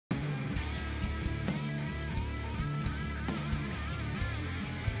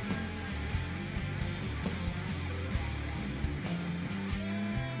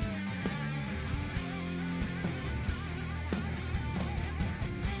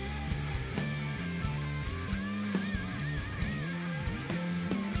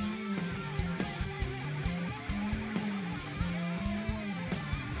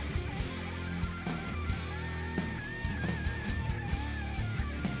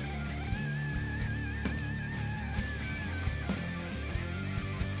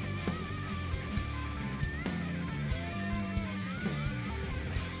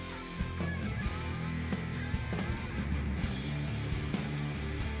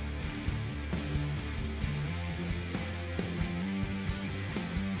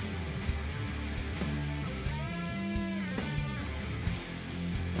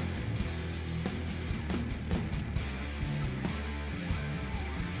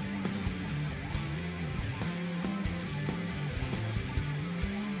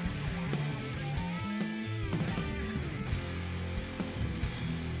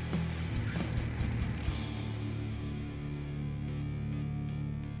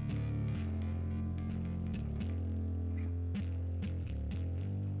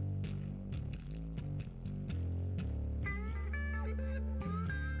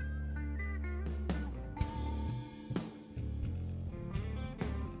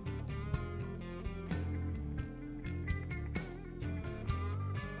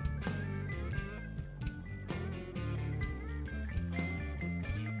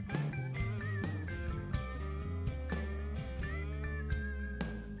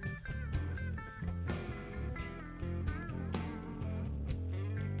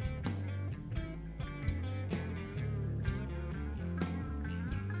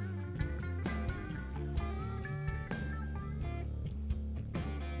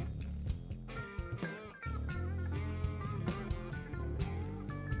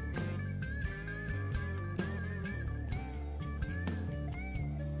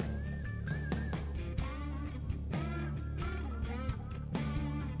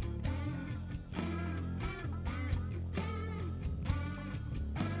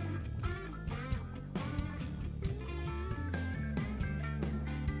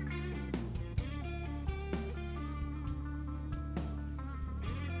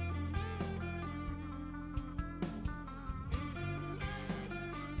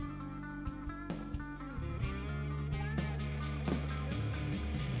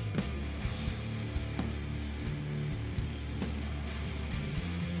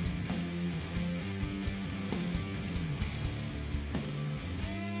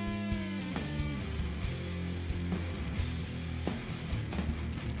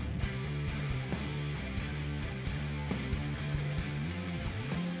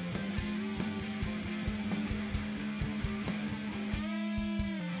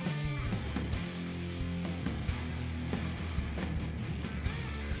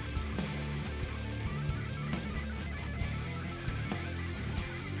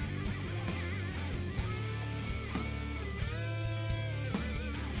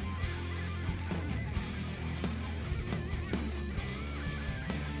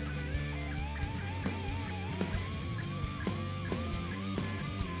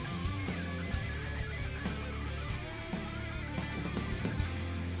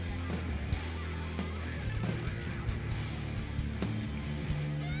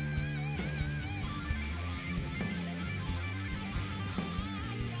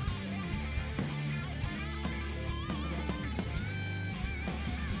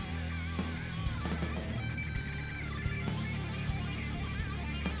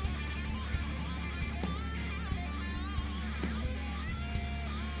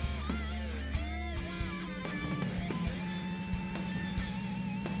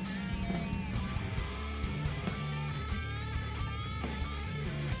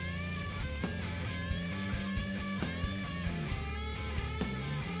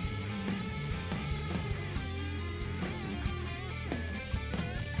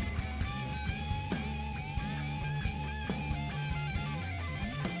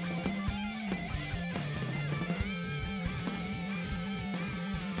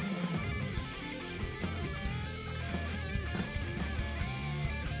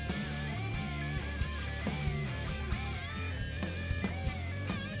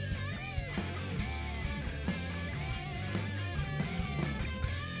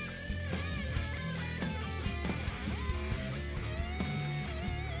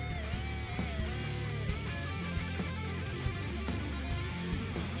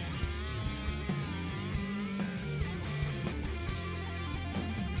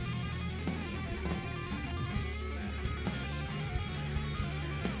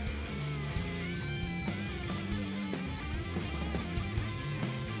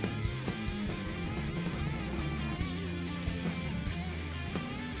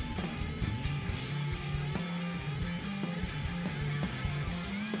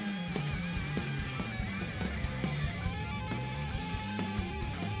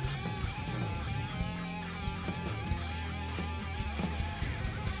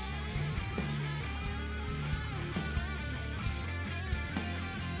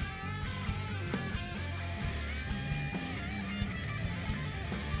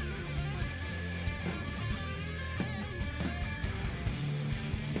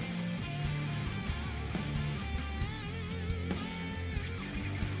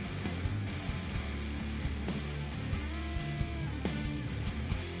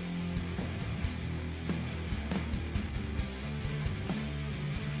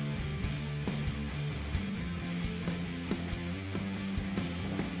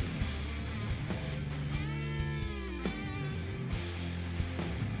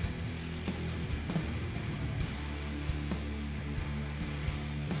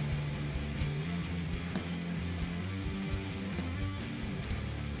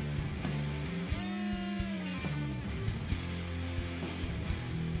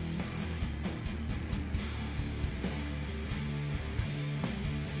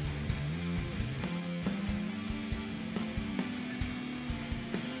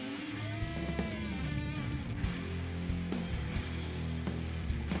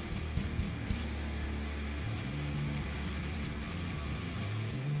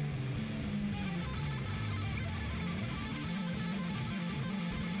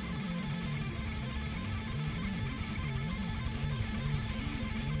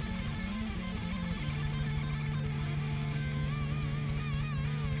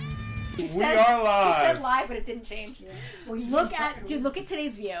We are live. She said live, but it didn't change. Yeah. Well, look at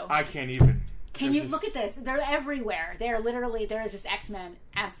today's view. I can't even. Can you look at this? They're everywhere. They're literally, there is this X-Men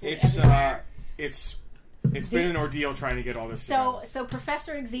absolutely everywhere. It's been an ordeal trying to get all this together. So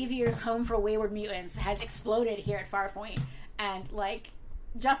Professor Xavier's Home for Wayward Mutants has exploded here at Farpoint. And, like,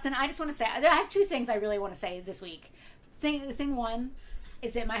 Justin, I just want to say, I have two things I really want to say this week. Thing one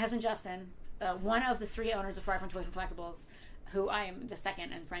is that my husband Justin, one of the three owners of Farpoint Toys and Collectibles, who I am the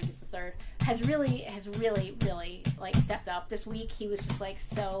second and Frank is the third, has really like stepped up this week. He was just like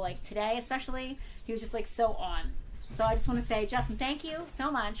so, like today especially, he was just like so on. So I just want to say, Justin, thank you so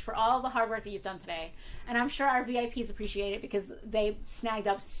much for all the hard work that you've done today. And I'm sure our VIPs appreciate it because they snagged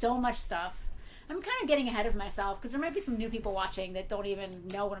up so much stuff. I'm kind of getting ahead of myself because there might be some new people watching that don't even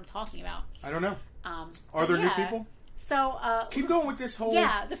know what I'm talking about. I don't know. Are there new people? So keep going with this whole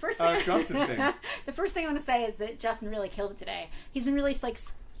the first thing, Justin thing. The first thing I want to say is that Justin really killed it today. He's been really like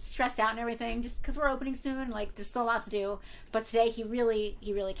stressed out and everything, just because we're opening soon. Like there's still a lot to do, but today he really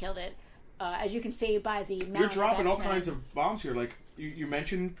killed it. As you can see by the amount you're dropping all kinds of bombs here. Like you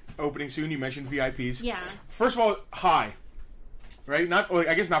mentioned opening soon. You mentioned VIPs. Yeah. First of all, hi. Right? Not. Well,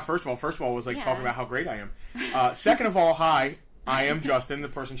 I guess not. First of all. First of all was like talking about how great I am. Second of all, hi. I am Justin, the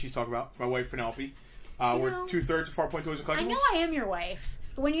person she's talking about. My wife Penelope. We're 2/3 of Farpoint Toys and Collectibles. I know I am your wife,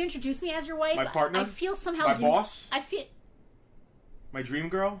 but when you introduce me as your wife, my partner, I feel somehow my boss, I feel my dream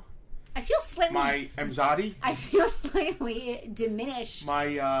girl. I feel slightly my Mzadi. I feel slightly diminished.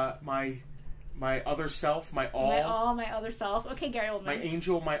 My other self, my all. My other self. Okay, Gary Oldman. My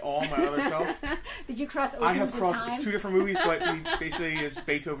angel, my all, my other self. Did you cross oceans I have crossed. time? It's two different movies, but we basically is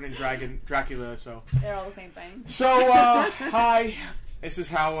Beethoven and Dracula. So they're all the same thing. So hi. This is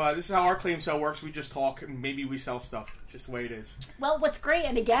how our claim sale works. We just talk and maybe we sell stuff. It's just the way it is. Well, what's great,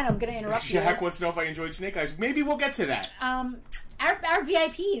 and again, I'm going to interrupt you. Jack wants to know if I enjoyed Snake Eyes. Maybe we'll get to that. Our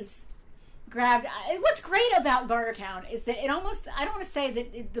VIPs grabbed. What's great about Bartertown is that it almost. I don't want to say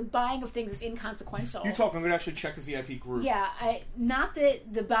that the buying of things is inconsequential. You talk. I'm going to actually check the VIP group. Yeah, not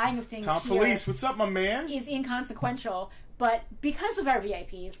that the buying of things. Tom Felice, what's up, my man? Is inconsequential. But because of our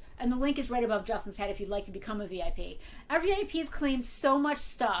VIPs, and the link is right above Justin's head if you'd like to become a VIP, our VIPs claimed so much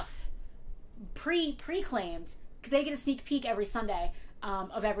stuff, pre-claimed, because they get a sneak peek every Sunday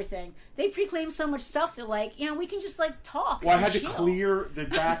of everything. They pre-claimed so much stuff that, like, you know, we can just, like, talk. Well, I had to clear the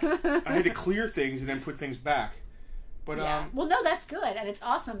back. I had to clear things and then put things back. But yeah. Well, no, that's good, and it's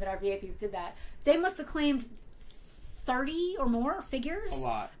awesome that our VIPs did that. They must have claimed 30 or more figures. A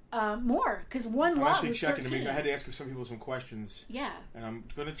lot. More, because one lot was 13. Checking. I had to ask some people some questions. Yeah. And I'm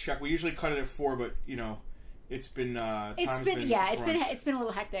gonna check. We usually cut it at 4, but you know, it's been it's been a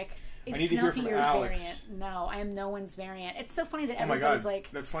little hectic. I need to hear from Alex. Variant. No, I am no one's variant. It's so funny that everybody's like,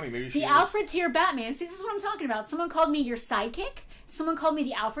 that's funny. Maybe the Alfred to your Batman. See, this is what I'm talking about. Someone called me your sidekick. Someone called me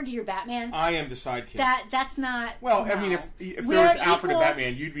the Alfred to your Batman. I am the sidekick. That's not. Well, no. I mean, if there was Alfred and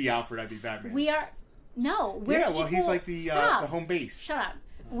Batman, you'd be Alfred. I'd be Batman. We are. No, we're well, he's like the home base. Shut up.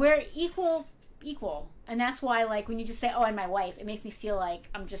 We're equal, and that's why, like, when you just say, "Oh, and my wife," it makes me feel like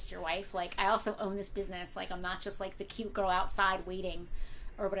I'm just your wife. Like, I also own this business. Like, I'm not just like the cute girl outside waiting,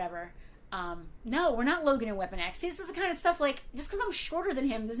 or whatever. No, we're not Logan and Weapon X. See, this is the kind of stuff like just because I'm shorter than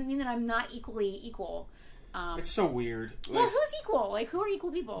him doesn't mean that I'm not equally equal. It's so weird. Like, well, who's equal? Like, who are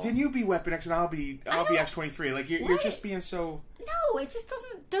equal people? Then you be Weapon X and I'll be X-23. Like, you're just being so. No, it just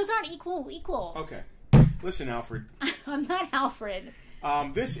doesn't. Those aren't equal. Okay. Listen, Alfred. I'm not Alfred.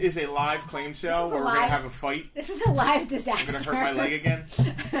 This is a live claim sale where we're going to have a fight. This is a live disaster. I'm going to hurt my leg again.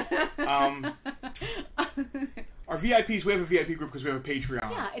 Our VIPs, we have a VIP group because we have a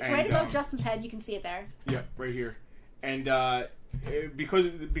Patreon. Yeah, it's right above Justin's head. You can see it there. Yeah, right here. And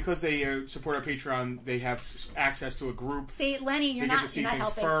because they support our Patreon, they have access to a group. See, Lenny, you're not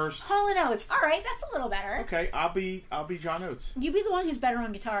helping. First. Hall & Oates. All right, that's a little better. Okay, I'll be John Oates. You be the one who's better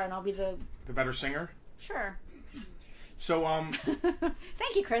on guitar, and I'll be the better singer. Sure. So,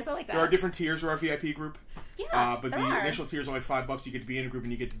 thank you, Chris. I like that. There are different tiers of our VIP group. Yeah, but the initial tier is only $5. You get to be in a group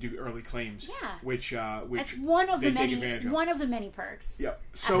and you get to do early claims. Yeah, which that's one of the many perks. Yep.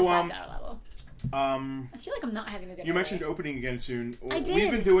 So, level. I feel like I'm not having a good. You mentioned opening again soon. I did.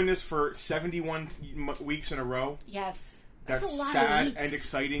 We've been doing this for 71 weeks in a row. Yes. That's a lot sad of and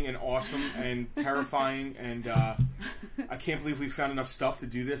exciting and awesome and terrifying and I can't believe we found enough stuff to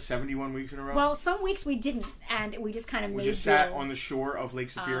do this 71 weeks in a row. Well, some weeks we didn't, and we just kind of We just sat on the shore of Lake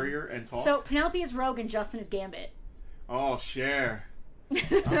Superior and talked. So Penelope is Rogue and Justin is Gambit. Oh, share. I'm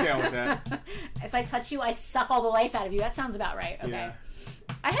down with that. If I touch you, I suck all the life out of you. That sounds about right. Okay. Yeah.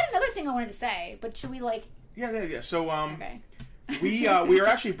 I had another thing I wanted to say, but should we like... Yeah. So, okay. We are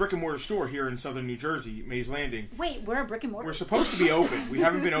actually a brick and mortar store here in southern New Jersey, Mays Landing. Wait, we're a brick and mortar? We're supposed to be open. We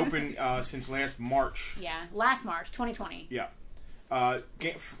haven't been open since last March. Yeah, last March, 2020. Yeah.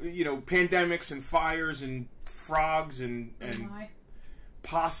 Pandemics and fires and frogs and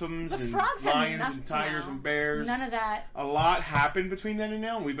possums and lions and tigers and bears. None of that. A lot happened between then and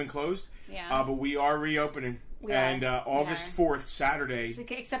now, and we've been closed. Yeah. But we are reopening. August 4th, Saturday.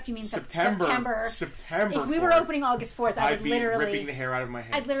 Except you mean September. If we were opening August 4th, I'd be ripping the hair out of my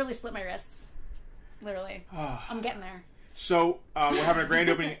head. I'd literally split my wrists. Literally. I'm getting there. So, we're having a grand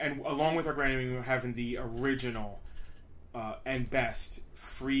opening, and along with our grand opening, we're having the original and best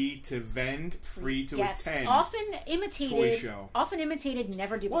free to vend, free to attend. Often imitated. Toy show. Often imitated,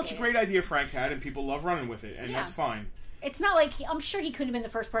 never duplicated. Well, it's a great idea Frank had, and people love running with it, and that's fine. It's not like I'm sure he couldn't have been the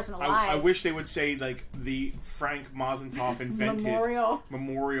first person alive. I wish they would say like the Frank Mazentov invented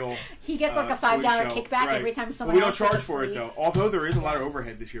memorial. He gets like a $5 kickback every time someone. We don't charge for it though. Although there is a lot of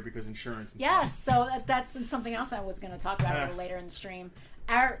overhead this year because insurance. And stuff. So that's something else I was going to talk about a little later in the stream.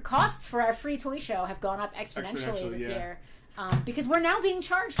 Our costs for our free toy show have gone up exponentially this year. Because we're now being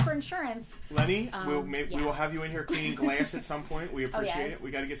charged for insurance. Lenny, we will have you in here cleaning glass at some point. We appreciate it.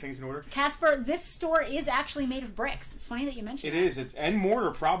 We got to get things in order. Casper, this store is actually made of bricks. It's funny that you mentioned it. It is. And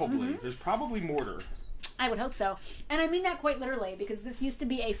mortar, probably. Mm-hmm. There's probably mortar. I would hope so. And I mean that quite literally, because this used to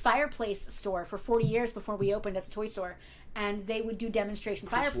be a fireplace store for 40 years before we opened as a toy store. And they would do demonstration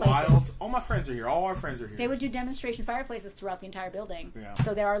fireplaces. All my friends are here. All our friends are here. They would do demonstration fireplaces throughout the entire building. Yeah.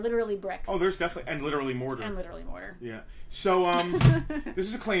 So there are literally bricks. Oh, there's definitely... And literally mortar. Yeah. So, this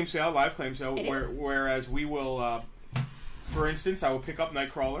is a claim sale, live claim sale, whereas we will... for instance, I will pick up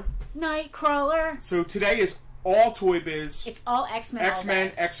Nightcrawler. Nightcrawler! So today is all Toy Biz. It's all X-Men.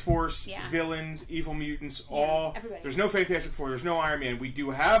 X-Men, X-Force, villains, Evil Mutants, all. Everybody. There's no Fantastic Four, there's no Iron Man. We do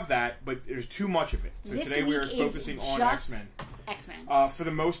have that, but there's too much of it. So this today we are focusing on X-Men. X-Men. For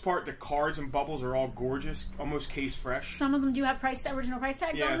the most part, the cards and bubbles are all gorgeous, almost case fresh. Some of them do have original price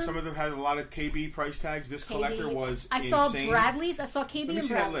tags on them. Yeah, some of them have a lot of KB price tags. This collector was I saw Bradley's. I saw KB and Bradley's.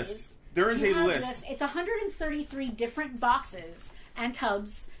 That list. There is a list. It's 133 different boxes and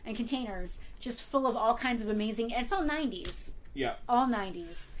tubs and containers just full of all kinds of amazing... And it's all 90s. Yeah. All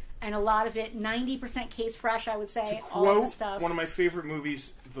 90s. And a lot of it, 90% case fresh, I would say. To all quote the stuff. One of my favorite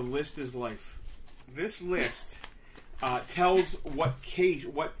movies, The List is Life. This list tells what case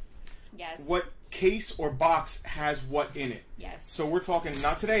or box has what in it. Yes. So we're talking,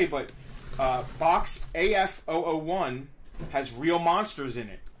 not today, but box AF001 has real monsters in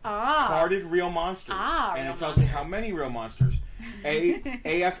it. Carded real monsters. And it tells me how many real monsters.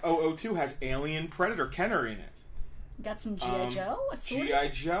 AF002 has Alien Predator Kenner in it. Got some G.I. Joe? G.I.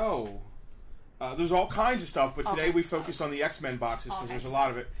 Joe. There's all kinds of stuff, but today we focused on the X-Men boxes because there's a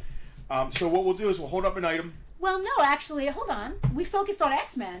lot of it. So what we'll do is we'll hold up an item. Well, no, actually, hold on. We focused on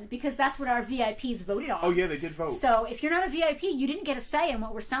X-Men because that's what our VIPs voted on. Oh, yeah, they did vote. So if you're not a VIP, you didn't get a say in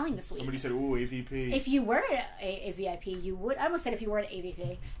what we're selling this week. Somebody said, ooh, AVP. If you were a VIP, you would... I almost said if you were an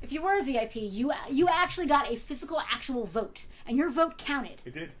AVP. If you were a VIP, you actually got a physical, actual vote. And your vote counted.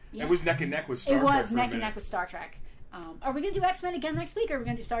 It did. Yeah. It was neck and neck with Star Trek. It was neck and neck with Star Trek. Are we going to do X-Men again next week, or are we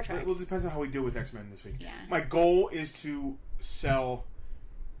going to do Star Trek? Well, it depends on how we do with X-Men this week. Yeah. My goal is to sell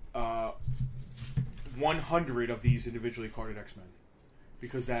 100 of these individually carded X-Men,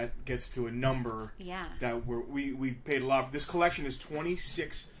 because that gets to a number that we paid a lot for. This collection is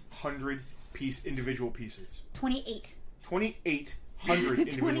 2,600 individual pieces. 2,800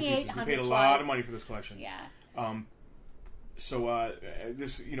 individual pieces. We paid a lot of money for this collection. Yeah. So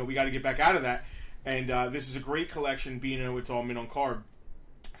this, we got to get back out of that. And this is a great collection, being it's all mint on card,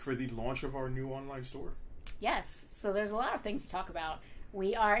 for the launch of our new online store. Yes. So there's a lot of things to talk about.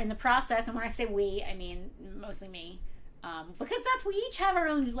 We are in the process, and when I say we, I mean mostly me, because we each have our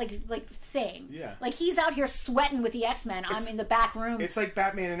own like thing. Yeah. Like he's out here sweating with the X-Men. I'm in the back room. It's like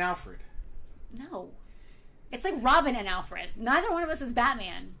Batman and Alfred. No. It's like Robin and Alfred. Neither one of us is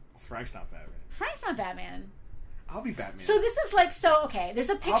Batman. Frank's not Batman. Frank's not Batman. I'll be Batman. So this is okay. There's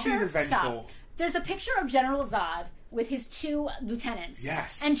a picture. I'll be the vengeful. Stop. There's a picture of General Zod with his 2 lieutenants.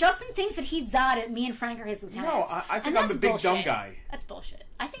 Yes. And Justin thinks that he's Zod and me and Frank are his lieutenants. No, I think I'm the big dumb guy. That's bullshit.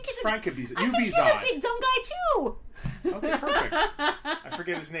 I think Frank could be Zod. You be Zod. You're the big dumb guy too. Okay, perfect. I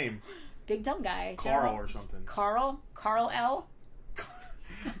forget his name. Big dumb guy. Carl or something. Carl L.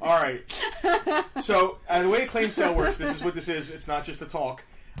 All right. So the way a claim sale works, this is what this is. It's not just a talk.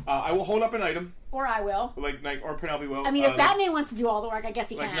 I will hold up an item. Or I will. Or Penelope will. I mean, if Batman wants to do all the work, I guess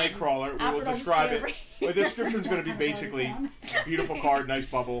he can. Like Nightcrawler, we will describe it. Well, the description's going to be basically beautiful card, nice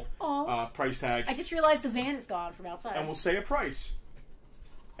bubble, price tag. I just realized the van is gone from outside. And we'll say a price.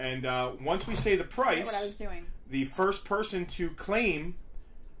 And once we say the price, what I was doing. the first person to claim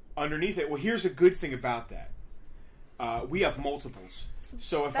underneath it. Well, here's a good thing about that. We have multiples.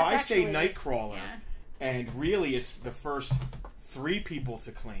 So if I say Nightcrawler, and really it's the first 3 people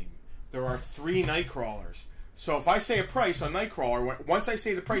to claim, there are 3 Nightcrawlers. So if I say a price on Nightcrawler, once I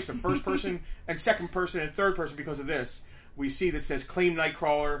say the price, the first person and second person and third person, because of this, we see that says claim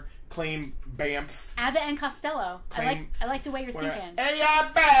Nightcrawler, claim Bamf. Abbott and Costello. I like the way you're thinking. Hey,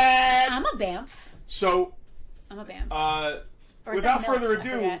 Abbott! I'm a Bamf. So, I'm a Bamf. Without further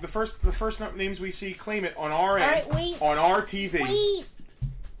ado, the first names we see claim it on our end, on our TV. Wait!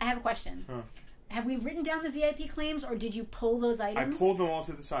 I have a question. Huh. Have we written down the VIP claims, or did you pull those items? I pulled them all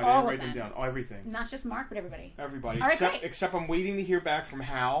to the side. I didn't write them down. Everything. Not just Mark, but everybody. Everybody. Right, except I'm waiting to hear back from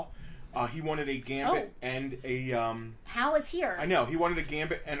Hal. He wanted a Gambit and a... Hal is here. I know. He wanted a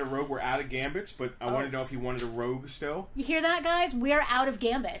Gambit and a Rogue. We're out of Gambits, but I wanted to know if he wanted a Rogue still. You hear that, guys? We're out of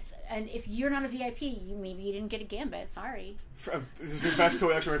Gambits. And if you're not a VIP, maybe you didn't get a Gambit. Sorry. This is the best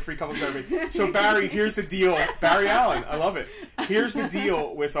toy actually, free couple serving. So, Barry, here's the deal. Barry Allen, I love it. Here's the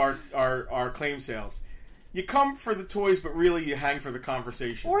deal with our claim sales. You come for the toys, but really you hang for the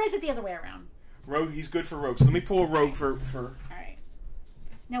conversation. Or is it the other way around? Rogue, he's good for Rogue. So let me pull a Rogue for... Alright.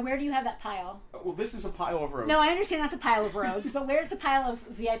 Now, where do you have that pile? Well, this is a pile of Rogues. No, I understand that's a pile of Rogues, but where's the pile of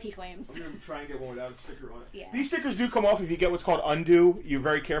VIP claims? I'm going to try and get one without a sticker on it. Yeah. These stickers do come off if you get what's called Undo. You're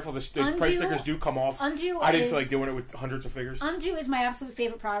very careful. The price stickers do come off. Undo I didn't feel like doing it with hundreds of figures. Undo is my absolute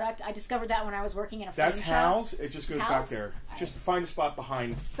favorite product. I discovered that when I was working in a frame shop. That's Hal's. It just goes back there. Right. Just find a spot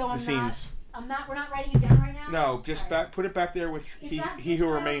behind the scenes. We're not writing it down right now? No, just put it back there with he who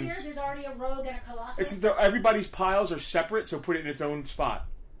remains. Here? There's already a Rogue and a Colossus? Everybody's piles are separate, so put it in its own spot.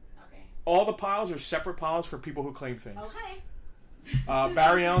 Okay. All the piles are separate piles for people who claim things. Okay.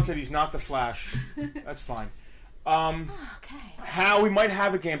 Barry Allen said he's not the Flash. That's fine. Okay. How we might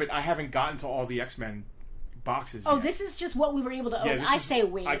have a Gambit. I haven't gotten to all the X-Men boxes yet. This is just what we were able to open. I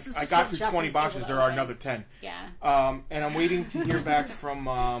got through 20 boxes. There are another 10. Yeah. And I'm waiting to hear back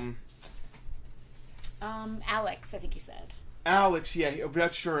from... Alex, I think you said. Alex, yeah,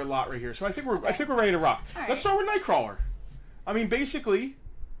 that's sure a lot right here. So I think we're ready to rock. Right. Let's start with Nightcrawler. I mean, basically,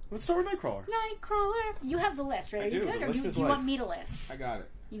 let's start with Nightcrawler. Nightcrawler. You have the list, right? Are you good, or do you want me to list? I got it.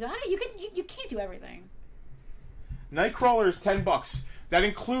 You got it. You can't do everything. Nightcrawler is $10. That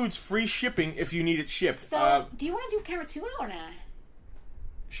includes free shipping if you need it shipped. So, do you want to do camera 2 or not?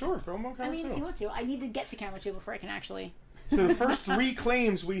 Sure, throw them on camera 2. If you want to. I need to get to camera 2 before I can actually. So the first 3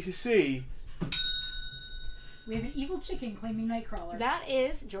 claims we see. We have an evil chicken claiming Nightcrawler. That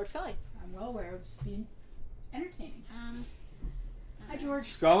is George Scully. I'm well aware. It's just being entertaining. Hi, George.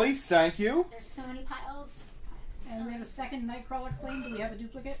 Scully, thank you. There's so many piles. And we have a second Nightcrawler claim. Do we have a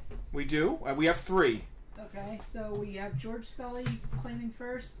duplicate? We do. We have 3. Okay, so we have George Scully claiming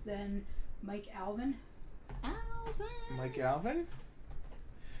first, then Mike Alvin. Mike Alvin.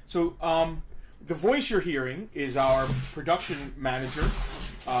 So, the voice you're hearing is our production manager,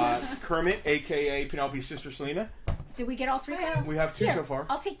 Kermit, a.k.a. Penelope's sister, Selena. Did we get all 3 claimed? We have 2 so far.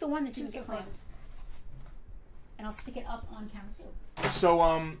 I'll take the one that didn't get claimed. And I'll stick it up on camera 2.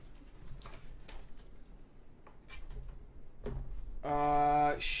 So,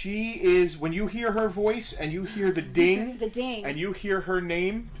 she is, when you hear her voice and you hear the ding, the ding, and you hear her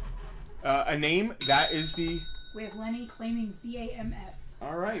name, a name, that is the... We have Lenny claiming BAMF.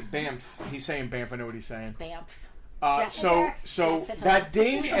 All right, Bamf. He's saying Bamf. I know what he's saying. Bamf. So that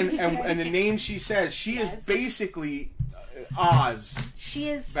ding and the name she says, she is basically Oz. She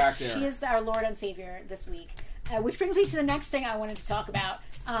is back there. She is our Lord and Savior this week. Which brings me to the next thing I wanted to talk about.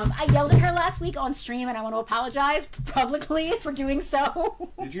 I yelled at her last week on stream, and I want to apologize publicly for doing so.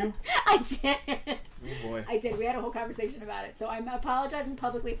 Did you? I did. Oh boy. I did. We had a whole conversation about it, so I'm apologizing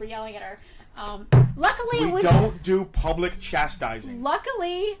publicly for yelling at her. Luckily, we don't do public chastising.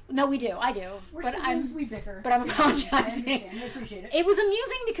 Luckily, no, we do. I do. We're siblings, we bicker. But I'm apologizing. I appreciate it. It was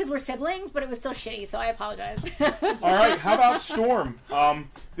amusing because we're siblings, but it was still shitty, so I apologize. All right, how about Storm?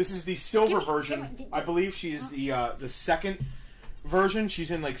 This is the silver version. I believe she is the second version.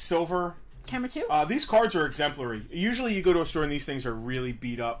 She's in like silver. Camera 2? These cards are exemplary. Usually you go to a store and these things are really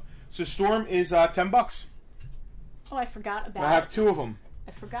beat up. So Storm is $10. Oh, I forgot about. I have 2 of them.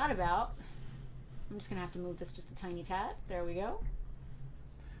 I forgot about. I'm just going to have to move this just a tiny tad. There we go.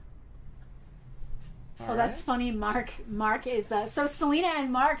 All right. That's funny. Mark is... so Selena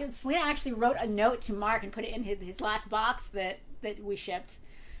actually wrote a note to Mark and put it in his last box that we shipped.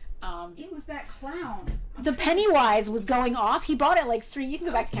 It was that clown. The Pennywise was going off. He bought it like 3... You can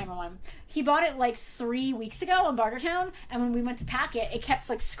go back to camera 1. He bought it like 3 weeks ago on Bartertown, and when we went to pack it, it kept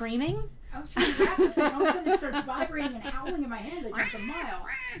like screaming. I was trying to wrap the thing. All of a sudden it starts vibrating and howling in my hands. I jumped a mile.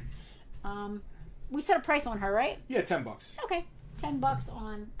 We set a price on her, right? Yeah, $10. Okay, $10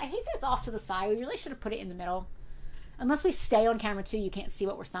 on. I hate that it's off to the side. We really should have put it in the middle. Unless we stay on camera 2, you can't see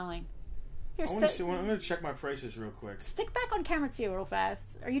what we're selling. Here, I'm going to check my prices real quick. Stick back on camera 2 real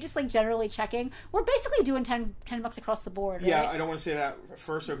fast. Are you just like generally checking? We're basically doing $10 across the board, right? Yeah, I don't want to say that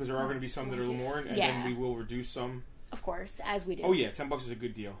first though, because there are going to be some that are a little more, and then we will reduce some. Of course, as we do. Oh yeah, $10 is a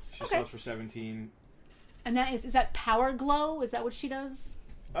good deal. She sells for 17. And that is that Power Glow? Is that what she does?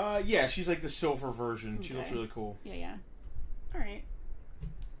 Yeah, she's like the silver version. Okay. She looks really cool. Yeah. All right.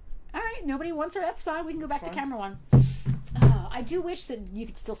 Nobody wants her. That's fine. We can go back to camera 1. I do wish that you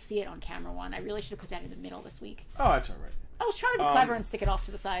could still see it on camera 1. I really should have put that in the middle this week. Oh, that's all right. I was trying to be clever and stick it off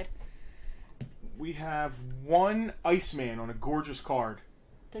to the side. We have one Iceman on a gorgeous card.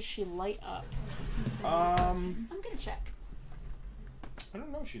 Does she light up? I'm gonna check. I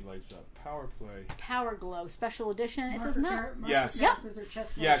don't know if she lights up. Power Play. Power Glow Special Edition. It does not. Yes. Yep.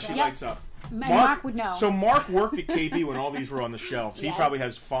 Yeah, she lights up. Mark would know. So Mark worked at KB when all these were on the shelves. He probably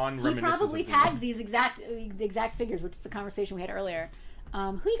has fond reminiscences. He probably tagged these the exact figures, which is the conversation we had earlier. Who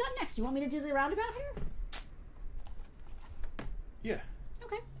you got next? You want me to do the roundabout here? Yeah.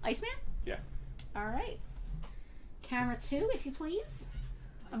 Okay. Iceman? Yeah. All right. Camera 2, if you please.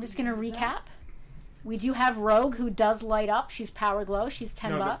 I'm just going to recap. We do have Rogue, who does light up. She's Power Glow. She's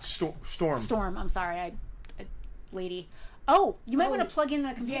 $10. Storm. Storm. I'm sorry, I lady. Oh, you might want to plug in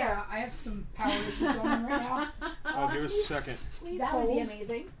the computer. Yeah, I have some power issues going on right now. Oh, give us a second. Please that would be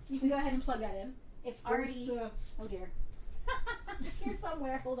amazing. You can go ahead and plug that in. It's already. Oh dear. It's here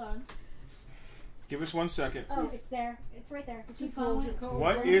somewhere. Hold on. Give us 1 second. Oh, it's there. It's right there. Keep going.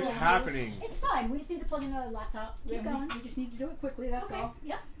 What is happening? It's fine. We just need to plug in the laptop. Keep going. We just need to do it quickly. That's all.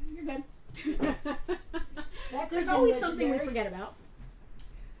 Yep. You're good. There's always something we forget about.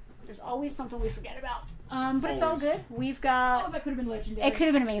 There's always something we forget about. But it's all good. We've got. Oh, that could have been legendary. It could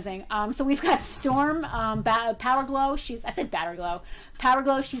have been amazing. So we've got Storm, Power Glow. I said Batter Glow. Power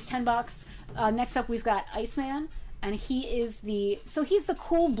Glow. She's $10. Next up, we've got Iceman, and he's the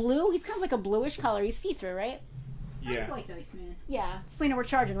cool blue. He's kind of like a bluish color. He's see-through, right? Yeah. I just like Iceman. Yeah. Selena, we're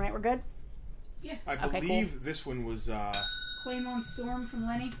charging, right? We're good. Yeah. I believe this one was. Claim on Storm from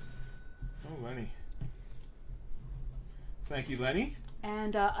Lenny. Oh, Lenny. Thank you, Lenny.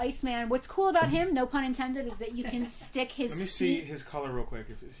 And Iceman, what's cool about him, no pun intended, is that you can stick his... Let me see his color real quick.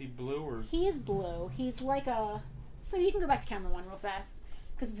 Is he blue or... He is blue. He's like a... So you can go back to camera 1 real fast,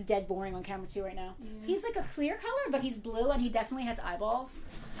 because it's dead boring on camera 2 right now. Yeah. He's like a clear color, but he's blue, and he definitely has eyeballs.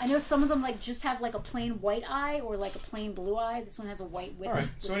 I know some of them just have like a plain white eye, or like a plain blue eye. This one has a white with... Alright,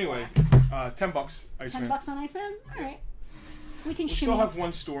 so anyway, $10, Iceman. $10 on Iceman? Alright. We still have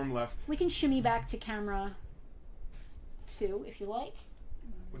one Storm left. We can shimmy back to camera 2, if you like.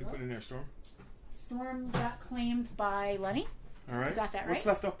 What do you put in there, Storm? Storm got claimed by Lenny. All right. You got that right. What's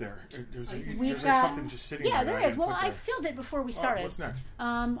left up there? There's got something just sitting there. Yeah, there is. Well, I filled it before we started. What's next?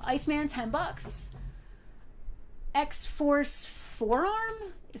 Iceman, $10. X-Force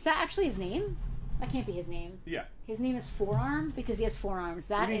Forearm? Is that actually his name? That can't be his name. Yeah. His name is Forearm because he has 4 arms.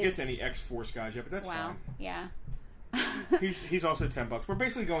 We didn't get to any X-Force guys yet, but that's fine. Yeah. he's also $10. We're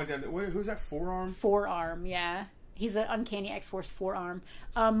basically going down. Who's that? Forearm. Forearm. Yeah. He's an uncanny X-Force forearm.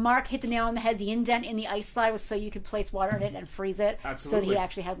 Mark hit the nail on the head. The indent in the ice slide was so you could place water in it and freeze it. Absolutely. So that he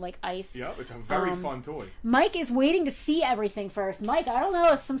actually had like ice. Yep, it's a very fun toy. Mike is waiting to see everything first. Mike, I don't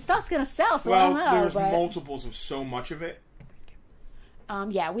know if some stuff's going to sell, so I don't know. There's multiples of so much of it.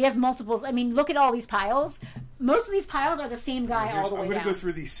 Yeah, we have multiples. I mean, look at all these piles. Most of these piles are the same guy all the way down. I'm going to go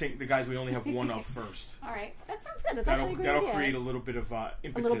through the guys we only have one of first. All right. That sounds good. That's actually a great idea. That'll create a little bit of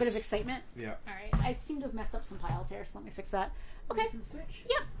impetus. A little bit of excitement? Yeah. All right. I seem to have messed up some piles here, so let me fix that. Okay. Switch.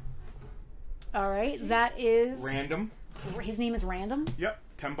 Yep. All right. That is... Random. His name is Random? Yep.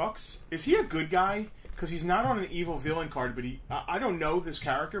 $10. Is he a good guy? Because he's not on an evil villain card, but I don't know this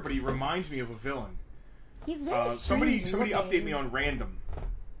character, but he reminds me of a villain. He's very Somebody update me on Random.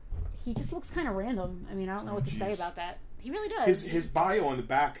 He just looks kind of random. I mean, I don't know what to say about that. He really does. His bio on the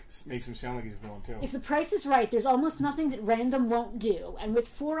back makes him sound like he's a villain, too. If the price is right, there's almost nothing that Random won't do. And with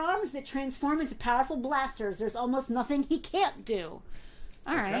 4 arms that transform into powerful blasters, there's almost nothing he can't do.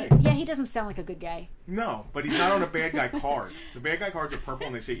 All right. Yeah, he doesn't sound like a good guy. No, but he's not on a bad guy card. The bad guy cards are purple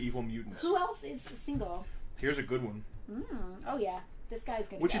and they say evil mutants. Who else is single? Here's a good one. Oh, yeah. This guy's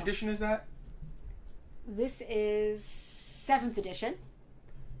going to Which edition is that? This is 7th edition.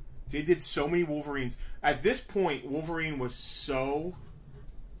 They did so many Wolverines. At this point, Wolverine was so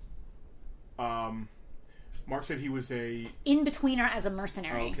Mark said he was a in-betweener as a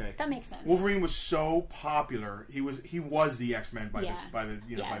mercenary. Oh, okay. That makes sense. Wolverine was so popular. He was the X-Men by Yeah.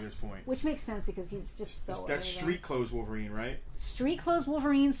 by this point. Which makes sense because he's just so. That's street clothes Wolverine, right? Street clothes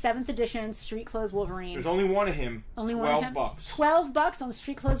Wolverine, 7th edition. Street clothes Wolverine. There's only one of him. Only one of him. $12. $12 on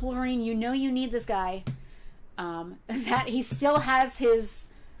Street Clothes Wolverine. You know you need this guy. That he still has his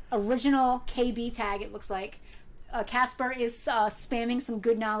original KB tag. It looks like Casper is spamming some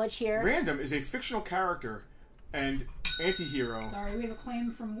good knowledge here. Random is a fictional character and anti-hero. Sorry, we have a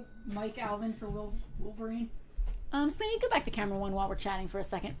claim from Mike Alvin for Wolverine. So you go back to camera 1 while we're chatting for a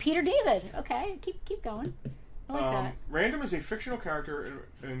second. Peter David. Okay, keep going. I like that. Random is a fictional character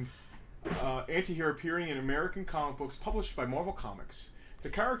and anti-hero appearing in American comic books published by Marvel Comics. The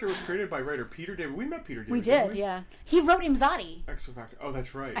character was created by writer Peter David. We met Peter David. We did, yeah. He wrote Imzadi. X Factor. Oh,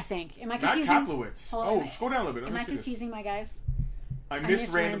 that's right. I think. Am I Matt confusing? Kaplowitz. Scroll down a little bit. Am I confusing my guys? I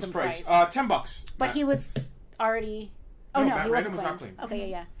missed Random's price. $10. But Matt. he was already. Oh no, he wasn't Random was not claimed. claimed.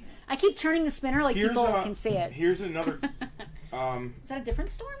 Okay, yeah. I keep turning the spinner like people can see it. Here's another. Is that a different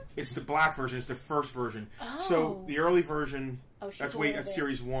storm? It's the black version. It's the first version. Oh. So the early version. Oh, she's that's a little that's bit-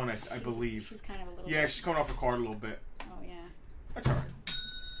 series 1, I believe. She's kind of a little. Yeah, bit. she's coming off the card a little bit. Oh yeah. That's all right.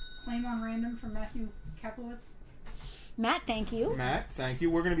 Claim on random from Matthew Kaplowitz. Matt, thank you. Matt, thank you.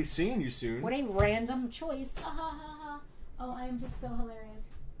 We're going to be seeing you soon. What a random choice. Oh, I am just so hilarious.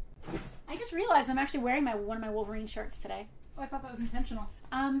 I just realized I'm actually wearing one of my Wolverine shirts today. Oh, I thought that was intentional.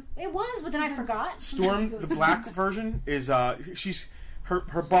 It was, but then I forgot. Storm, the black version, is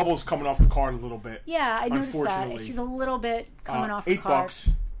her bubble's coming off the card a little bit. Yeah, I noticed that. Unfortunately. She's a little bit coming off the card.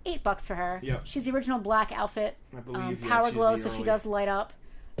 $8. $8 for her. Yep. She's the original black outfit. I believe, Power she's glow, the so she early. does light up.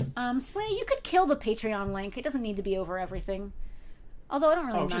 Slaney, you could kill the Patreon link. It doesn't need to be over everything. Although I don't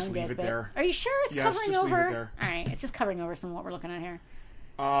really mind just leave it but there. Are you sure it's Yes, covering just leave over? it there. All right, it's just covering over some of what we're looking at here.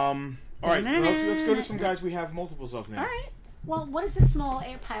 All right, let's go to some guys we have multiples of now. All right. Well, what is this small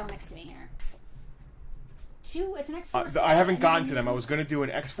air pile next to me here? It's an X-Force. I haven't gotten to them. I was going to do an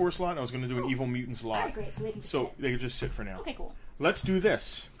X-Force lot, and I was going to do an Evil Mutants lot. All right, great. So they can just sit. They can just sit for now. Okay, cool. Let's do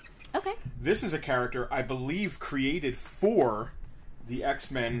this. Okay. This is a character I believe created for the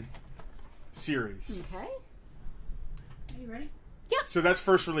X-Men series. Okay. Are you ready? So that's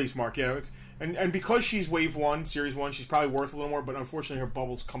first release, Mark. Yeah, and because she's Wave 1, Series 1, she's probably worth a little more, but unfortunately her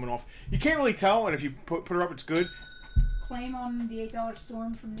bubble's coming off. You can't really tell, and if you put her up, it's good. Claim on the $8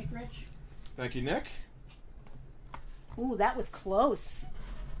 Storm from Nick Rich. Thank you, Nick. Ooh, that was close.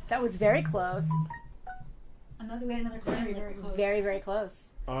 That was very close. We had another claim. Very, very close. Very, very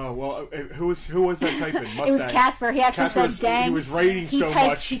close. Oh, well, who was that typing? Mustang. It was Casper. He actually said, dang. He was writing so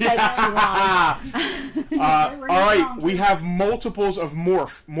much. He typed too long. All right, we have multiples of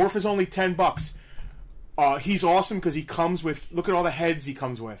Morph. Morph is only $10. He's awesome because he comes with. Look at all the heads he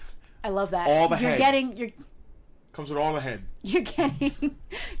comes with. I love that. All the You're head. getting. Comes with all the head. You're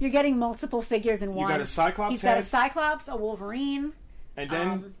getting multiple figures in one. You got a Cyclops He's head. got a Cyclops, a Wolverine. And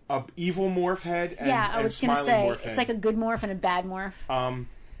then a evil Morph head and, I was going to say, Morph head. it's like a good Morph and a bad Morph.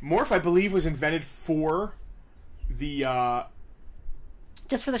 Morph, I believe, was invented for the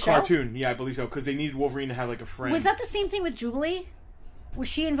just for the show? cartoon. Yeah, I believe so, because they needed Wolverine to have like a friend. Was that the same thing with Jubilee? Was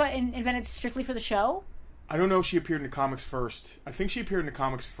she invented strictly for the show? I don't know if she appeared in the comics first. I think she appeared in the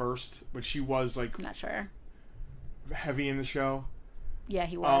comics first, but she was like I'm not sure. heavy in the show. Yeah,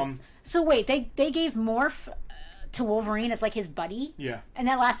 he was. So wait, they gave Morph to Wolverine as like his buddy? Yeah. And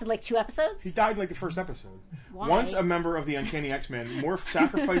that lasted like 2 episodes? He died in like the first episode. Why? Once a member of the Uncanny X-Men, Morph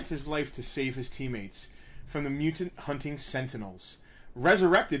sacrificed his life to save his teammates from the mutant hunting Sentinels.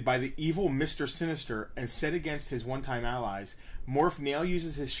 Resurrected by the evil Mr. Sinister and set against his one-time allies, Morph now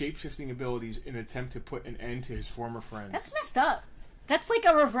uses his shape-shifting abilities in an attempt to put an end to his former friends. That's messed up. That's like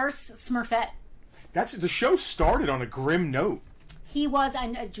a reverse Smurfette. The show started on a grim note. He was,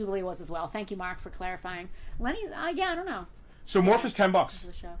 and Jubilee was as well. Thank you, Mark, for clarifying. Lenny's, yeah, I don't know. So Morph is $10,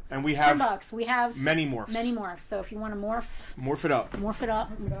 The show. and we have $10. We have many morphs. Many morphs. So if you want to Morph it up. morph it up.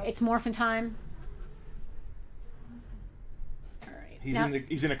 It's morphin' time. All right.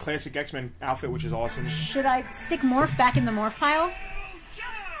 He's in a classic X-Men outfit, which is awesome. Should I stick Morph back in the morph pile?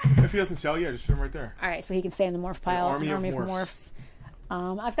 If he doesn't sell, yeah, just put him right there. All right, so he can stay in the morph pile. An army of morphs.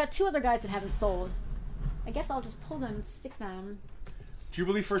 I've got 2 other guys that haven't sold. I guess I'll just pull them and stick them.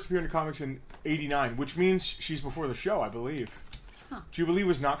 Jubilee first appeared in the comics in '89, which means she's before the show, I believe. Huh. Jubilee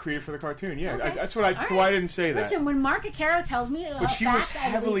was not created for the cartoon. Yeah, Okay. that's why I didn't say that. Listen, when Mark Acaro tells me But she was fact,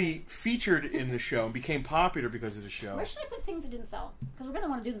 I believe heavily featured in the show and became popular because of the show. Where should I put things that didn't sell? Because we're going to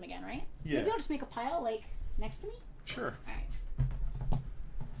want to do them again, right? Yeah. Maybe I'll just make a pile, like, next to me? Sure.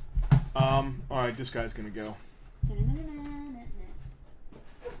 All right. All right, this guy's gonna go. All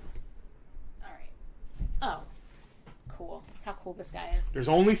right. Oh, cool this guy is. There's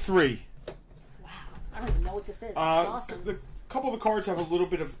only 3. Wow. I don't even know what this is. That's awesome. The couple of the cards have a little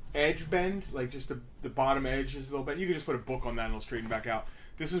bit of edge bend, like just the bottom edge is a little bit. You can just put a book on that and it'll straighten back out.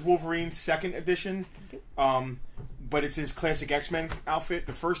 This is Wolverine's 2nd edition, but it's his classic X-Men outfit.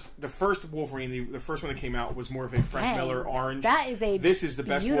 The first Wolverine, the first one that came out was more of a Frank Miller orange. That is a This is the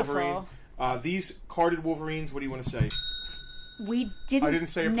best beautiful. Wolverine. These carded Wolverines, what do you want to say? We didn't, I didn't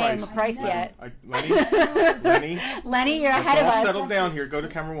say a name price. a price yet. Lenny, You're ahead of all us. settled down here. Go to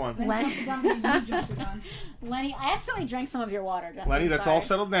camera 1. Lenny, I accidentally drank some of your water. Justin. Lenny, that's all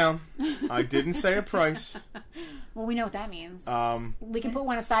settled down. I didn't say a price. Well, we know what that means. We can put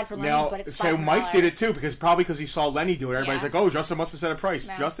one aside for Lenny, Now, but it's so $5. Mike did it too because he saw Lenny do it. Everybody's Yeah. like, "Oh, Justin must have said a price."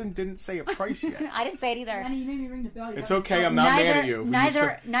 No. Justin didn't say a price yet. I didn't say it either. Lenny, you made me ring the bell. It's okay. I'm not mad at you.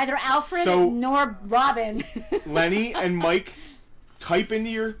 Neither Alfred nor Robin. Lenny and Mike type into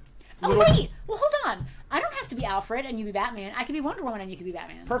your. Oh wait! Well, hold on. I don't have to be Alfred and you be Batman. I can be Wonder Woman and you can be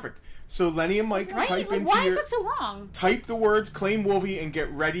Batman. Perfect. So Lenny and Mike Right? type Like, into why your. is that so wrong? Type the words "claim Wolvie" and get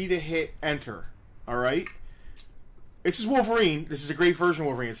ready to hit enter. All right. This is Wolverine. This is a great version of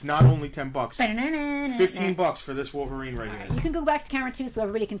Wolverine. It's not only $10. $15 for this Wolverine right here. You can go back to camera 2 so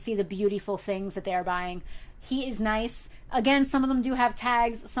everybody can see the beautiful things that they are buying. He is nice. Again, some of them do have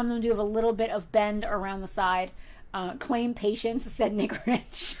tags. Some of them do have a little bit of bend around the side. Claim patience, said Nick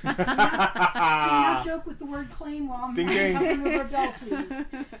Rich. Do not joke with the word claim while I'm covering over a bell, please.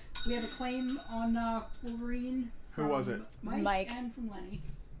 We have a claim on Wolverine. Who was it? Mike. And from Lenny.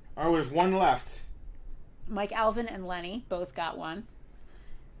 All right, there's one left. Mike, Alvin, and Lenny both got one.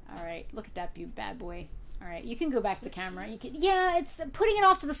 All right, look at that bad boy. All right, you can go back to camera. You can, yeah, it's putting it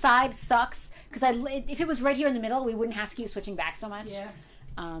off to the side sucks because if it was right here in the middle, we wouldn't have to keep switching back so much. Yeah.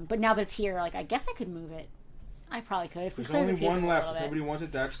 But now that it's here, like I guess I could move it. I probably could if we There's clear only the table one a left. little If bit. nobody wants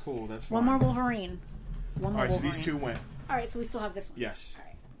it, that's cool. That's fine. One more Wolverine. One more All right, so Wolverine. these 2 went. All right, so we still have this one. Yes. All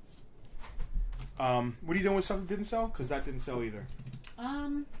right. What are you doing with stuff that didn't sell? Because that didn't sell either.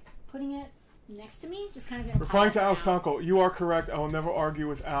 Putting it next to me, just kind of in a Replying to pile Alex now. Conkle, you are correct. I will never argue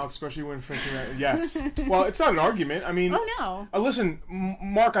with Alex, especially when finishing that. Yes. Well, it's not an argument. I mean, Oh no. Listen,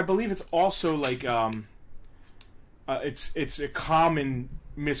 Mark, I believe it's also like it's a common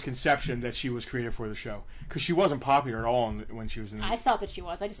misconception that she was created for the show because she wasn't popular at all when she was in. I thought that she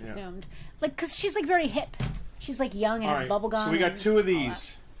was. I just assumed, like, because she's like very hip. She's like young and All has right, bubble gum. so we got 2 of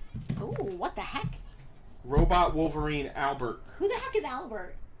these. Ooh, what the heck? Robot Wolverine Albert. Who the heck is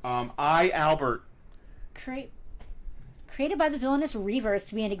Albert? Albert. Created by the villainous Reavers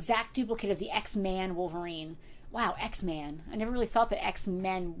to be an exact duplicate of the X-Man Wolverine. Wow, X-Man. I never really thought that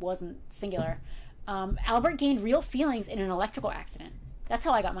X-Men wasn't singular. Albert gained real feelings in an electrical accident. That's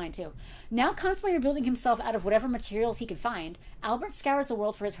how I got mine, too. Now constantly rebuilding himself out of whatever materials he can find, Albert scours the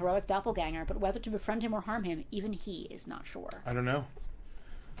world for his heroic doppelganger, but whether to befriend him or harm him, even he is not sure. I don't know.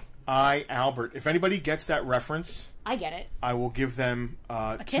 Albert. If anybody gets that reference, I get it. I will give them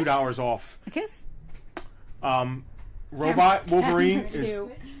kiss? $2 off. A kiss? Robot Wolverine Two. is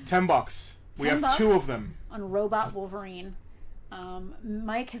 $10. We have $10 2 of them. On Robot Wolverine.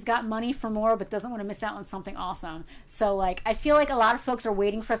 Mike has got money for more, but doesn't want to miss out on something awesome. So, like, I feel like a lot of folks are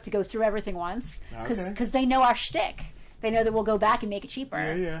waiting for us to go through everything once because they know our shtick. They know that we'll go back and make it cheaper.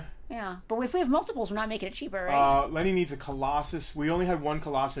 Yeah. But if we have multiples, we're not making it cheaper, right? Lenny needs a Colossus. We only had one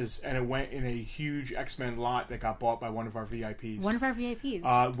Colossus, and it went in a huge X-Men lot that got bought by one of our VIPs. One of our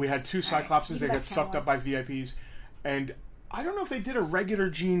VIPs. We had 2 Cyclopses that got sucked up by VIPs, and I don't know if they did a regular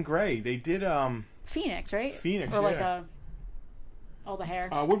Jean Grey. They did Phoenix, right? Phoenix, or like all the hair.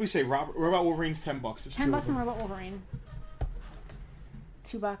 What did we say? Robot Wolverine's $10. There's $10 on Robot Wolverine.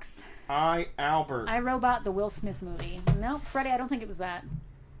 $2. Albert. iRobot, the Will Smith movie. No, Freddie, I don't think it was that.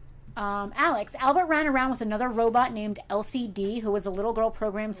 Alex. Albert ran around with another robot named LCD, who was a little girl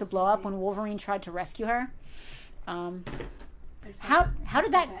programmed to blow up when Wolverine tried to rescue her. How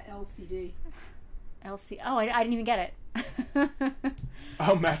did that LCD? Oh, I didn't even get it.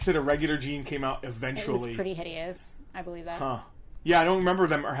 Oh, Matt said a regular Jean came out eventually. It was pretty hideous. I believe that. Huh. Yeah, I don't remember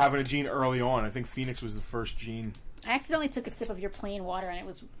them having a Jean early on. I think Phoenix was the first Jean. I accidentally took a sip of your plain water, and it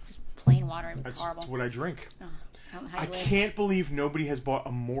was just plain water. It was That's horrible. what I drink. Oh, I can't believe nobody has bought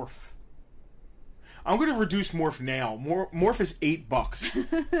a Morph. I'm going to reduce Morph now. Morph is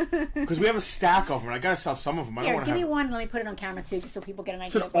 $8 because we have a stack of them. I got to sell some of them. I don't want to give me one. And let me put it on camera too, just so people get an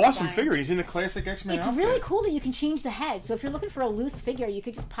idea. It's an awesome figure. He's in a classic X-Men It's outfit. really cool that you can change the head. So if you're looking for a loose figure, you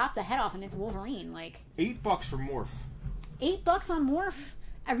could just pop the head off, and it's Wolverine. Like $8 for Morph. $8 on Morph.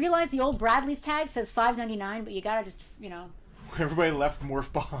 I realize the old Bradley's tag says $5.99, but you gotta just Everybody left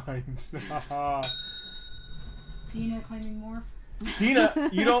Morph behind. Dina claiming Morph. Dina,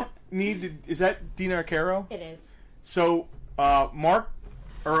 you don't need to... Is that Dina Arcaro? It is. So, Mark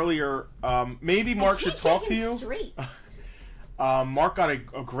earlier. Maybe Mark should talk to you. Straight. Mark got a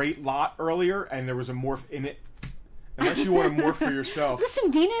great lot earlier, and there was a morph in it. Unless you want to morph for yourself. Listen,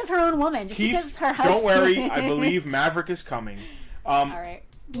 Dina is her own woman. Just Keith, because her husband... don't worry. I believe Maverick is coming. All right.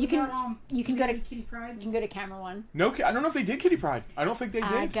 You can go to Kitty Pride. You can go to camera 1. No, I don't know if they did Kitty Pride. I don't think they did.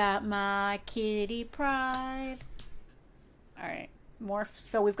 I got my Kitty Pride. All right, morph.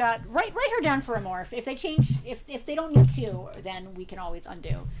 So we've got write her down for a morph. If they change, if they don't need to, then we can always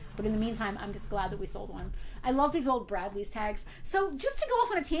undo. But in the meantime, I'm just glad that we sold one. I love these old Bradley's tags. So just to go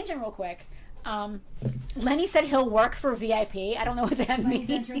off on a tangent real quick. Lenny said he'll work for VIP. I don't know what that means.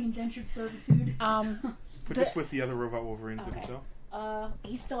 Entering indentured servitude. Put this with the other Robot Wolverine. Okay.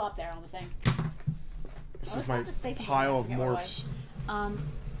 He's still up there on the thing. This is my pile of morphs.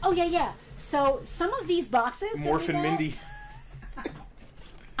 Oh yeah. So some of these boxes. Morph and Mindy.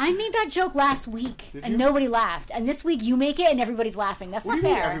 I made that joke last week and nobody laughed. And this week you make it and everybody's laughing. That's what not do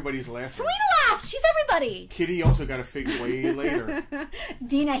you fair. mean everybody's laughing? Selena laughed. She's everybody. Kitty also got a figure way later.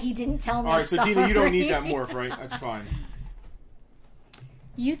 Dina, he didn't tell me. All right, so Dina, you don't need that morph, right? That's fine.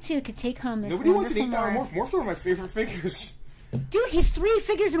 You two could take home this. Nobody wants an $8 morph. Morphs are one of my favorite figures. Dude, he's 3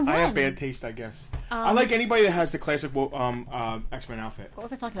 figures in one. I have bad taste, I guess. I like anybody that has the classic X-Men outfit. What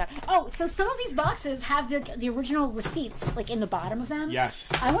was I talking about? Oh, so some of these boxes have the original receipts, like in the bottom of them. Yes.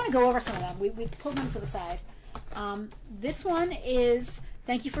 I want to go over some of them. We pulled them to the side. This one is,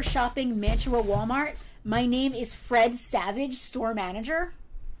 thank you for shopping Mantua Walmart. My name is Fred Savage, store manager.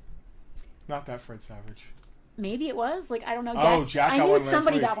 Not that Fred Savage. Maybe it was. Like, I don't know. Oh, Jack got one last week.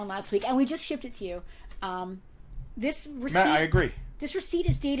 Somebody got one last week, and we just shipped it to you. This receipt, Matt, I agree. This receipt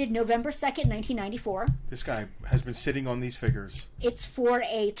is dated November 2nd, 1994. This guy has been sitting on these figures. It's for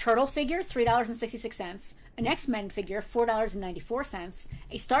a Turtle figure, $3.66. An X-Men figure, $4.94.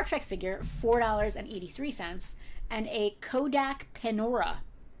 A Star Trek figure, $4.83. And a Kodak Panora.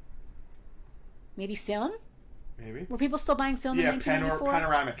 Maybe film? Maybe. Were people still buying film in 1994?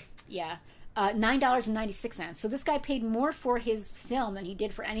 Panoramic. Yeah. $9.96. So this guy paid more for his film than he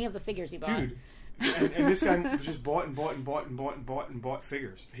did for any of the figures he bought. Dude. And this guy just bought and bought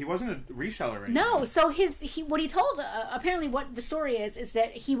figures. He wasn't a reseller or anything. No, so what he told, apparently what the story is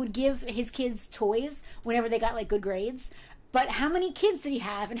that he would give his kids toys whenever they got like good grades. But how many kids did he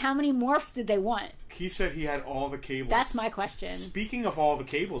have and how many morphs did they want? Keith said he had all the cables. That's my question. Speaking of all the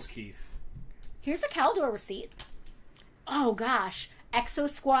cables, Keith. Here's a Caldor receipt. Oh gosh. Exo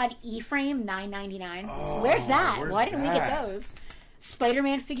Squad E-frame, $9.99. Oh, where's that? Why didn't we that? get those?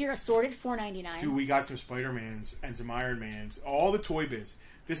 Spider-Man figure assorted, $4.99. Dude, we got some Spider-Mans and some Iron Mans. All the Toy Biz.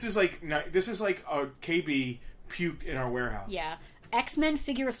 This is like a KB puked in our warehouse. Yeah. X-Men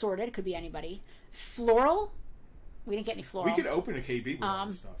figure assorted, could be anybody. Floral. We didn't get any floral. We could open a KB with all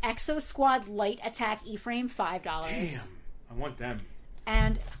this stuff. Exo Squad Light Attack E-frame, $5. Damn, I want them.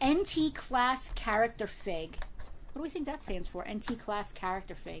 And NT Class Character Fig. What do we think that stands for? NT Class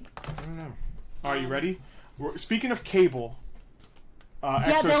Character Fig. I don't know. Are you ready? Speaking of cable,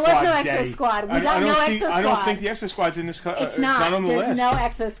 yeah, there was no Exo Squad. We got no Exo Squad. I don't think the Exo Squad's in this. It's not on the list. There's no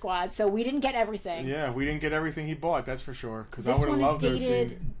Exo Squad, so we didn't get everything. Yeah, we didn't get everything he bought. That's for sure. Because I would have loved to have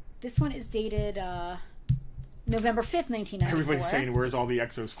seen. This one is dated November 5th, 1994. Everybody's saying, "Where's all the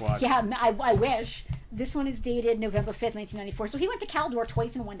Exo Squad?" Yeah, I wish. This one is dated November 5th, 1994. So he went to Caldor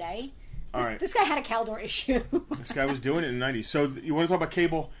twice in one day. All right. This guy had a Caldor issue. This guy was doing it in the 90s. So you want to talk about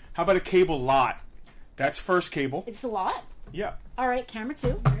cable? How about a cable lot? That's first cable. It's a lot? Yeah. All right, camera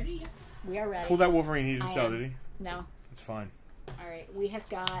 2. Ready? We are ready. Pull that Wolverine. He didn't sell, did he? No. That's fine. All right, we've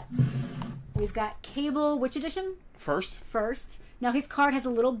got cable. Which edition? First. Now his card has a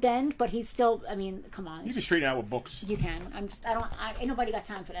little bend, but he's still. I mean, come on. You can straighten it out with books. You can. Ain't nobody got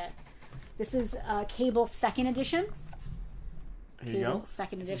time for that. This is cable second edition. Here you go.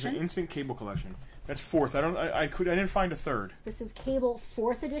 Second edition. This is edition. an instant cable collection. That's fourth. I didn't find a third. This is cable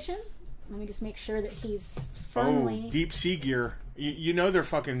fourth edition. Let me just make sure that he's firmly. Oh, deep sea gear. You know they're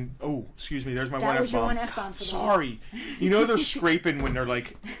fucking. Oh, excuse me. There's my that 1F was your bomb. 1F bomb. Sorry. You know they're scraping when they're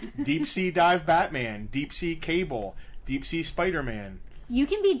like deep sea dive Batman, deep sea cable, deep sea Spider-Man. You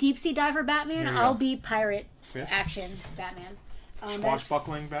can be deep sea diver Batman. I'll be pirate Fifth? Action Batman.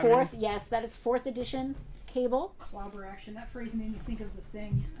 Swashbuckling Batman. Fourth, yes, that is fourth edition cable. Clobber action. That phrase made me think of the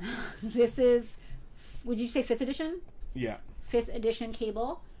Thing. This is. Would you say fifth edition? Yeah. Fifth edition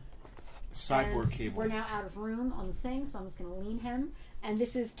cable. Cyborg cable. We're now out of room on the Thing, so I'm just going to lean him. And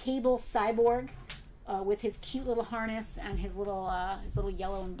this is Cable Cyborg with his cute little harness and his little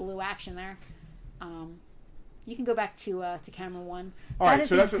yellow and blue action there. You can go back to camera 1. All right,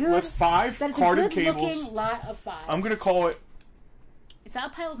 so that's 5 that is carded a good cables. Looking lot of 5. I'm going to call it. Is that a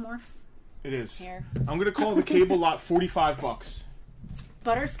pile of morphs? It is. Here. I'm going to call the cable lot $45.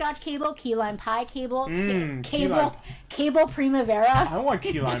 Butterscotch cable, key lime pie cable, cable primavera. I don't want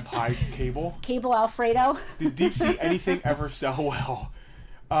key lime pie cable. Cable Alfredo. Did Deep Sea anything ever sell well?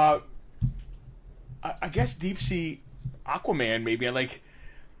 I guess Deep Sea Aquaman, maybe. Like,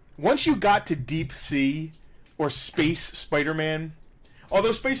 once you got to Deep Sea or Space Spider-Man,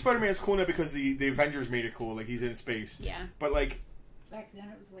 although Space Spider-Man is cool now because the Avengers made it cool, like he's in space. Yeah. But like back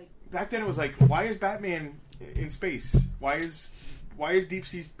then it was like why is Batman in space? Why is Deep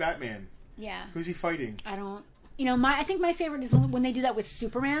Sea's Batman? Yeah. Who's he fighting? I don't. I think my favorite is when they do that with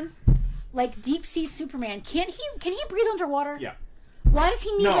Superman, like Deep Sea Superman. Can he breathe underwater? Yeah. Why does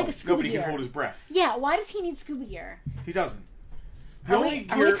he need like a scuba nobody gear? can hold his breath. Yeah. Why does he need scuba gear? He doesn't. Are we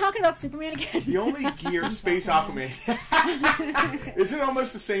talking about Superman again? The only gear Space Aquaman. Isn't it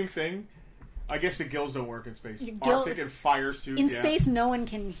almost the same thing? I guess the gills don't work in space. Arctic and fire suit. In space, no one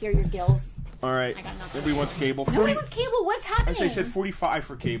can hear your gills. All right. I got nothing. Nobody wants cable. Nobody wants cable. What's happening? I said 45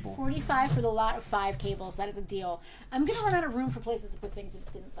 for cable. 45 for the lot of 5 cables. That is a deal. I'm going to run out of room for places to put things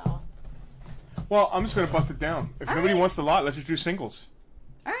that didn't sell. Well, I'm just going to bust it down. If nobody wants the lot, let's just do singles.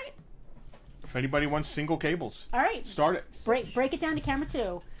 All right. If anybody wants single cables. All right. Start it. Break it down to camera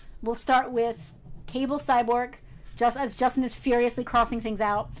 2. We'll start with Cable Cyborg, just as Justin is furiously crossing things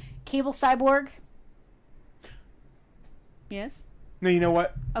out. Cable Cyborg. Yes? No, you know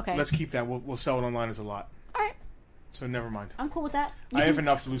what? Okay. Let's keep that. We'll sell it online as a lot. All right. So never mind. I'm cool with that. I have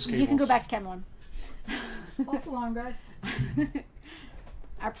enough loose cables. You can go back to camera 1. False alarm, guys.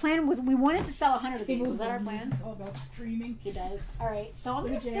 Our plan was we wanted to sell 100 of these. Was that our plan? It's all about streaming. He does. All right. So I'm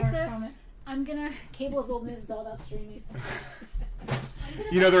going to stick this. I'm going to... Cable's old news is all about streaming.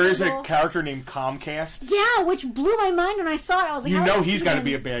 There is a character named Comcast. Yeah, which blew my mind when I saw it. I was like, he's got to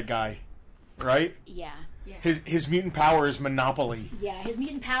be a bad guy, right? Yeah. His mutant power is Monopoly. Yeah, his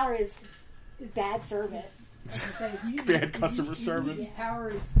mutant power is bad service. Bad customer service. His power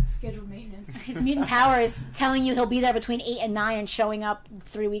is scheduled maintenance. His mutant power is telling you he'll be there between 8 and 9 and showing up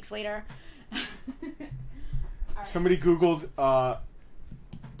 3 weeks later. Somebody Googled...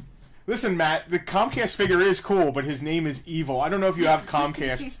 Listen, Matt, the Comcast figure is cool, but his name is evil. I don't know if you have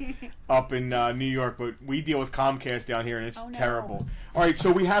Comcast up in New York, but we deal with Comcast down here, and it's terrible. All right,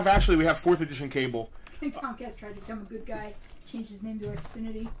 so we have 4th edition cable. Comcast tried to become a good guy, changed his name to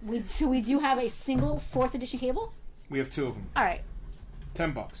Xfinity. So we do have a single 4th edition cable? We have 2 of them. All right.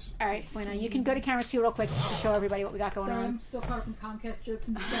 $10. All right, so now you can go to camera 2 real quick just to show everybody what we got going on. I'm still caught up in Comcast jokes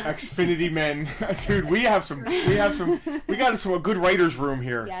and Xfinity men, dude. We got some good writers' room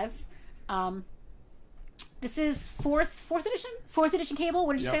here. Yes. This is 4th edition. 4th edition cable.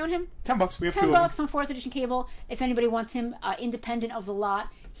 What did you say on him? $10. We have $2 of them. $10 on 4th edition cable. If anybody wants him, independent of the lot,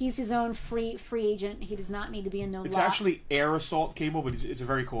 he's his own free agent. He does not need to be in no lot. It's actually air assault cable, but it's a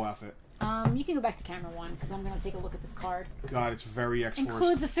very cool outfit. You can go back to camera 1 because I'm going to take a look at this card. God, it's very X-Force.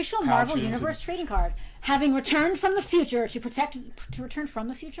 Includes official Marvel Universe trading card. Having returned from the future to return from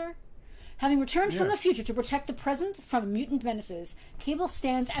the future. Having returned from the future to protect the present from mutant menaces, Cable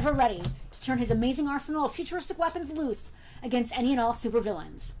stands ever ready to turn his amazing arsenal of futuristic weapons loose against any and all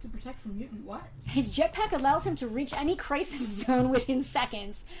supervillains. To protect from mutant what? His jetpack allows him to reach any crisis zone within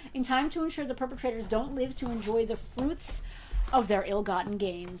seconds, in time to ensure the perpetrators don't live to enjoy the fruits of their ill-gotten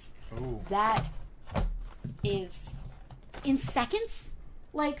gains. Ooh. That is... in seconds?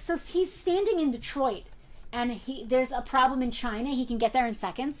 So he's standing in Detroit, and there's a problem in China. He can get there in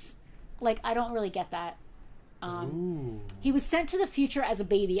seconds? I don't really get that. He was sent to the future as a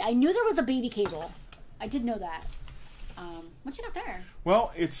baby. I knew there was a baby Cable. I did know that. What you got there?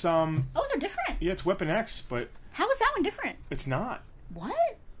 Well, it's Oh, they're different. Yeah, it's Weapon X, but how is that one different? It's not.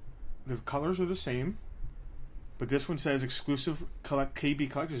 What? The colors are the same, but this one says exclusive KB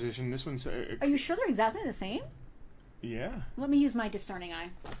collector's edition. This one says. Are you sure they're exactly the same? Yeah. Let me use my discerning eye.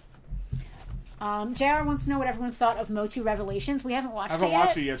 JR wants to know what everyone thought of Motu Revelations. We haven't watched it yet. I haven't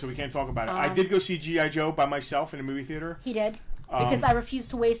watched it yet, so we can't talk about it. I did go see G.I. Joe by myself in a movie theater. He did. Because I refused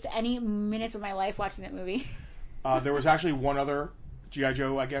to waste any minutes of my life watching that movie. There was actually one other G.I.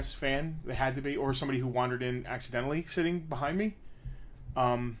 Joe, I guess, fan. There had to be. Or somebody who wandered in accidentally sitting behind me.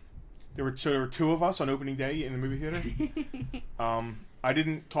 There were 2 of us on opening day in the movie theater. I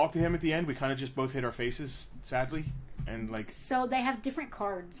didn't talk to him at the end. We kind of just both hit our faces, sadly. And So they have different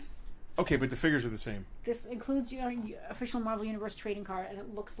cards. Okay, but the figures are the same. This includes your official Marvel Universe trading card, and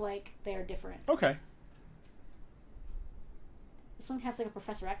it looks like they're different. Okay. This one has a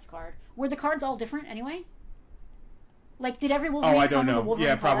Professor X card. Were the cards all different anyway? Did every Wolverine come with a Wolverine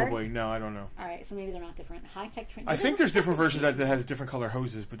Yeah, card? probably. No, I don't know. All right, so maybe they're not different. High-tech... I think there's different versions that has different color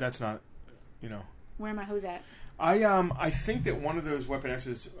hoses, but that's not, Where are my hose at? I think that one of those Weapon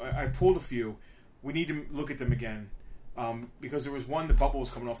X's, I pulled a few. We need to look at them again. Because there was one, the bubble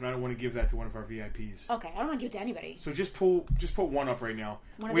was coming off, and I don't want to give that to one of our VIPs. Okay, I don't want to give it to anybody. So just put one up right now.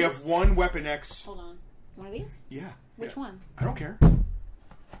 We have one Weapon X. Hold on. One of these? Yeah. Which one? I don't care.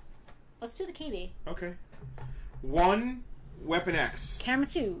 Let's do the KB. Okay. One Weapon X. Camera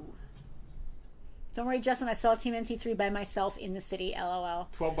 2. Don't worry, Justin. I saw Team NT3 by myself in the city. LOL.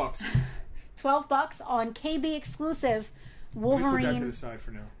 $12. $12 on KB exclusive. Wolverine. Let me put that to the side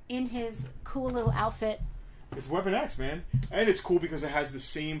for now. In his cool little outfit. It's Weapon X, man, and it's cool because it has the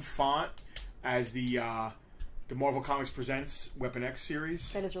same font as the Marvel Comics Presents Weapon X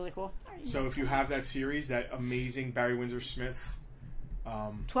series. That is really cool. So if you have that series, that amazing Barry Windsor Smith,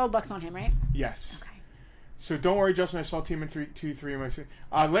 $12 on him, right? Yes. Okay. So don't worry, Justin. I saw Team 3 in my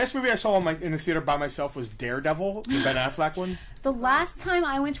last movie I saw in the theater by myself was Daredevil, the Ben Affleck one. The last time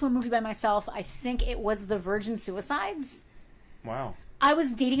I went to a movie by myself, I think it was The Virgin Suicides. Wow. I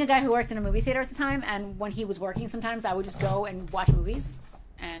was dating a guy who worked in a movie theater at the time, and when he was working, sometimes I would just go and watch movies.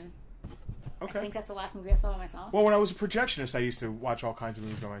 And okay. I think that's the last movie I saw by myself. Well, when I was a projectionist, I used to watch all kinds of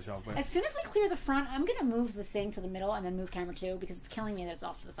movies by myself. But as soon as we clear the front, I'm going to move the thing to the middle and then move camera 2 because it's killing me that it's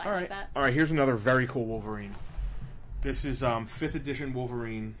off to the side like that. All right, here's another very cool Wolverine. This is 5th edition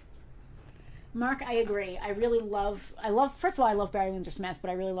Wolverine. Mark, I agree. I love, first of all, I love Barry Windsor Smith, but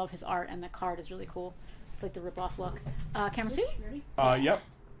I really love his art, and the card is really cool. It's like the rip-off look. Camera 2? Ready? Yep.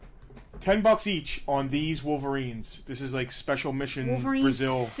 $10 each on these Wolverines. This is like Special Mission Wolverine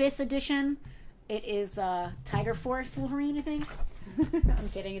Brazil. 5th edition. It is Tiger Force Wolverine, I think. I'm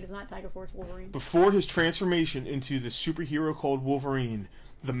kidding. It is not Tiger Force Wolverine. Before his transformation into the superhero called Wolverine,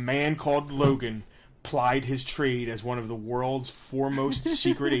 the man called Logan plied his trade as one of the world's foremost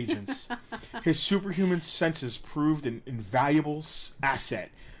secret agents. His superhuman senses proved an invaluable asset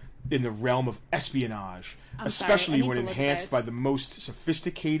in the realm of espionage, especially when enhanced by the most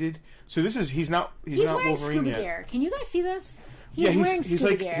sophisticated. So this is he's not wearing Wolverine scuba yet. gear. Can you guys see this? He's wearing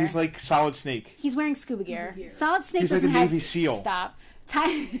scuba gear. He's like Solid Snake. He's wearing scuba gear. Solid Snake he's doesn't like a have Navy SEAL. Stop.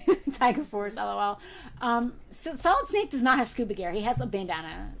 Tiger Force, LOL. So Solid Snake does not have scuba gear. He has a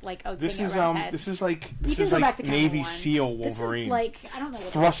bandana, like a this thing is around his head. this is like Navy Navy SEAL Wolverine. This is like I don't know. What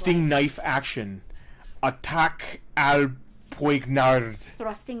thrusting knife action, attack al poignard.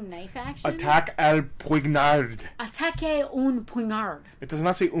 Thrusting knife action. Attack al poignard. Attaque un poignard. It does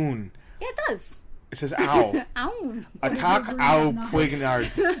not say un. Yeah, it does. It says ow. Ow. Attack al poignard.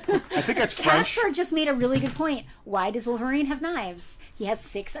 I think that's French. Casper just made a really good point. Why does Wolverine have knives? He has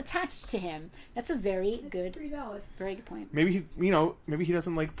 6 attached to him. That's a very good, pretty valid. Very good point. Maybe maybe he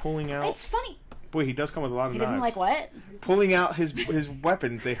doesn't like pulling out. It's funny. Boy, he does come with a lot of He knives. doesn't like what? Pulling out his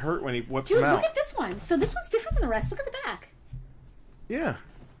weapons. They hurt when he whips Dude, them out. look at this one. So this one's different than the rest. Look at the back. Yeah.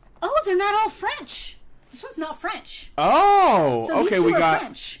 Oh, they're not all French. This one's not French. Oh, so okay. We got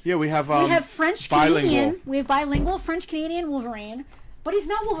French. Yeah, we have French bilingual. Canadian. We have bilingual French Canadian Wolverine, but he's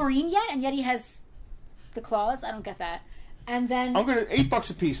not Wolverine yet, and yet he has the claws. I don't get that. And then I'm gonna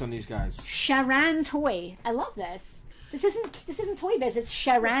 $8 a piece on these guys. Charan Toy. I love this. This isn't Toy Biz. It's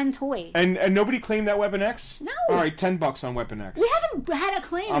Charan Toy. And nobody claimed that Weapon X. No. All right, $10 on Weapon X. We haven't had a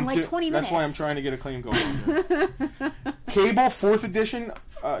claim in like 20 minutes. That's why I'm trying to get a claim going. Cable 4th edition.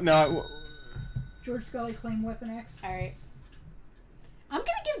 No. George Scully claimed Weapon X. All right. I'm gonna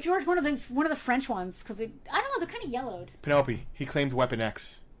give George one of the French ones because I don't know, they're kind of yellowed. Penelope, he claimed Weapon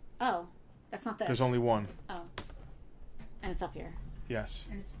X. Oh, that's not this. There's only one. Oh, and it's up here. Yes,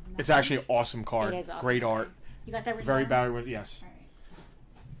 And it's actually an awesome card. It is awesome. Great art. You got that written Very down? Barry Windsor. Yes. All right.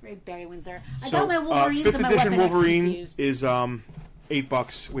 Very Barry Windsor. I So, got my Wolverines 5th and my edition Weapon X Wolverine confused. is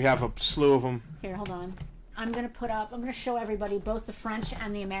 $8. We have a slew of them. Here, hold on. I'm gonna show everybody both the French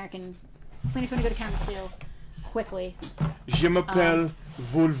and the American. Selena, if you want to go to camera 2, quickly. Je m'appelle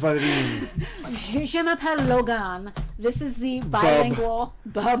Wolverine. Je m'appelle Logan. This is the bilingual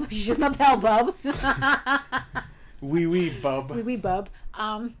Bub. Je m'appelle Bub. Oui, oui, bub. Oui, oui, Bub.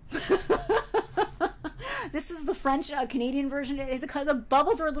 This is the French Canadian version. The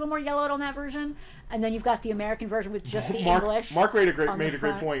bubbles are a little more yellowed on that version, and then you've got the American version with just the English. Mark made a great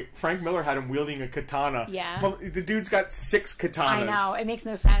front. point. Frank Miller had him wielding a katana. Yeah. Well, the dude's got 6 katanas. I know, it makes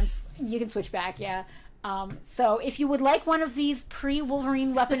no sense. You can switch back, yeah. So if you would like one of these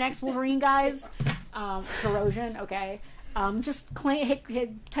pre-Wolverine Weapon X Wolverine guys, corrosion, okay. Just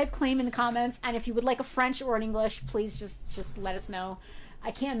type claim in the comments, and if you would like a French or an English, please just let us know. I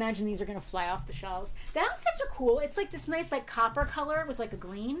can't imagine these are gonna fly off the shelves. The outfits are cool. It's like this nice like copper color with like a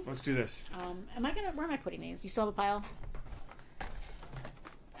green. Let's do this. Where am I putting these? Do you still have a pile?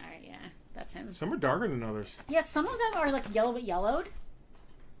 Alright, yeah. That's him. Some are darker than others. Yeah, some of them are like yellow but yellowed.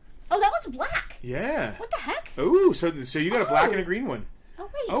 Oh, that one's black. Yeah. What the heck? Ooh, so you got a black and a green one. Oh,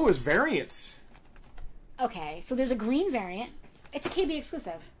 wait. Oh, it's variants. Okay, so there's a green variant. It's a KB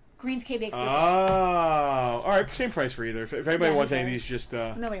exclusive. Green's KB exclusive. Oh. All right, same price for either. If anybody wants any of these, just...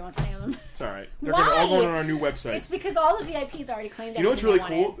 Nobody wants any of them. It's all right. They're all going on our new website. It's because all the VIPs already claimed You know what's really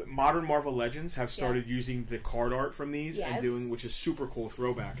cool? Modern Marvel Legends have started using the card art from these and doing, which is super cool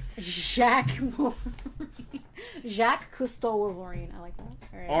throwback. Jacques Cousteau Wolverine. I like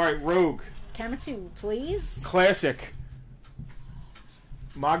that. All right, Rogue. Camera 2, please. Classic.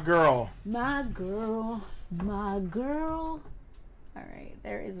 My girl. My girl. My girl. All right,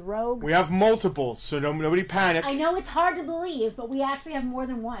 there is Rogue. We have multiples, so nobody panic. I know it's hard to believe, but we actually have more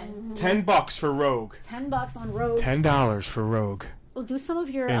than one. $10 for Rogue. $10 on Rogue. $10 for Rogue. Well, do some of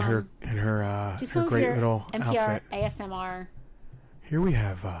your in her great little NPR outfit. ASMR. Here we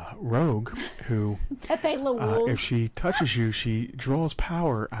have Rogue, who Pepe Le Wolf. if she touches you, she draws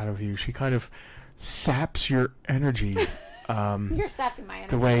power out of you. She kind of saps your energy. You're sapping my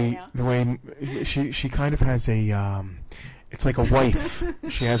energy. The way she kind of has a. It's like a wife.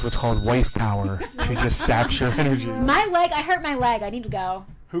 She has what's called wife power. She just saps your energy. My leg. I hurt my leg. I need to go.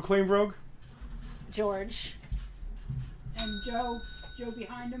 Who claimed Rogue? George. And Joe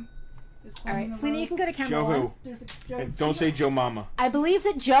behind him. All right, Selena, you can go to camera Joe one. who? There's a Joe. And don't say Joe Mama. I believe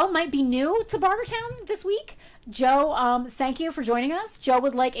that Joe might be new to Bartertown this week. Joe, thank you for joining us. Joe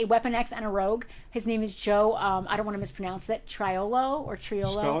would like a Weapon X and a Rogue. His name is Joe. I don't want to mispronounce it. Triolo or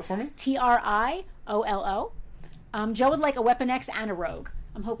Triolo. Spell it for me. Triollo. Joe would like a Weapon X and a Rogue.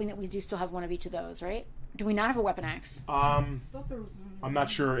 I'm hoping that we do still have one of each of those, right? Do we not have a Weapon X? I'm not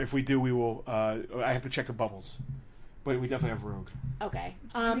sure. If we do, we will. I have to check the bubbles, but we definitely have Rogue. Okay.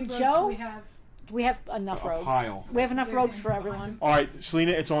 Joe. We have enough rogues. Pile. We have enough rogues for everyone. All right,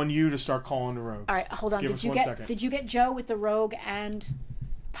 Selena, it's on you to start calling the rogues. All right, hold on. Give us 1 second. Did you get Joe with the Rogue and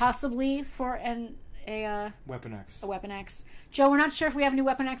possibly for a Weapon X? A Weapon X. Joe, we're not sure if we have any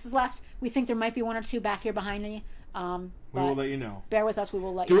Weapon X's left. We think there might be one or two back here behind me. We will let you know. Bear with us. We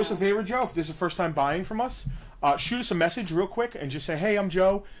will let you know. Do us a favor, Joe. If this is the first time buying from us, shoot us a message real quick and just say, "Hey, I'm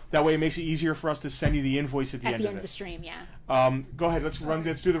Joe." That way, it makes it easier for us to send you the invoice at the end of the stream. Yeah. Go ahead. Let's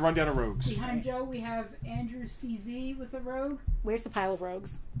do the rundown of rogues. Behind Joe, we have Andrew CZ with the Rogue. Where's the pile of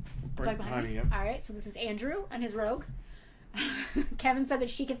rogues? Right behind me. Yep. All right. So this is Andrew and his Rogue. Kevin said that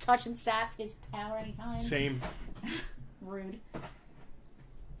she could touch and sap his power anytime. Same. Rude.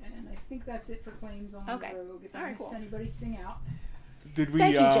 And I think that's it for claims on the Rogue. If I missed anybody, sing out. Did we?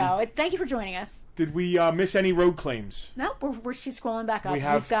 Thank you, Joe. Thank you for joining us. Did we miss any rogue claims? No, she's scrolling back up.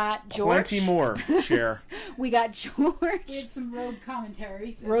 We've got George. Plenty more. Share. We got George. We had some rogue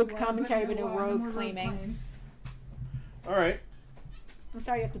commentary. Rogue commentary, but no rogue claiming. All right. I'm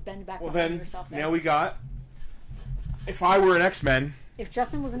sorry you have to bend back well, then, yourself there. Now we got If I Were an X-Men. If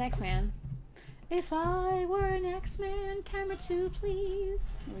Justin was an X-Man. If I were an X-Man, camera 2,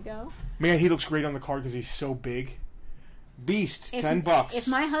 please. Here we go. Man, he looks great on the card because he's so big. Beast, $10. If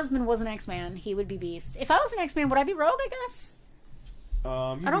my husband was an X-Man, he would be Beast. If I was an X-Man, would I be Rogue? I guess.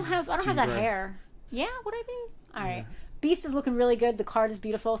 I don't have that hair. Yeah, would I be? All right. Beast is looking really good. The card is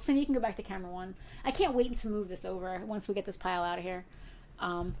beautiful. Cindy, you can go back to camera 1. I can't wait to move this over once we get this pile out of here.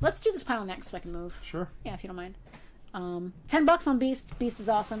 Let's do this pile next so I can move. Sure. Yeah, if you don't mind. $10 on Beast. Beast is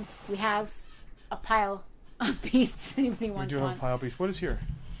awesome. We have a pile of Beasts if anybody wants one. We do have a pile of Beasts. What is here?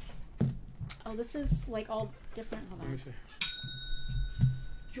 Oh, this is like all different. Hold on. Let me see.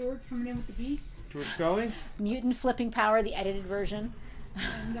 George coming in with the Beast. George Scully. Mutant Flipping Power, the edited version.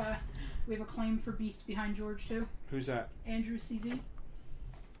 And we have a claim for Beast behind George, too. Who's that? Andrew CZ.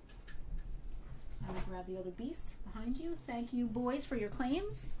 I will grab the other Beast behind you. Thank you, boys, for your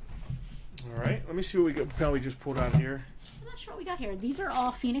claims. All right. Let me see what we got. We just pulled out here. I'm not sure what we got here. These are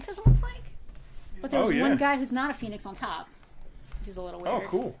all Phoenixes, it looks like. But there's one guy who's not a Phoenix on top, which is a little weird. Oh,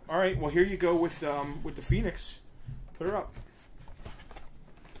 cool. All right. Well, here you go with the Phoenix. Put her up.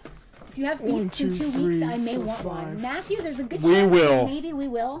 If you have Beasts in 2 weeks, I may want one. Matthew, there's a good chance. We will. Maybe we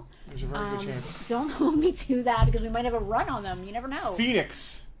will. There's a very good chance. Don't hold me to that because we might have a run on them. You never know.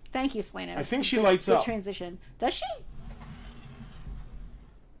 Phoenix. Thank you, Selena. I think she lights up. Good transition. Does she?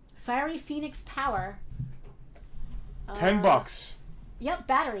 Fiery Phoenix Power. $10. Yep,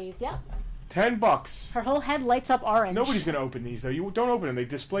 batteries. Yep. $10. Her whole head lights up orange. Nobody's going to open these, though. You don't open them. They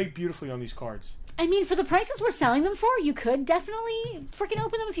display beautifully on these cards. I mean, for the prices we're selling them for, you could definitely freaking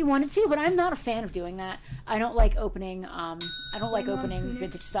open them if you wanted to, but I'm not a fan of doing that. I don't like opening,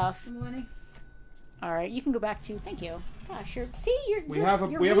 vintage stuff. All right, you can go back to, thank you. Gosh, we have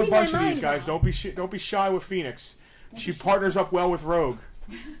a bunch of these guys. Don't be shy with Phoenix. She partners up well with Rogue.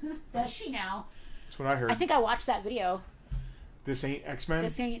 Does she now? That's what I heard. I think I watched that video. This ain't X-Men?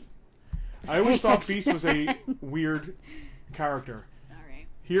 This ain't... I always thought Beast was a weird character. All right.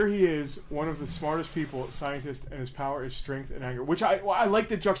 Here he is, one of the smartest people, scientist, and his power is strength and anger. Which I like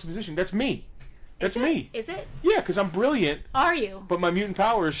the juxtaposition. That's me. That's me. Is it? Yeah, because I'm brilliant. Are you? But my mutant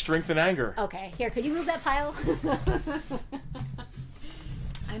power is strength and anger. Okay. Here, could you move that pile?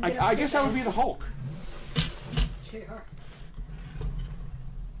 I guess I would be the Hulk. Sure.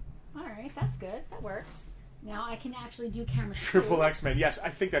 All right, that's good. That works. Now I can actually do camera Triple X-Men. Yes, I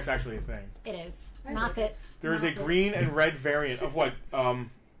think that's actually a thing. It is. Not that there is a green and red variant of what?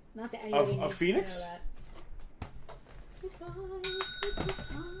 Not that anybody of Phoenix.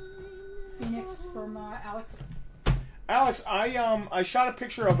 Phoenix from Alex. Alex, I shot a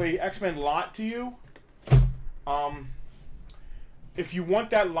picture of a X-Men lot to you. If you want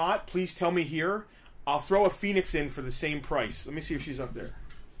that lot, please tell me here. I'll throw a Phoenix in for the same price. Let me see if she's up there.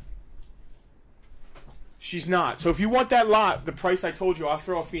 She's not. So if you want that lot, the price I told you, I'll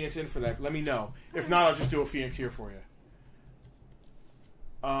throw a Phoenix in for that. Let me know. If not, I'll just do a Phoenix here for you.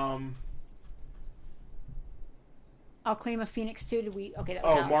 I'll claim a Phoenix too. Did we? Okay. That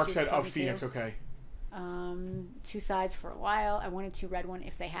was Mark said of Phoenix. Okay. 2 sides for a while. I wanted to red one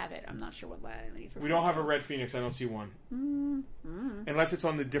if they have it. I'm not sure what these were. We don't have a red Phoenix. I don't see one. Unless it's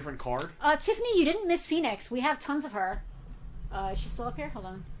on the different card. Tiffany, you didn't miss Phoenix. We have tons of her. Is she still up here? Hold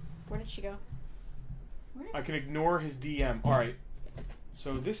on. Where did she go? I can ignore his DM. All right.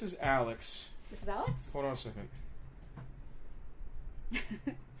 So this is Alex. This is Alex? Hold on a second.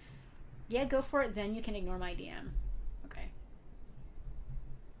 Yeah, go for it. Then you can ignore my DM. Okay.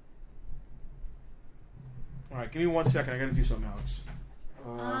 All right. Give me 1 second. I got to do something, Alex.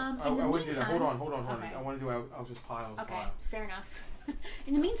 In the meantime, hold on. Okay. I want to do. I'll just pile. Okay. Fair enough.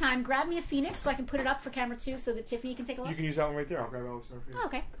 In the meantime, grab me a Phoenix so I can put it up for camera 2 so that Tiffany can take a look. You can use that one right there. I'll grab Alex for you. Oh,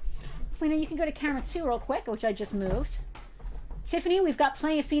 okay. Selena, you can go to camera 2 real quick, which I just moved. Tiffany, we've got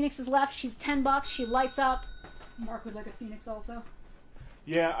plenty of Phoenixes left. She's $10. She lights up. Mark would like a Phoenix also.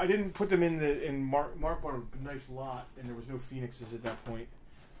 Yeah, I didn't put them in Mark bought a nice lot, and there was no Phoenixes at that point.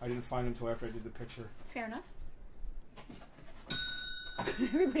 I didn't find them until after I did the picture. Fair enough.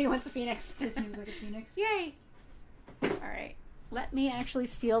 Everybody wants a Phoenix. Tiffany would like a Phoenix. Yay! Alright. Let me actually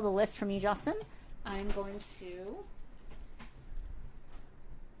steal the list from you, Justin. I'm going to...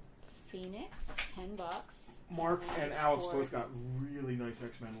 Phoenix, $10. Mark and Alex both got really nice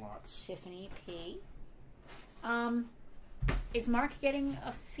X-Men lots. Tiffany P. Is Mark getting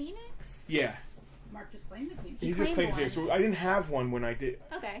a Phoenix? Yeah. Mark just claimed the Phoenix. He just claimed Phoenix. So I didn't have one when I did.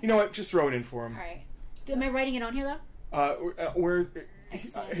 Okay. You know what? Just throw it in for him. All right. Am I writing it on here though? Where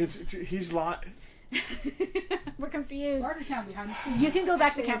he's lot. We're confused. Bartertown behind the scenes. You can go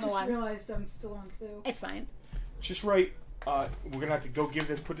back to camera I just 1. realized I'm still on 2. It's fine. Just write. We're gonna have to go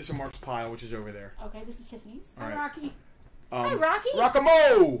put this in Mark's pile, which is over there. Okay, this is Tiffany's. All Hi, right. Rocky. Hi, Rocky.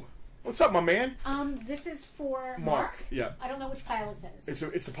 Rockamo! What's up, my man? This is for Mark. Yeah. I don't know which pile is his.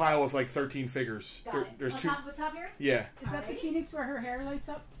 It's the pile of like 13 figures. Got it. There's on two. Top, top here? Yeah. Is that the Phoenix where her hair lights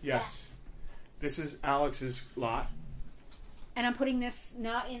up? Yes. This is Alex's lot. And I'm putting this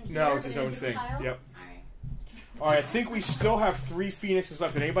not in here, No, it's but his in a own different thing. pile? Yep. Alright. All right. I think we still have 3 Phoenixes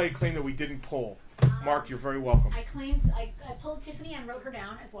left. Did anybody claim that we didn't pull? Mark, you're very welcome. I claimed I pulled Tiffany and wrote her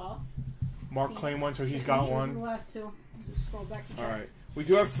down as well. Mark claimed one, so he's got These are the one. last 2. Just scroll back to All right. We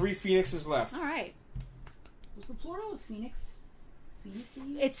do have 3 Phoenixes left. All right. Was the plural of Phoenix? Phoenixes?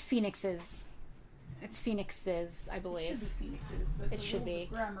 It's Phoenixes. It's Phoenixes, I It believe. should be Phoenixes, but It the should rules be. of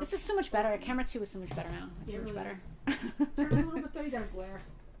grammar- This is so much better. Camera 2 is so much better now. It's Yeah, so much it better. Turn it a little bit there, you got a glare.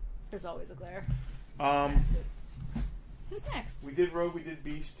 There's always a glare. Who's next? We did Rogue. We did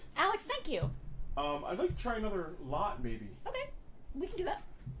Beast. Alex, thank you. I'd like to try another lot, maybe. Okay, we can do that.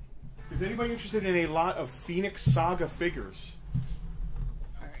 Is anybody interested in a lot of Phoenix Saga figures?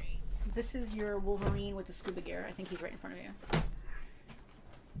 All right. This is your Wolverine with the scuba gear. I think he's right in front of you.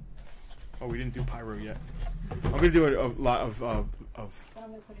 Oh, we didn't do Pyro yet. I'm gonna do a lot of. But I'm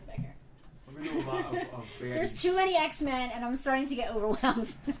gonna put him back here. I'm gonna do a lot of There's too many X-Men, and I'm starting to get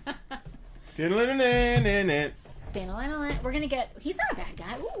overwhelmed. We're gonna get. He's not a bad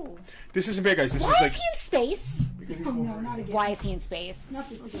guy. Ooh. This isn't bad, guys. This Why is like. is he in space? No, not again. Why is he in space? Not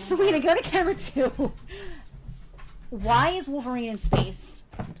this again. Selena, go to camera 2. Why is Wolverine in space?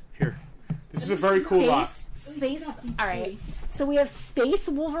 Here. This is a very cool lot. Space. It's not deep All right. sea. So we have Space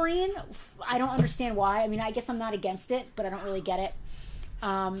Wolverine. I don't understand why. I mean, I guess I'm not against it, but I don't really get it.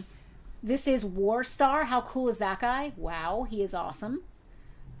 This is War Star. How cool is that guy? Wow, he is awesome.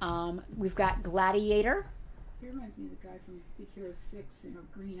 We've got Gladiator. He reminds me of the guy from Big Hero 6 in a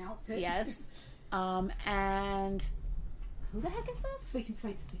green outfit. Yes. And Who the heck is this? So you can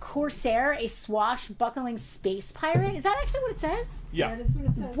fight space. Corsair, a swashbuckling space pirate. Is that actually what it says? Yeah. That is what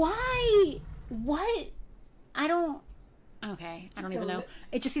it says. Why? What? I don't... Okay, I don't even know.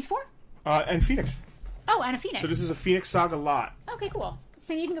 It just these 4? And Phoenix. Oh, and a Phoenix. So this is a Phoenix Saga lot. Okay, cool.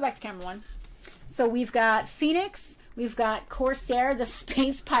 So you can go back to camera 1. So we've got Phoenix, we've got Corsair, the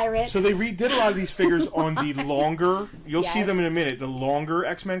space pirate. So they redid a lot of these figures on the longer, you'll see them in a Yes. minute, the longer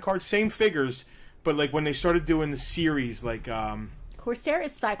X-Men cards. Same figures, but like when they started doing the series, like... Corsair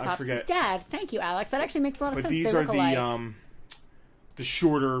is Cyclops' dad. Thank you, Alex. That actually makes a lot of but sense. these are the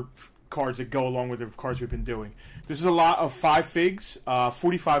shorter cards that go along with the cards we've been doing. This is a lot of 5 figs,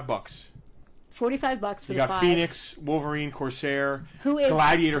 $45. $45 for you the 5. You got Phoenix, Wolverine, Corsair, who is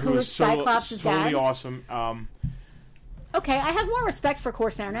Gladiator, who is Cyclops' totally dad? awesome. Okay, I have more respect for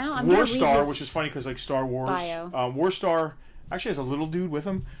Corsair now. I'm Warstar, which is funny because like Star Wars. Bio. Warstar actually has a little dude with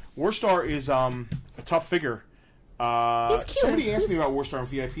him. Warstar is a tough figure. He's cute. Somebody asked me about Warstar on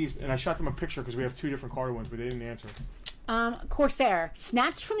VIPs, and I shot them a picture because we have 2 different card ones, but they didn't answer. Corsair.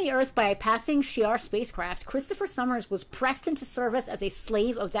 Snatched from the Earth by a passing Shi'ar spacecraft, Christopher Summers was pressed into service as a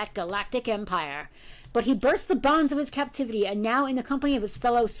slave of that galactic empire. But he burst the bonds of his captivity, and now in the company of his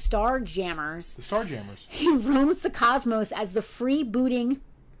fellow Starjammers... The Starjammers. He roams the cosmos as the freebooting...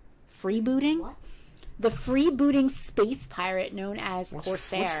 Freebooting? What? The freebooting space pirate known as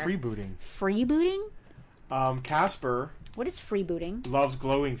Corsair. What's freebooting? Freebooting? Casper... What is freebooting? Loves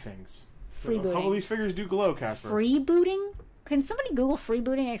glowing things. A couple of Freebooting. these figures do glow, Casper. Freebooting? Can somebody Google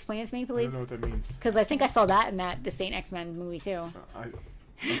freebooting and explain it to me, I please? don't know what that means. Because I think I saw that in the Saint X-Men movie, too.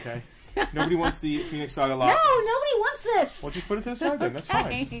 Okay. Nobody wants the Phoenix Saga lot. No, nobody wants this! Well, just put it to the side then. That's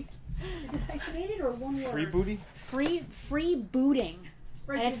fine. Is it hyphenated or one word? Free booty? Freebooting.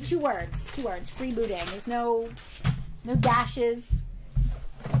 Right, And it's 2 words. 2 words. Freebooting. There's no dashes.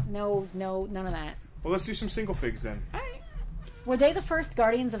 No, none of that. Well, let's do some single figs then. All right. Were they the first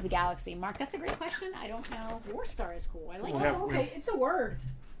Guardians of the Galaxy? Mark, that's a great question. I don't know. Warstar is cool. I like We'll it. have- Okay, it's a word.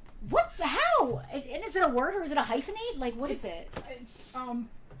 What the hell? And is it a word or is it a hyphenate? Like, what is it?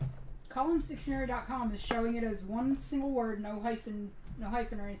 CollinsDictionary.com is showing it as one single word, no hyphen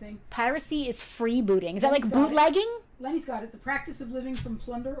or anything. Piracy is freebooting. Is that like Lenny's got it. bootlegging? Lenny's got it. The practice of living from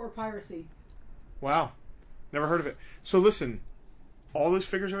plunder or piracy. Wow. Never heard of it. So listen, all those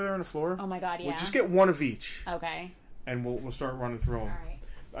figures over there on the floor. Oh my god, yeah. We'll just get 1 of each, Okay. and we'll start running through them.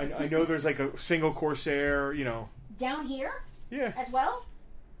 All right. I know there's like a single Corsair, Down here Yeah, as well?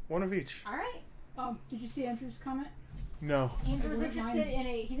 1 of each. All right. Did you see Andrew's comment? No. Andrew's wouldn't interested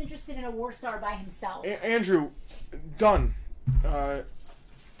he's interested in a Warstar by himself. Andrew, done.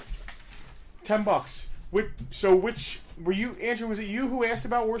 $10. Which were you, Andrew? Was it you who asked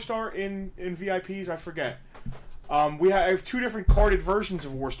about Warstar in VIPs? I forget. I have 2 different carded versions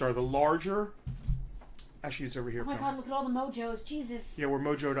of Warstar. The larger. Actually, it's over here. Oh my god, look at all the mojos. Jesus. Yeah, we're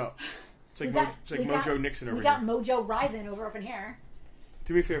mojoed up. It's like, We got- Mojo Nixon over We here. got Mojo Rising over up in here.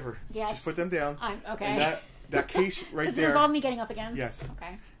 Do me a favor. Yes. Just put them down. Okay. And that case right Does it there. involve me getting up again? Yes.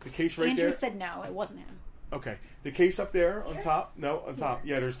 Okay. The case right Andrew there. said no, it wasn't him. Okay. The case up there on Here? top. No, on top.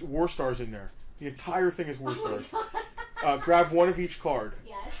 Yeah, there's War Stars in there. The entire thing is War Oh my Stars. God. Grab 1 of each card.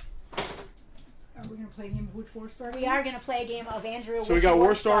 Yes. Are we going to play a game of which Warstar? We are going to play a game of Andrew. So we got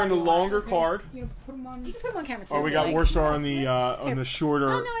War Star in the longer card. You put them on. You can put him on camera too. Or we if got you War like. Star on the shorter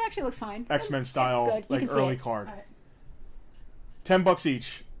Oh no, it actually looks fine. X-Men It's style good. You like can see early it. card. All right. $10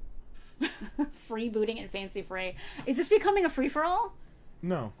 each. Free booting and fancy free. Is this becoming a free for all?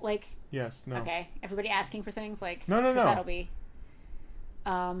 No. Like, Yes. No. okay, everybody asking for things like No. 'cause that'll be.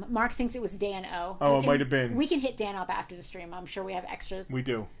 Mark thinks it was Dan O. Oh, We it can- might have been. We can hit Dan up after the stream. I'm sure we have extras. We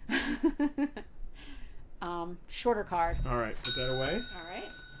do. Shorter card. All right. Put that away. All right.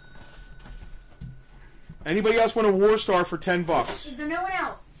 Anybody else want a War Star for $10? Is there no one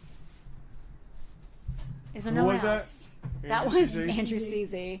else? Is there Who no one was that? else? That Andrew was CZ? Andrew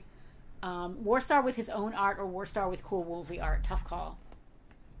CZ. Warstar with his own art or Warstar with cool Wolvie art. Tough call.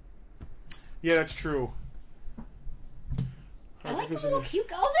 Yeah, that's true. I like the this little in- cute.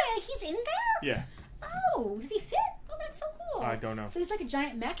 Oh, he's in there. Yeah. Oh, does he fit? Oh, that's so cool. I don't know. So he's like a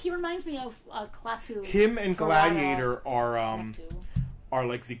giant mech. He reminds me of Klaatu. Him and Ferrara Gladiator are Nektu.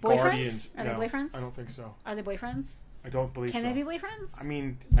 like the Boyfriends? guardians. Are they No, boyfriends? I don't think so. Are they boyfriends? I don't believe Can so. they be boyfriends? I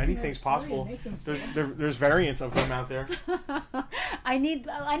mean, anything's possible. There's variants of them out there. I need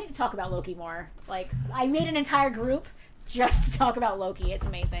to talk about Loki more. Like, I made an entire group just to talk about Loki. It's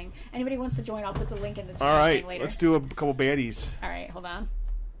amazing. Anybody wants to join? I'll put the link in the chat All right, thing later. let's do a couple baddies. All right, hold on.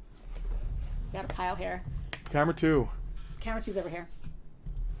 Got a pile here. Camera 2. Camera 2's over here.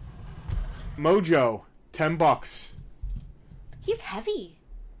 Mojo, $10. He's heavy.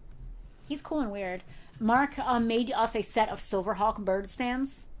 He's cool and weird. Mark made us a set of Silverhawk bird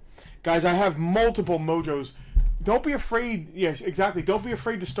stands. Guys, I have multiple mojos. Don't be afraid. Yes, exactly. Don't be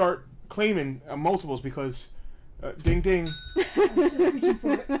afraid to start claiming multiples because, ding ding. Just reaching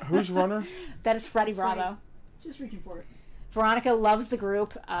for it. Who's runner? That is Freddie Bravo. Just reaching for it. Veronica loves the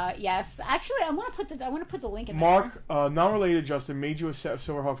group. Yes, actually, I want to put the link in Mark, not related, Justin, made you a set of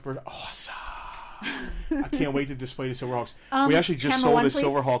Silverhawks birds. Awesome. I can't wait to display the Silverhawks. We actually just sold this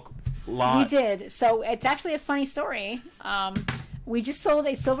Silverhawk lot. We did. So it's actually a funny story. We just sold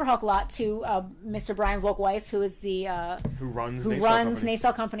a Silverhawk lot to Mr. Brian Volkweiss, who is the who runs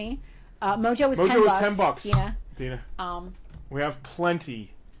Naysal Company. Mojo was $10. Dina. We have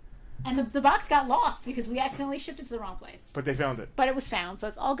plenty. And the box got lost because we accidentally shipped it to the wrong place. But they found it. But it was found, so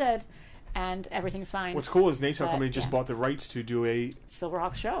it's all good. And everything's fine. What's cool is Naysal Company just bought the rights to do a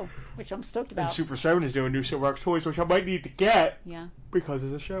Silverhawks show, which I'm stoked about. And Super 7 is doing new Silverhawks toys, which I might need to get. Yeah. Because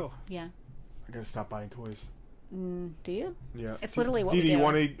of the show. Yeah. I gotta stop buying toys. Do you? Yeah. It's literally what we do. Do you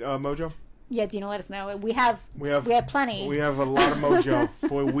want a Mojo? Yeah, Dina, let us know. We have plenty. We have a lot of Mojo.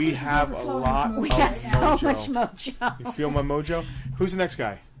 Boy, we have a lot of Mojo. We have so much Mojo. You feel my Mojo? Who's the next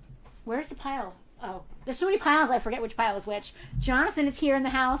guy? Where's the pile? Oh, there's so many piles, I forget which pile is which. Jonathan is here in the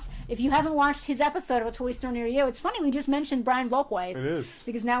house. If you haven't watched his episode of A Toy Store Near You, it's funny, we just mentioned Brian Volkweiss. It is.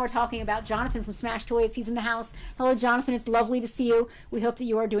 Because now we're talking about Jonathan from Smash Toys. He's in the house. Hello, Jonathan. It's lovely to see you. We hope that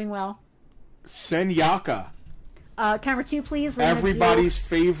you are doing well. Senyaka. Camera 2, please. Everybody's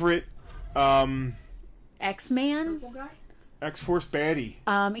favorite X-Man. X-Force baddie.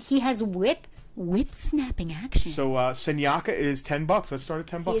 He has whip snapping action. So Senyaka is $10. Let's start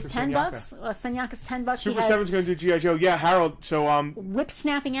at $10 He's for $10. Senyaka. Senyakas $10. Super 7's going to do G.I. Joe. Yeah, Harold. So whip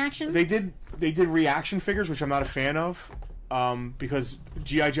snapping action. They did reaction figures, which I'm not a fan of. Because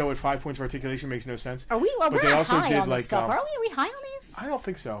G.I. Joe at 5 points of articulation makes no sense. We're not high on this stuff, are we? Are we high on these? I don't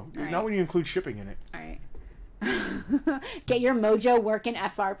think so. Right. Not when you include shipping in it. All right. Get your Mojo working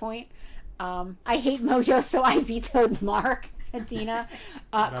at Farpoint. I hate Mojo, so I vetoed Mark, said Dina.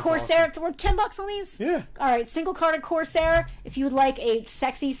 Corsair, awesome. We're $10 on these? Yeah. All right, single-carded Corsair. If you would like a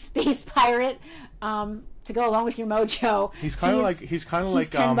sexy space pirate to go along with your Mojo. He's kind of like $10. He's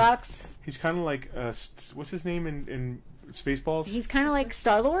kind of like what's his name in Spaceballs? He's kind of like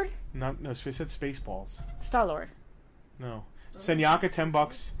Star-Lord? No, it said Spaceballs. Star-Lord. No. Senyaka,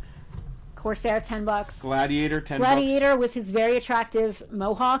 $10. Corsair, $10. Gladiator, $10. Gladiator with his very attractive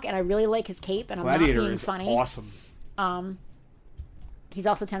mohawk, and I really like his cape, and I'm Gladiator not being funny. Awesome. He's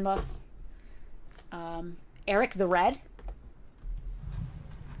also $10. Eric the Red.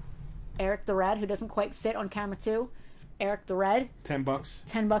 Eric the Red, who doesn't quite fit on camera 2. Eric the Red. $10.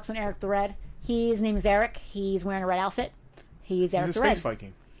 $10 on Eric the Red. His name is Eric. He's wearing a red outfit. He's Eric the Red. He's a space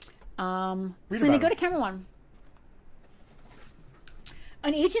Viking. So go to camera 1.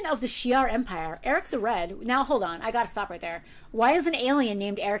 An agent of the Shi'ar Empire, Eric the Red. Now, hold on. I gotta stop right there. Why is an alien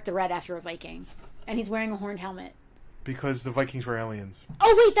named Eric the Red after a Viking? And he's wearing a horned helmet. Because the Vikings were aliens.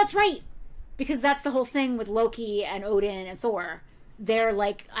 Oh, wait, that's right! Because that's the whole thing with Loki and Odin and Thor. They're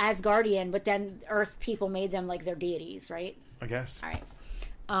like Asgardian, but then Earth people made them like their deities, right? I guess. All right.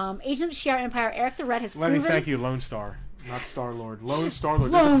 Agent of the Shi'ar Empire, Eric the Red has proven... Let me thank you, Lone Star. Not Star-Lord. Lone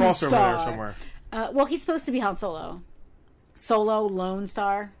Star-Lord. There's a crossover there somewhere. Well, he's supposed to be Han Solo. Solo, Lone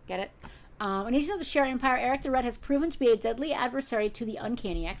Star, get it? An agent of the Shi'ar Empire, Eric the Red has proven to be a deadly adversary to the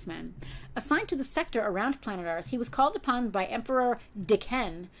uncanny X-Men. Assigned to the sector around planet Earth, he was called upon by Emperor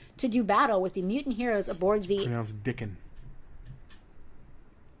Dicken to do battle with the mutant heroes aboard the... It's pronounced Dicken.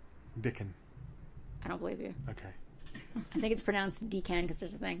 Dicken. I don't believe you. Okay. I think it's pronounced Decan because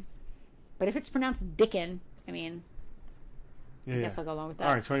there's a thing. But if it's pronounced Dicken, I mean... I guess I'll go along with that.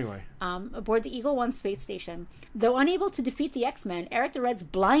 All right, so anyway. Aboard the Eagle 1 space station. Though unable to defeat the X-Men, Eric the Red's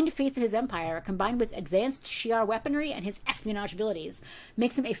blind faith in his empire, combined with advanced Shi'ar weaponry and his espionage abilities,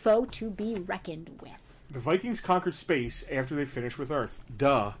 makes him a foe to be reckoned with. The Vikings conquered space after they finished with Earth.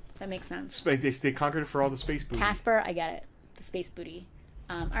 Duh. That makes sense. They conquered it for all the space booty. Casper, I get it. The space booty.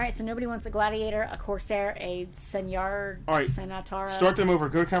 All right, so nobody wants a Gladiator, a Corsair, a Senyar, all right. Senatara. Start them over.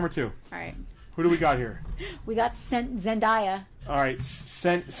 Go to camera 2. All right. Who do we got here? We got Zendaya. All right,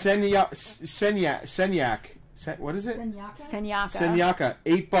 Senyak. What is it? Senyaka.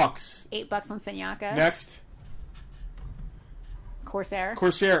 $8. $8 on Senyaka. Next. Corsair.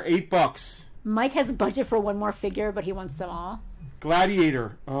 $8. Mike has a budget for one more figure, but he wants them all.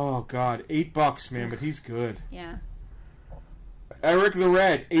 Gladiator. Oh God, $8, man, but he's good. Yeah. Eric the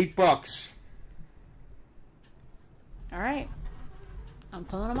Red, $8. All right. I'm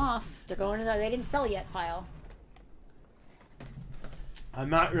pulling them off. They're going to the they didn't sell yet pile. I'm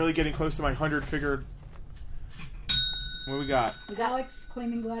not really getting close to my 100 figure What we got? We got Alex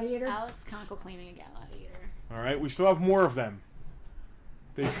claiming Gladiator. Alex Conkle claiming a Gladiator. All right, we still have more of them.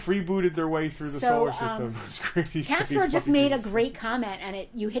 They freebooted their way through the solar system. It's crazy. Casper just made a great comment, and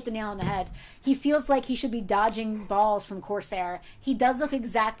you hit the nail on the head. He feels like he should be dodging balls from Corsair. He does look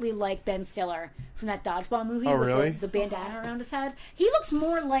exactly like Ben Stiller from that dodgeball movie with the bandana around his head. He looks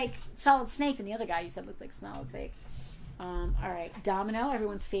more like Solid Snake than the other guy you said looks like Solid Snake. All right, Domino,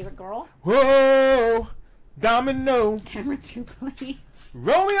 everyone's favorite girl. Whoa, Domino. Camera 2, please.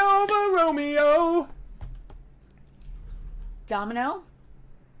 Romeo the Romeo. Domino.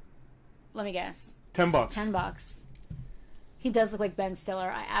 Let me guess. $10. $10. He does look like Ben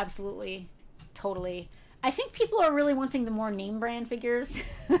Stiller. I absolutely, totally. I think people are really wanting the more name brand figures.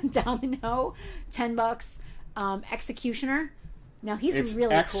 Domino, $10. Executioner. Now he's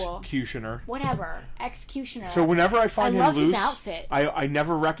really cool. Executioner. Whatever. Executioner. So whenever I find him loose, his outfit. I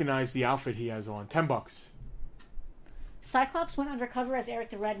never recognize the outfit he has on. $10. Cyclops went undercover as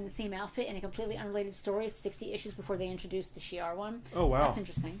Eric the Red in the same outfit in a completely unrelated story 60 issues before they introduced the Shi'ar one. Oh, wow. That's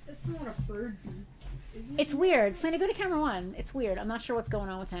interesting. That's not a bird beat. It's weird. Selena, go to camera 1. It's weird. I'm not sure what's going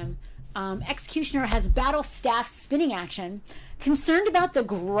on with him. Executioner has battle staff spinning action. Concerned about the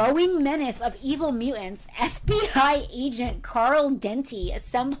growing menace of evil mutants, FBI agent Carl Denty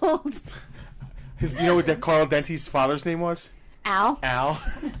assembled... You know what that Carl Denty's father's name was? Al.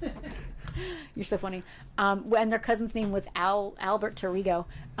 You're so funny. And their cousin's name was Albert Torrigo.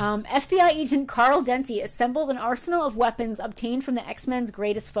 FBI agent Carl Denty assembled an arsenal of weapons obtained from the X-Men's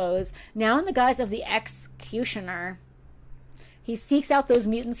greatest foes, now in the guise of the Executioner. He seeks out those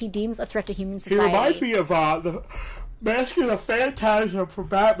mutants he deems a threat to human society. He reminds me of the Mask of the Phantasm from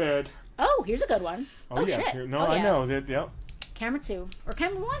Batman. Oh, here's a good one. Oh yeah. Shit. No, I know. Yep. Camera 2. Or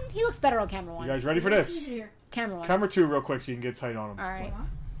camera 1? He looks better on camera 1. You guys ready for this? Camera 1. Camera 2 real quick so you can get tight on him. Alright.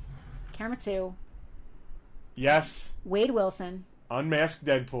 Camera 2. Yes. Wade Wilson. Unmasked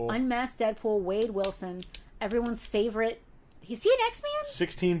Deadpool. Unmasked Deadpool, Wade Wilson. Everyone's favorite. Is he an X-Man?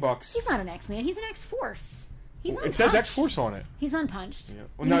 $16. He's not an X-Man. He's an X-Force. He's unpunched. It says X-Force on it. He's unpunched. Yeah.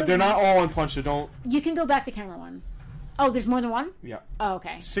 Well, no, they're not all unpunched, so don't... You can go back to camera 1. Oh, there's more than one? Yeah. Oh,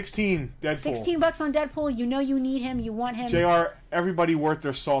 okay. 16 Deadpool. $16 on Deadpool. You know you need him. You want him. JR, everybody worth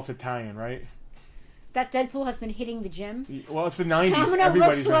their salt's Italian, right? That Deadpool has been hitting the gym. Well, it's the 90s. Domino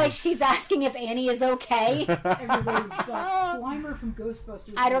looks like she's asking if Annie is okay. Everybody's buff. Slimer from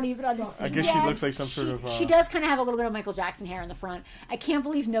Ghostbusters. I don't even understand. I guess she looks like some sort of... She does kind of have a little bit of Michael Jackson hair in the front. I can't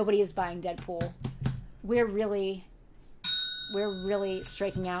believe nobody is buying Deadpool. We're really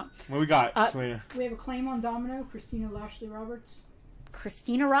striking out. What we got, Selena? We have a claim on Domino, Christina Lashley Roberts.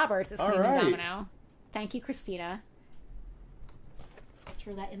 Christina Roberts is claiming right. Domino. Thank you, Christina.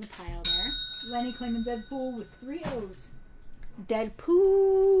 Throw that in the pile there. Lenny claiming Deadpool with 3 O's.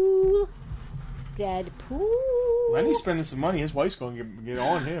 Deadpool. Lenny's spending some money. His wife's going to get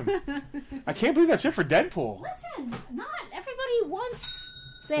on him. I can't believe that's it for Deadpool. Listen, not everybody wants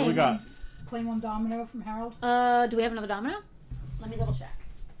things. What we got? Claim on Domino from Harold. Do we have another Domino? Let me double check.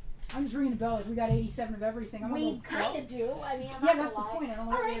 I'm just ringing the bell. Like we got 87 of everything. We kind of do. I mean, I'm yeah, not that's the point. I don't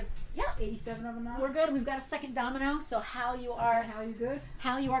know if we have 87 of them now. We're good. We've got a second Domino. So how you are good?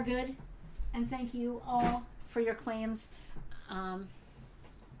 How you are good. And thank you all for your claims. I'm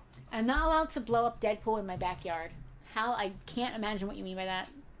not allowed to blow up Deadpool in my backyard. I can't imagine what you mean by that.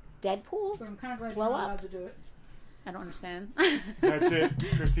 Deadpool? But I'm kind of glad blow you're not up? allowed to do it. I don't understand. That's it.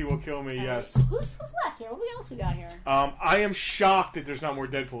 Christy will kill me, yes. Who's left here? What else we got here? I am shocked that there's not more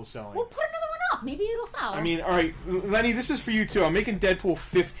Deadpool selling. We'll put another one up. Maybe it'll sell. I mean, all right, Lenny, this is for you too. I'm making Deadpool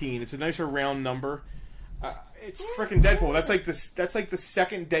 15. It's a nicer round number. It's freaking Deadpool. That's like the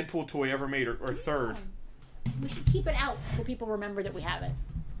second Deadpool toy ever made, or third. We should keep it out so people remember that we have it.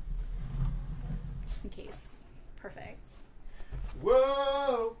 Just in case. Perfect.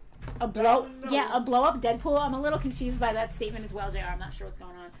 Whoa! A blow up Deadpool. I'm a little confused by that statement as well, JR. I'm not sure what's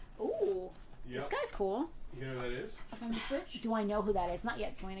going on. Ooh, This guy's cool. You know who that is? On the Switch? Do I know who that is? Not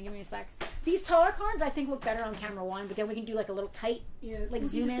yet, Selena. Give me a sec. These taller cards I think look better on camera 1, but then we can do like a little tight, like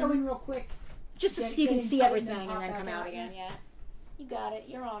zoom in. Go in real quick. Just so you can see everything and then come out again. Yeah. You got it.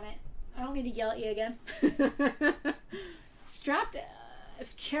 You're on it. I don't need to yell at you again. Strapped...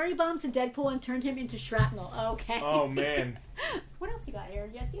 Cherry bombed to Deadpool and turned him into shrapnel. Okay. Oh, man. What else you got here?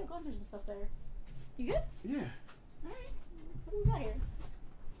 Yeah, I see you've gone through some stuff there. You good? Yeah. Alright. What do we got here?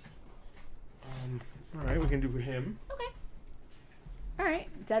 Alright, we can do him. Okay. Alright.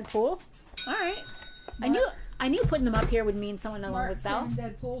 Deadpool. Alright. I knew putting them up here would mean someone no one would sell.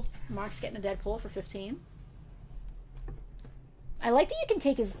 Deadpool. Mark's getting a Deadpool for 15. I like that you can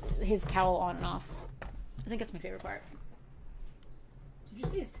take his cowl on and off. I think that's my favorite part. Did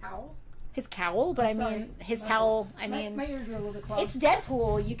you see his towel? his cowl, but I mean his towel. I mean, my ears are a little bit clogged. it's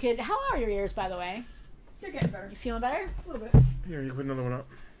Deadpool. You could. How are your ears, by the way? They're getting better. You feeling better? A little bit. Here, you put another one up.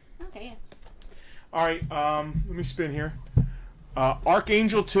 Okay. Yeah. All right. Let me spin here.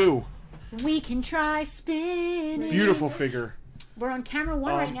 Archangel 2. We can try spinning. Beautiful figure. We're on camera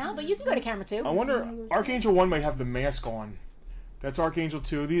 1 right now, but you can go to camera 2. I wonder. Archangel 1 might have the mask on. That's Archangel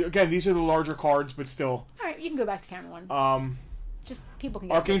 2. Again, these are the larger cards, but still. All right, you can go back to camera 1. Just people can.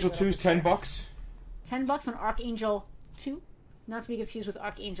 Get Archangel 2 is $10. $10 on Archangel 2, not to be confused with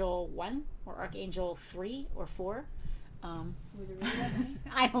Archangel 1 or Archangel 3 or 4. Was it really that many?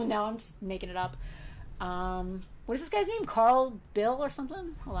 I don't know. I'm just making it up. What is this guy's name? Carl Bill or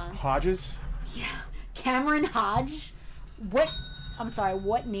something? Hold on. Hodges. Yeah, Cameron Hodge. What? I'm sorry.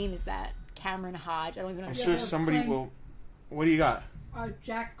 What name is that? Cameron Hodge. I don't even know. I'm sure somebody will. What do you got?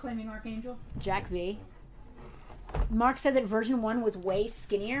 Jack claiming Archangel. Jack V. Mark said that version 1 was way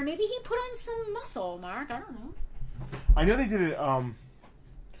skinnier. Maybe he put on some muscle, Mark. I don't know. I know they did it.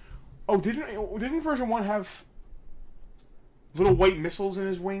 Didn't version 1 have little white missiles in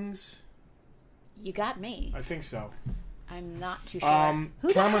his wings? You got me. I think so. I'm not too sure.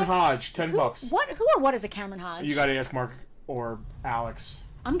 Cameron Hodge, $10. Who or what is a Cameron Hodge? You got to ask Mark or Alex.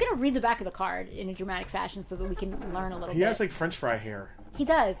 I'm gonna read the back of the card in a dramatic fashion so that we can learn a little bit. He has like French fry hair. He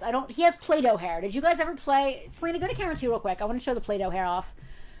does. He has Play-Doh hair. Did you guys ever play? Selena, go to camera 2 real quick. I want to show the Play-Doh hair off.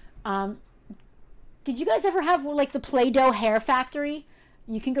 Did you guys ever have like the Play-Doh hair factory?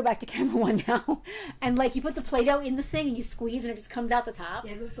 You can go back to camera 1 now, and like you put the Play-Doh in the thing and you squeeze and it just comes out the top.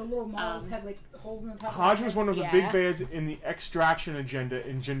 Yeah, the little models had like holes in the top. Hodge was one of the big bads in the extraction agenda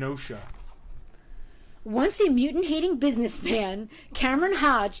in Genosha. Once a mutant-hating businessman, Cameron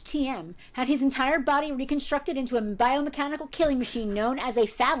Hodge, TM, had his entire body reconstructed into a biomechanical killing machine known as a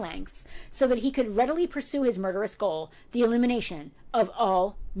phalanx so that he could readily pursue his murderous goal, the elimination of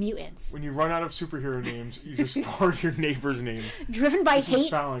all mutants. When you run out of superhero names, you just part your neighbor's name. Driven by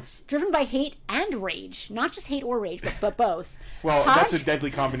hate and rage. Not just hate or rage, but both. Well, that's a deadly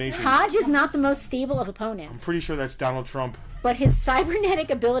combination. Hodge is not the most stable of opponents. I'm pretty sure that's Donald Trump. But his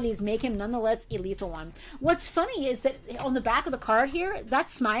cybernetic abilities make him nonetheless a lethal one. What's funny is that on the back of the card here, that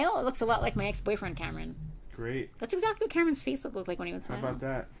smile, it looks a lot like my ex-boyfriend, Cameron. Great. That's exactly what Cameron's face looked like when he was smiling. How about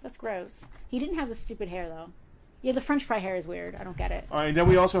that? That's gross. He didn't have the stupid hair, though. Yeah, the French fry hair is weird. I don't get it. All right, and then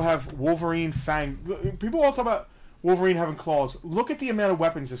we also have Wolverine Fang. People all talk about Wolverine having claws. Look at the amount of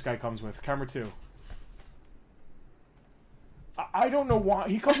weapons this guy comes with. Camera 2. I don't know why.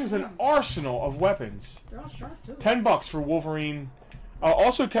 He comes with an arsenal of weapons. They're all sharp, too. $10 for Wolverine.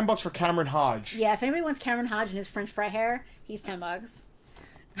 Also $10 for Cameron Hodge. Yeah, if anybody wants Cameron Hodge and his French fry hair, he's $10.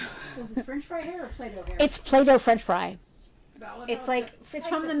 Was it French fry hair or Play-Doh hair? It's Play-Doh French fry. It's it's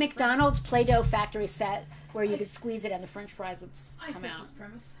from the McDonald's Play-Doh factory set where you could squeeze it and the French fries would come out. This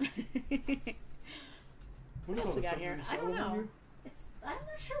premise. What else we got here? I don't know. I'm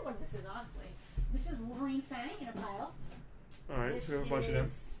not sure what this is, honestly. This is Wolverine Fang in a pile. Alright, so we have a bunch of them.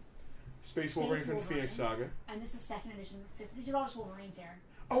 Space Wolverine from the Phoenix Saga. And this is 2nd edition. These are all just Wolverines here.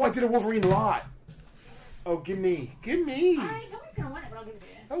 Oh, I did a Wolverine lot. Oh, give me. Give me. Alright, nobody's going to want it, but I'll give it to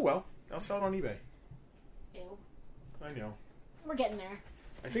you. Oh, well. I'll sell it on eBay. Ew. I know. We're getting there.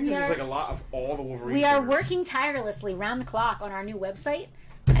 I think this is like a lot of all the Wolverines. We are working tirelessly round the clock on our new website,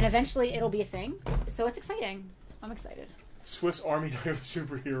 and eventually it'll be a thing. So it's exciting. I'm excited. Swiss Army Knife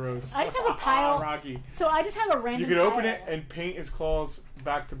Superheroes. I just have a pile. Rocky. So I just have a random. You can open it and paint his claws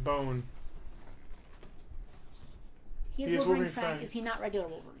back to bone. He is Wolverine Fang. Is he not regular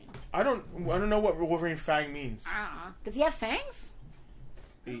Wolverine? I don't know what Wolverine Fang means. Does he have fangs?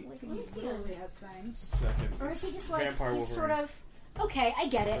 He literally has fangs. Second. Or is he just like Vampire he's Wolverine. sort of? Okay, I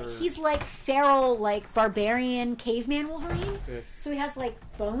get it. He's like feral, like barbarian caveman Wolverine. Fifth. So he has like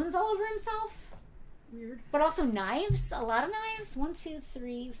bones all over himself. Weird. But also knives. A lot of knives. 1, 2,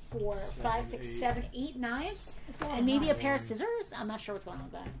 3, 4, 5, 6, 7, 8 knives. And maybe a pair of scissors. I'm not sure what's going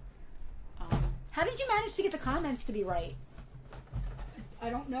on with that. How did you manage to get the comments to be right? I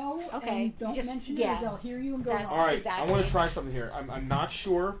don't know. Okay. And don't mention it or they'll hear you and go That's home. All right, exactly. I want to try something here. I'm not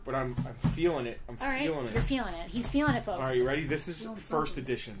sure, but I'm feeling it. I'm feeling it. You're feeling it. He's feeling it, folks. All right, you ready? This is first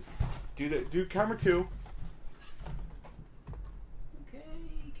edition. Do camera 2. Okay,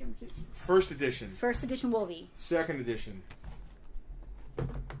 camera 2. First edition. First edition Wolvie. Second edition.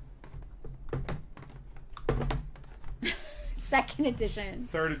 Second edition.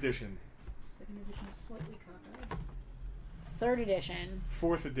 Third edition. Second edition is slightly cockeyed. Third edition.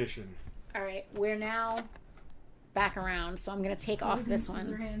 Fourth edition. All right, we're now back around, so I'm going to take off this one.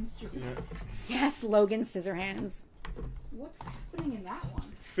 Scissorhands. Yeah. Yes, Logan Scissorhands. What's happening in that one?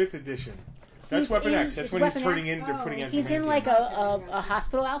 Fifth edition. That's Weapon X. That's when he's turning in. They're putting He's in like a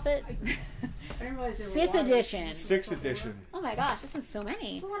hospital outfit. I didn't realize there were 5th edition. 6th edition. Oh my gosh, this is so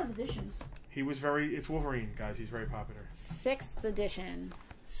many. It's a lot of editions. He was very. It's Wolverine, guys. He's very popular. 6th edition.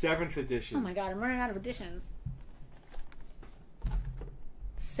 7th edition. Oh my god, I'm running out of editions.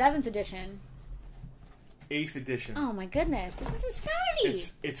 7th edition. 8th edition. Oh my goodness, this is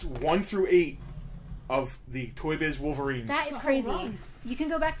insanity. It's 1 through 8 of the Toy Biz Wolverines. That is crazy. You can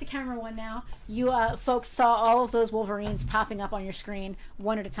go back to camera 1 now. You folks saw all of those Wolverines popping up on your screen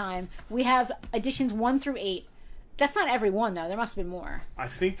one at a time. We have editions 1 through 8. That's not every one though. There must have been more. I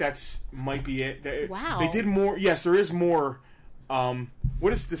think that's might be it. Wow. They did more. Yes, there is more. What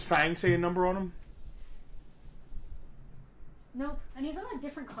does this Fang say a number on him? Nope. And he's on a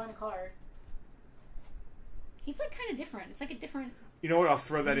different kind of card. He's like kind of different. It's like a different. You know what? I'll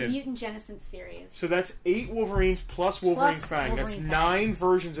throw that in. Mutant Genesis series. So that's 8 Wolverines plus Wolverine Fang. That's 9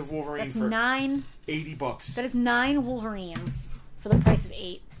 versions of Wolverine that's for $9. $80. That is 9 Wolverines for the price of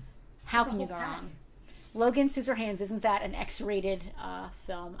 8. How can you go wrong? Logan Scissorhands, isn't that an X-rated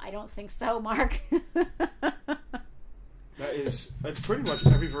film? I don't think so, Mark. That's pretty much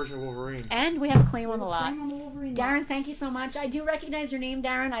every version of Wolverine. And we have a claim on the lot. Darren, Darren, thank you so much. I do recognize your name,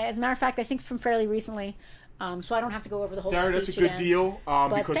 Darren. As a matter of fact, I think from fairly recently. So I don't have to go over the whole Darren, that's a good deal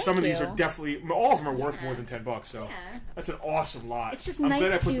because some of these are definitely, all of them are worth more than $10. So that's an awesome lot. It's just I'm nice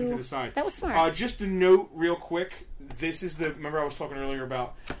glad I put them to the side. That was smart. Just a note, real quick. This is remember I was talking earlier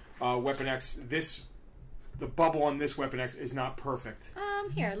about Weapon X. The bubble on this Weapon X is not perfect.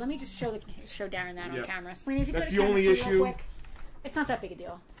 Here, let me just show Darren that on camera. Selena, if you that's could the only issue. Real quick. It's not that big a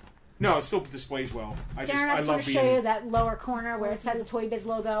deal. No, it still displays well. I just want to show you that lower corner where it says the Toy Biz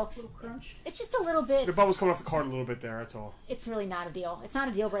logo. It's just a little bit. The bubble's coming off the card a little bit there. That's all. It's really not a deal. It's not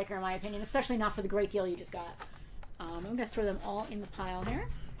a deal breaker in my opinion, especially not for the great deal you just got. I'm going to throw them all in the pile here.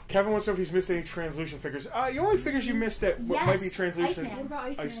 Kevin wants to know if he's missed any translucent figures. The only figures you missed that might be translucent. Iceman. What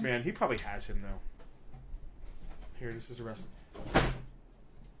about Iceman. He probably has him though. Here, this is the rest.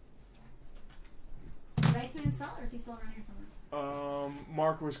 Did Iceman sell, or is he still around here somewhere?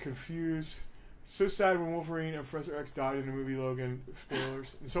 Mark was confused. So sad when Wolverine and Professor X died in the movie Logan.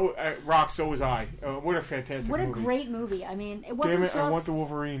 Spoilers. And so, Rock, so was I. What a fantastic movie. What a great movie. I mean, it wasn't Damn it, just... I want the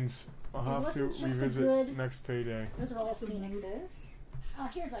Wolverines. I'll have to revisit next payday. Those are all Phoenixes.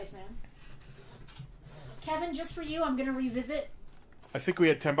 Here's Iceman. Kevin, just for you, I'm going to revisit. I think we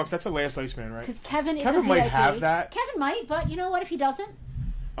had $10. That's the last Iceman, right? Because Kevin is Kevin might have that. Kevin might, but you know what? If he doesn't,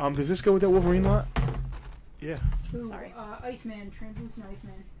 does this go with that Wolverine lot? Yeah. Ooh, sorry. Iceman, translucent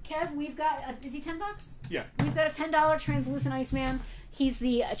Iceman. Kev, we've got. Is he $10? Yeah. We've got a $10 translucent Iceman. He's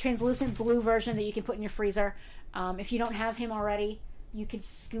the translucent blue version that you can put in your freezer. If you don't have him already, you could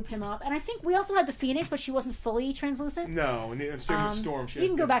scoop him up. And I think we also had the Phoenix, but she wasn't fully translucent. No, and same with Storm. You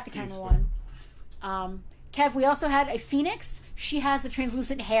can go back to camera 1. Kev, we also had a Phoenix. She has the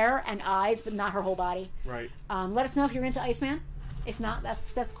translucent hair and eyes, but not her whole body. Right. Let us know if you're into Iceman. If not,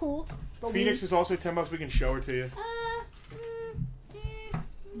 that's cool. But Phoenix is also $10. We can show her to you.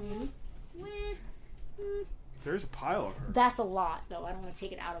 There's a pile of her. That's a lot, though. I don't want to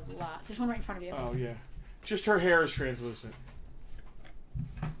take it out of the lot. There's one right in front of you. Oh, yeah. Just her hair is translucent.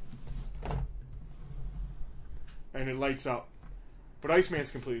 And it lights up. But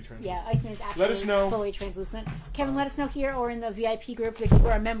Iceman's completely translucent. Yeah, Iceman's actually let us know. Fully translucent. Kevin, let us know here or in the VIP group that you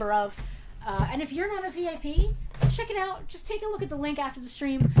are a member of. And if you're not a VIP, check it out. Just take a look at the link after the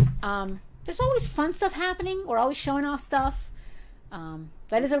stream. There's always fun stuff happening. We're always showing off stuff.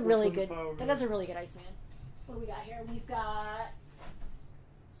 That is a really good Iceman. What do we got here? We've got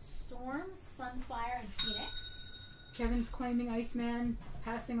Storm, Sunfire, and Phoenix. Kevin's claiming Iceman,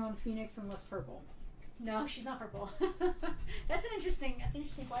 passing on Phoenix unless purple. No, she's not purple. That's an interesting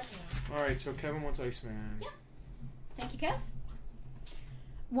question. Alright, so Kevin wants Iceman. Yeah. Thank you, Kev.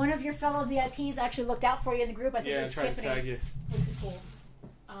 One of your fellow VIPs actually looked out for you in the group. I think it was Tiffany. To tag you. Which is cool.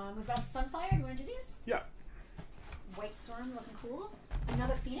 We've got Sunfire. Do you want to do these? Yeah. White Storm looking cool.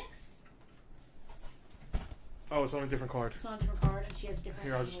 Another Phoenix. Oh, it's on a different card. It's on a different card, and she has a different.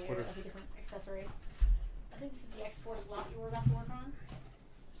 Here, I'll just put her. A different accessory. I think this is the X-Force lot you were about to work on.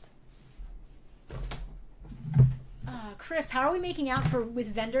 Chris, how are we making out with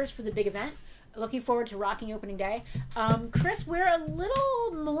vendors for the big event? Looking forward to rocking opening day. Chris, we're a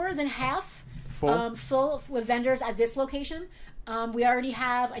little more than half full with vendors at this location. We already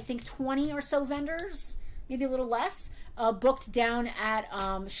have, I think, 20 or so vendors, maybe a little less, booked down at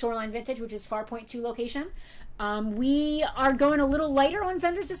Shoreline Vintage, which is Farpoint 2 location. We are going a little lighter on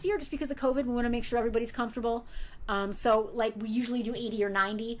vendors this year just because of COVID. We want to make sure everybody's comfortable. So, like, we usually do 80 or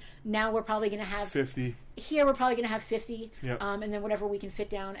 90. Now we're probably going to have 50. Here we're probably going to have 50. Yep. And then whatever we can fit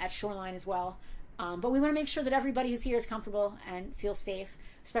down at Shoreline as well. But we want to make sure that everybody who's here is comfortable and feels safe,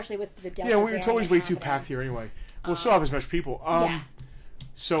 especially with the Delta variant. Yeah, it's always way too packed here anyway. We'll still have as much people. Yeah.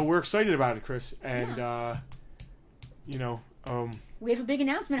 So we're excited about it, Chris. And, we have a big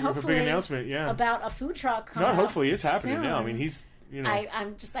announcement, hopefully. About a food truck coming Not hopefully, it's happening soon. now. I mean, he's, I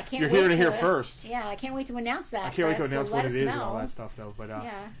can't You're wait hearing it here to, first. Yeah, I can't wait to announce that. I can't wait to Chris, announce so what let it us is know. and all that stuff, though. But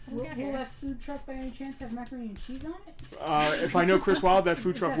Will that food truck by any chance have macaroni and cheese on it? If I know Chris Wild, that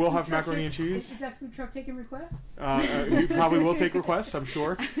food truck will have macaroni and cheese. Is that food truck taking requests? He probably will take requests, I'm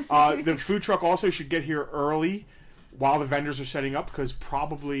sure. The food truck also should get here early while the vendors are setting up, because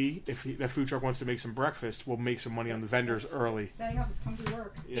probably if the food truck wants to make some breakfast, we'll make some money on the vendors early. Setting up is come to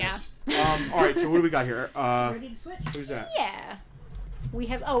work. Yes. Yeah. All right, so what do we got here? Ready to switch? Who's that? Yeah. We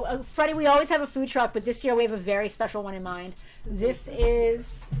have, Freddie, we always have a food truck, but this year we have a very special one in mind. This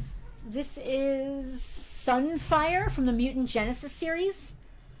is Sunfire from the Mutant Genesis series.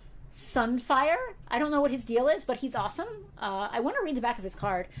 Sunfire. I don't know what his deal is, but he's awesome. I want to read the back of his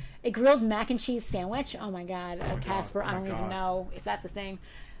card. A grilled mac and cheese sandwich. Oh my god, Casper, I don't even know if that's a thing.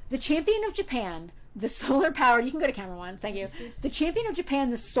 The champion of Japan, the solar-powered... You can go to camera one, thank you. The champion of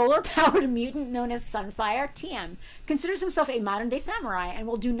Japan, the solar-powered mutant known as Sunfire, TM, considers himself a modern-day samurai and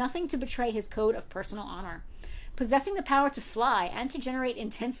will do nothing to betray his code of personal honor. Possessing the power to fly and to generate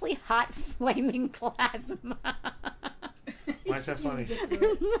intensely hot, flaming plasma. Why is that funny?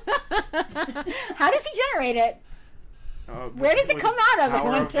 How does he generate it? Where does it come out of?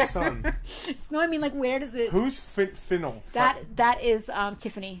 Power of the sun. No, I mean, like, where does it... Who's Finnell? That is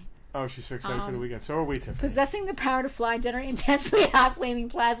Tiffany. Oh, she's so excited for the weekend. So are we, Tiffany. Possessing the power to fly, generate intensely hot, flaming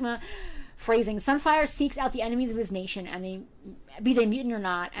plasma. Phrasing. Sunfire seeks out the enemies of his nation, and be they mutant or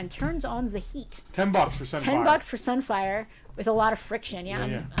not, and turns on the heat. $10 for Sunfire. $10 for Sunfire with a lot of friction.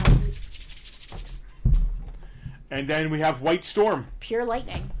 Yeah. And then we have White Storm. Pure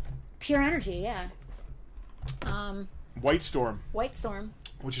lightning. Pure energy, yeah. White Storm. White Storm.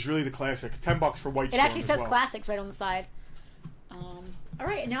 Which is really the classic. $10 for White Storm. It actually says classics right on the side. All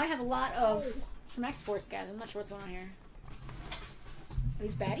right, now I have a lot of some X-Force guys. I'm not sure what's going on here. Are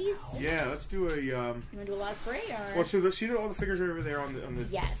these baddies? Yeah, let's do a... You want to do a lot of free? Or? Well, so let's see all the figures over there on the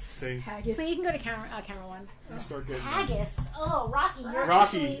thing. Haggis. So you can go to camera one. Start getting Haggis. Oh, Rocky. You're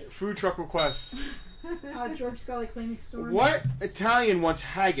Rocky, officially... food truck requests. George Scully claiming storm. What Italian wants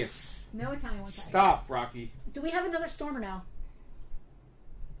haggis? No Italian wants Stop, haggis. Rocky. Do we have another stormer now?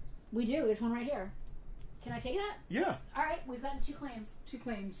 We do. There's one right here. Can I take that? Yeah. All right. We've gotten 2 claims. 2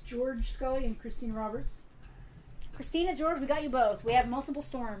 claims. George Scully and Christina Roberts. Christina, George, we got you both. We have multiple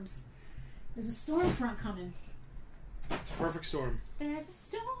storms. There's a storm front coming. It's a perfect storm. There's a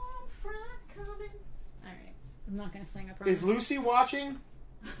storm front coming. All right. I'm not going to sing, I promise. Is Lucy watching?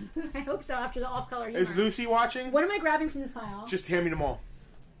 I hope so after the off-color humor. Is Lucy watching? What am I grabbing from this pile? Just hand me them all.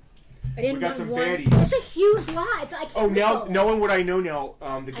 I didn't we got some one. baddies. It's a huge lot. I can't now knowing what I know now,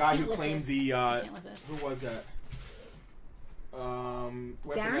 the guy who claimed the who was that? Weapon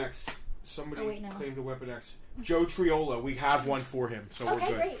Darren? X. Somebody claimed the Weapon X. Joe Triola. We have one for him, so we're good.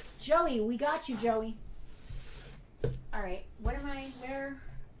 Okay, great. Joey, we got you, Joey. All right. What am I? Where?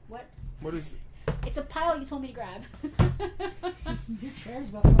 What? What is? It's a pile you told me to grab. Your chair's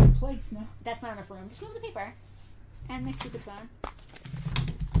about the right place now. That's not enough room. Just move the paper. And my stupid phone.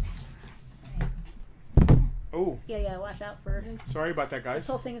 Oh. Yeah, watch out for... Sorry about that, guys. This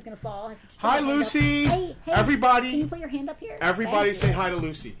whole thing is going to fall. Hi, Lucy! Hey, everybody! Can you put your hand up here? Everybody say hi to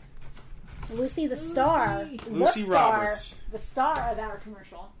Lucy. Lucy, the star. Lucy Roberts. The star of our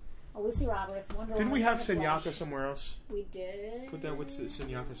commercial. Lucy Roberts. Didn't we have Senyaka somewhere else? We did. Put that with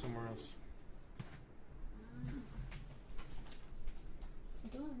Senyaka somewhere else.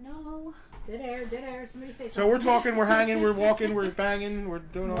 I don't know. Dead air. Somebody say something. So we're talking, we're hanging, we're walking, we're banging, we're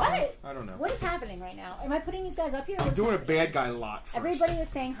doing all that. I don't know. What is happening right now? Am I putting these guys up here? I'm doing a bad guy lot first. Everybody is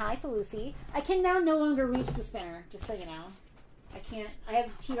saying hi to Lucy. I can now no longer reach the spinner, just so you know. I can't. I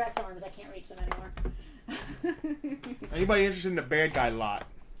have T-Rex arms. I can't reach them anymore. Anybody interested in the bad guy lot?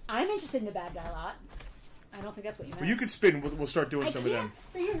 I'm interested in the bad guy lot. I don't think that's what you meant. Well, you can spin. We'll start doing some of them. I can't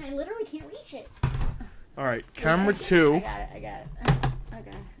spin. I literally can't reach it. All right, camera 2. I got it.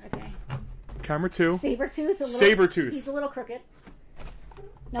 Okay. Camera 2. Sabretooth. He's a little crooked.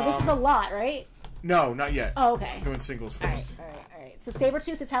 Now, this is a lot, right? No, not yet. Oh, okay. Doing singles first. All right. So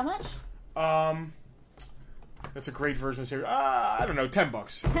Sabretooth is how much? That's a great version of Sabretooth. I don't know, $10.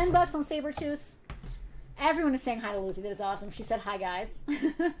 $10 on Sabretooth. Everyone is saying hi to Lucy. That is awesome. She said hi, guys.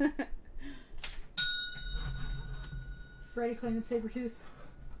 Freddy claiming Sabretooth.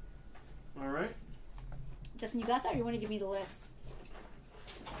 All right. Justin, you got that, or you want to give me the list?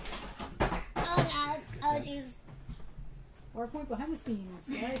 Oh God! Oh jeez. Farpoint behind the scenes,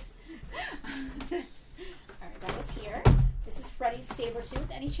 guys. Alright, that was here. This is Freddy's Sabretooth.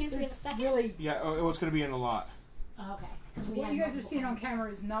 Any chance we have a second? Really? Yeah, it's going to be in a lot. Oh, okay. What you guys are seeing on camera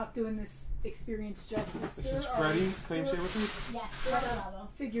is not doing this experience justice. This is Freddy claim Sabretooth? Yes, there are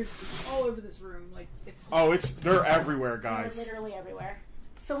figures all over this room. Like it's. Oh, they're everywhere, guys. They're literally everywhere.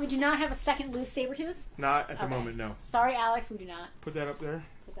 So we do not have a second loose Sabretooth? Not at the moment, no. Sorry, Alex, we do not. Put that up there.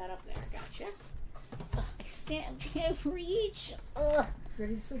 Put that up there. Gotcha. Ugh, I can't reach. Ugh.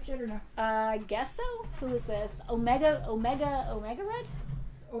 Ready to switch it or no? I guess so. Who is this? Omega Red?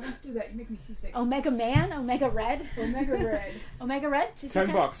 Oh, don't do that. You make me seasick. Omega Man? Omega Red? Omega Red. Omega Red? $10.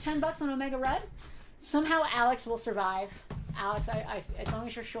 $10 on Omega Red? Somehow Alex will survive. Alex, as long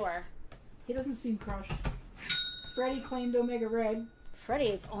as you're sure. He doesn't seem crushed. Freddy claimed Omega Red. Freddy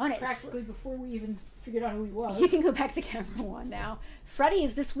is on it. Practically before we even figured out who he was. You can go back to camera 1 now. Freddy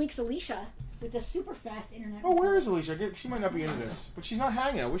is this week's Alicia with a super fast internet. Oh, where is Alicia? She might not be into this. But she's not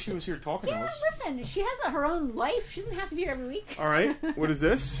hanging. I wish she was here talking to us. Listen, she has her own life. She doesn't have to be here every week. All right. What is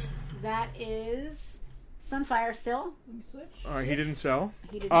this? That is Sunfire still. Let me switch. All right. He didn't sell.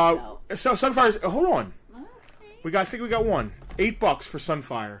 He didn't sell. So Sunfire's... hold on. Okay. I think we got one. $8 for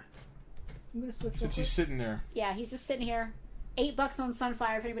Sunfire. I'm going to switch. Since he's sitting there. Yeah, he's just sitting here. $8 on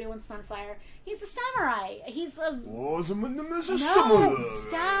Sunfire if anybody wants Sunfire. He's a samurai. He's a... Oh, No!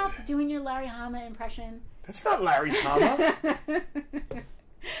 Stop doing your Larry Hama impression. That's not Larry Hama.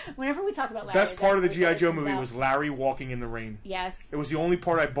 Whenever we talk about Larry... Best part of the G.I. Joe movie was Larry walking in the rain. Yes. It was the only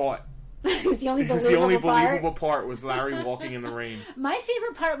part I bought. It was the only believable part was Larry walking in the rain. My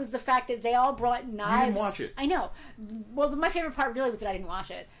favorite part was the fact that they all brought knives. You didn't watch it. I know. Well, my favorite part really was that I didn't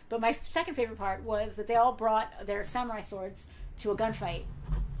watch it. But my second favorite part was that they all brought their samurai swords to a gunfight.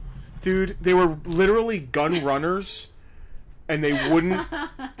 Dude, they were literally gun runners, and they wouldn't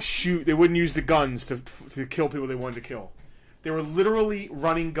shoot. They wouldn't use the guns to kill people they wanted to kill. They were literally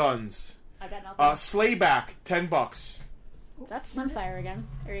running guns. I got nothing. Slayback, $10. That's Sunfire again.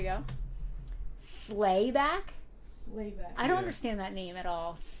 There you go. Slayback? Slayback. I don't understand that name at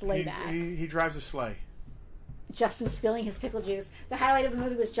all. Slayback. He drives a sleigh. Justin spilling his pickle juice. The highlight of the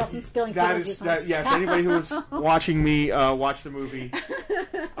movie was Justin spilling pickle juice. Yes, anybody who was watching me watch the movie,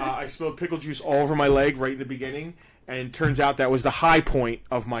 I spilled pickle juice all over my leg right in the beginning, and it turns out that was the high point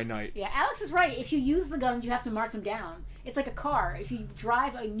of my night. Yeah, Alex is right. If you use the guns, you have to mark them down. It's like a car. If you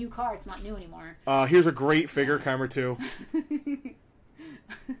drive a new car, it's not new anymore. Here's a great figure, camera 2.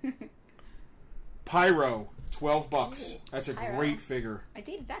 Pyro, $12. That's a great figure. I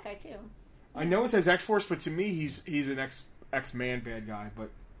dated that guy too. I know it says X-Force, but to me, he's an X-Man bad guy. But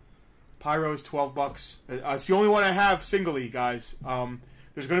Pyro's $12. It's the only one I have singly, guys.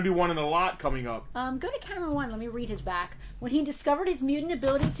 There's going to be one in a lot coming up. Go to camera 1. Let me read his back. When he discovered his mutant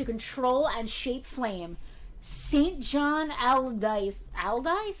ability to control and shape flame, St. John Aldice?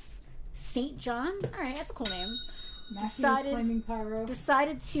 St. John? All right, that's a cool name.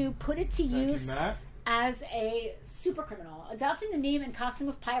 Decided to put it to use as a super criminal. Adopting the name and costume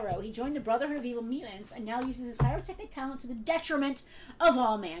of Pyro, he joined the Brotherhood of Evil Mutants and now uses his pyrotechnic talent to the detriment of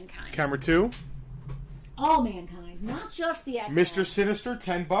all mankind. Camera 2. All mankind, not just the X-Men. Mr. Sinister,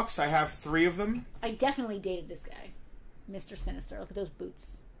 $10. I have 3 of them. I definitely dated this guy. Mr. Sinister. Look at those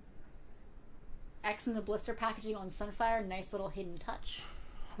boots. X in the blister packaging on Sunfire. Nice little hidden touch.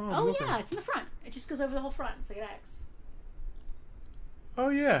 Oh yeah, it's in the front. It just goes over the whole front. It's like an X. Oh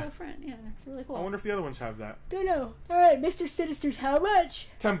yeah. The whole front. Yeah, it's really cool. I wonder if the other ones have that. Don't know. Alright, Mr. Sinister's how much?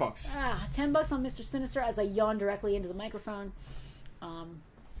 $10. $10 on Mr. Sinister as I yawn directly into the microphone.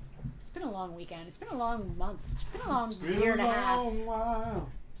 It's been a long weekend. It's been a long month. It's been a long year and a half. It's been a long while.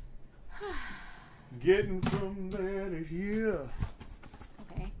 Getting from there to here.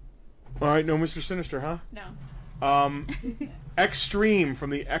 Okay. Alright, no Mr. Sinister, huh? No. Extreme from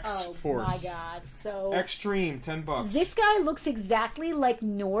the X-Force. Oh my god. So Extreme, $10. This guy looks exactly like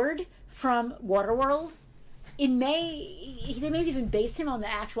Nord from Waterworld. They may have even based him on the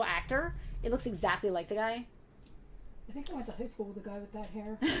actual actor. It looks exactly like the guy. I think I went to high school with a guy with that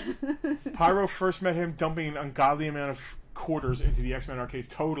hair. Pyro first met him dumping an ungodly amount of quarters into the X-Men arcade.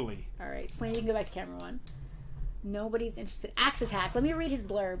 Totally. Alright, Slaney, you can go back to camera 1. Nobody's interested. Axe Attack. Let me read his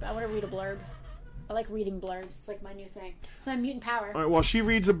blurb. I want to read a blurb. I like reading blurbs. It's like my new thing. It's my mutant power. All right, well, she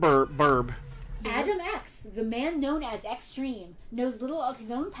reads a burb. Adam X, the man known as Extreme, knows little of his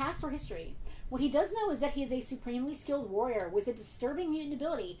own past or history. What he does know is that he is a supremely skilled warrior with a disturbing mutant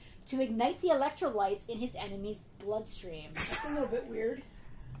ability to ignite the electrolytes in his enemy's bloodstream. That's a little bit weird.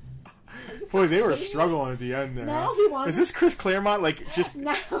 Boy, they were struggling at the end there. No, he wasn't. Is this Chris Claremont? Like, just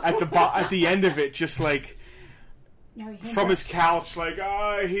at the end of it, just like from his couch, like,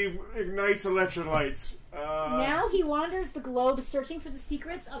 he ignites electrolytes. Now he wanders the globe searching for the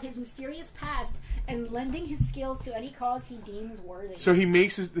secrets of his mysterious past and lending his skills to any cause he deems worthy. So he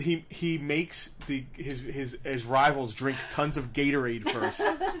makes his rivals drink tons of Gatorade first.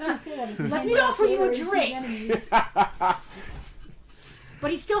 Let me offer you a drink. But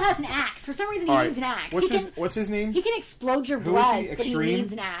he still has an axe. For some reason, he needs an axe. What's his name? He can explode your blood, but he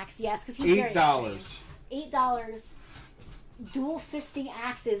needs an axe. Yes, because he's $8. $8. Dual fisting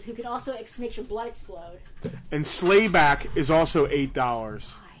axes who can also make your blood explode. And Slayback is also $8.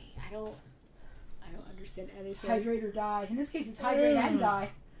 I don't understand anything. Hydrate or die. In this case, it's hydrate and die.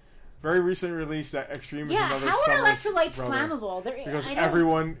 Very recently released that Extreme is another how are electrolytes brother. Flammable? Because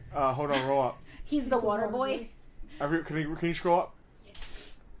everyone, hold on, roll up. He's the water boy. Can you scroll up?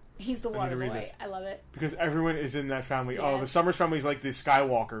 He's the water boy. I love it. Because everyone is in that family. Yes. Oh, the Summers family is like the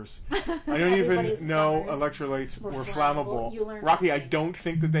Skywalkers. I don't even know electrolytes were flammable. Rocky, I don't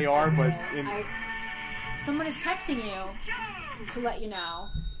think that they are, but... Someone is texting you to let you know.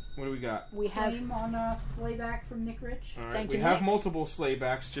 What do we got? We have on Slayback from Nick Rich. All right. We have multiple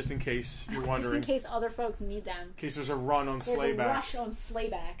Slaybacks, just in case you're wondering. Just in case other folks need them. In case there's a run on Slayback. There's a rush on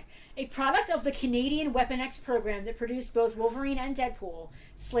Slayback. A product of the Canadian Weapon X program that produced both Wolverine and Deadpool,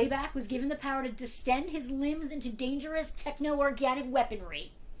 Slayback was given the power to distend his limbs into dangerous techno-organic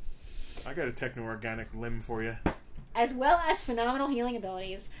weaponry. I got a techno-organic limb for you. As well as phenomenal healing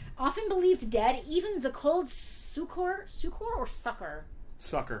abilities. Often believed dead, even the cold succor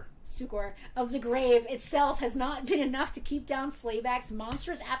of the grave itself has not been enough to keep down Slayback's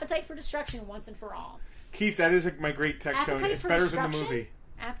monstrous appetite for destruction once and for all. Keith, that is my great text tone. It's better than the movie.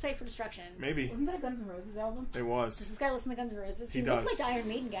 Appetite for Destruction. Maybe. Wasn't that a Guns N' Roses album? It was. Does this guy listen to Guns N' Roses? He looks like the Iron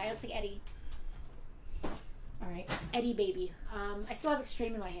Maiden guy. Looks like Eddie. Alright. Eddie baby. I still have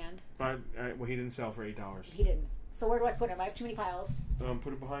Extreme in my hand. But, well, he didn't sell for $8. He didn't. So where do I put him? I have too many piles.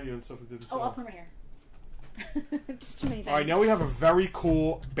 Put it behind you and stuff that didn't sell. Oh, I'll put him right here. Just too many things. Alright, now we have a very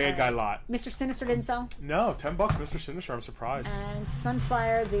cool bad guy lot. Mr. Sinister didn't sell? No, $10 Mr. Sinister. I'm surprised. And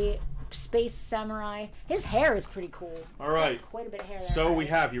Sunfire, the space samurai. His hair is pretty cool. All right. Quite a bit of hair there. So we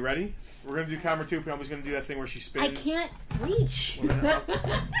have, you ready? We're going to do camera 2. Penelope's going to do that thing where she spins. I can't reach.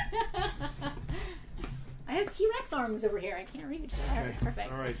 I have T-Rex arms over here. I can't reach. Okay.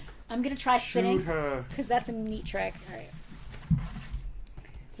 Perfect. All right. I'm going to try spinning. Shoot her. Because that's a neat trick. All right.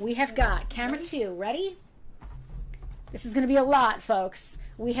 We have got camera 2. Ready? This is going to be a lot, folks.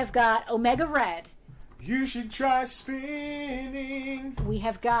 We have got Omega Red. You should try spinning. We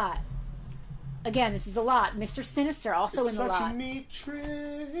have got... Again, this is a lot. Mr. Sinister also in the lot. Such a neat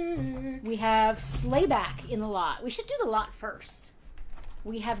trick. We have Slayback in the lot. We should do the lot first.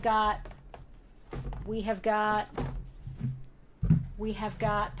 We have got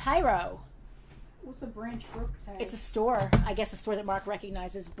Pyro. What's a Branch Brook tag? It's a store. I guess a store that Mark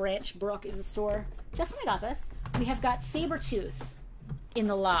recognizes. Branch Brook is a store. Justin, I got this. We have got Sabretooth in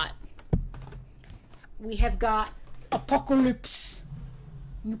the lot. We have got Apocalypse.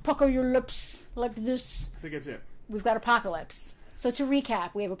 You pucker your lips like this. I think that's it. We've got Apocalypse. So to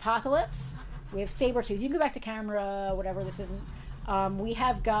recap, we have Apocalypse, we have Sabretooth. You can go back to camera, whatever this isn't. We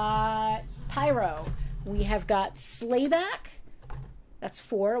have got Pyro. We have got Slayback. That's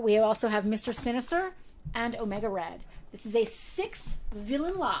 4. We also have Mr. Sinister and Omega Red. This is a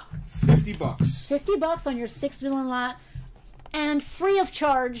 6-villain lot. $50. $50 on your 6-villain lot. And free of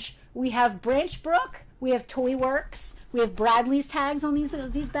charge, we have Branch Brook. We have Toy Works. We have Bradley's tags on these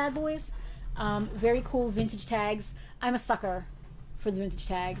bad boys. Very cool vintage tags. I'm a sucker for the vintage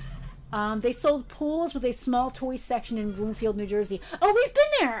tags. They sold pools with a small toy section in Bloomfield, New Jersey. Oh, we've been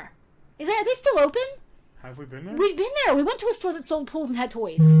there. Are they still open? Have we been there? We've been there. We went to a store that sold pools and had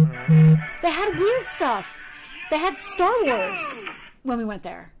toys. They had weird stuff. They had Star Wars when we went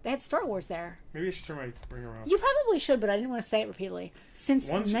there. They had Star Wars there. Maybe I should turn my ring around. You probably should, but I didn't want to say it repeatedly. Since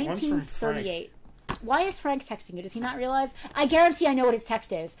 1938. Why is Frank texting you? Does he not realize? I guarantee I know what his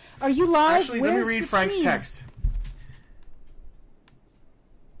text is. Are you live? Actually, let me read Frank's text.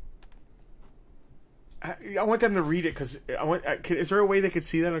 I want them to read it because I want. Is there a way they could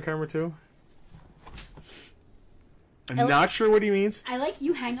see that on camera too? I'm not sure what he means. I like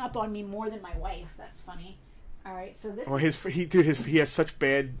you hang up on me more than my wife. That's funny. All right, so this. Or he has such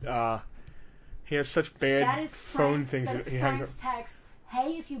bad. He has such bad phone things. That is Frank's text.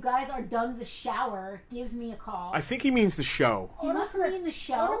 Hey, if you guys are done the shower, give me a call. I think he means the show. He must mean the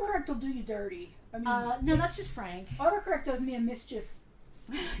show. Autocorrect will do you dirty. I mean, no, that's just Frank. Autocorrect does me a mischief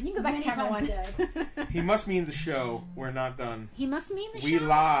You can go back to camera one. He must mean the show. We're not done. He must mean the show. We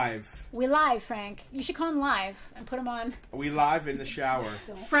live. We live, Frank. You should call him live and put him on. We live in the shower.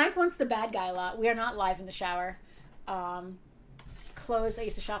 Frank wants the bad guy a lot. We are not live in the shower. Clothes. I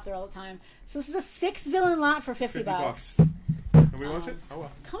used to shop there all the time. So this is a 6-villain lot for $50. Nobody wants it? Oh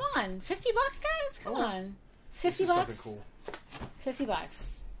well. Come on, $50, guys. Come on, $50. Cool.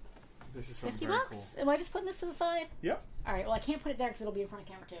 $50. This is something $50. very cool. Am I just putting this to the side? Yep. All right. Well, I can't put it there because it'll be in front of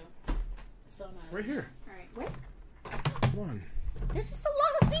camera too. So no. Right here. All right. Where? One. There's just a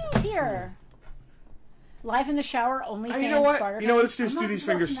lot of things here. Live in the shower, only. You know what? Let's just do these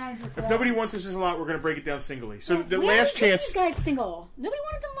fingers. If nobody wants this as a lot, we're going to break it down singly. So the last chance. These guys single. Nobody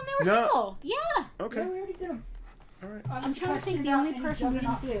wanted them when they were single. Yeah. Okay. Yeah, we already did them. All right. I'm trying to think. The only person we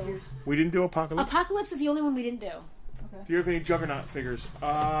didn't do. We didn't do Apocalypse. Apocalypse is the only one we didn't do. Okay. Do you have any Juggernaut figures?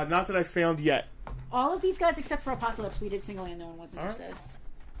 Not that I found yet. All of these guys except for Apocalypse we did singly and no one was interested.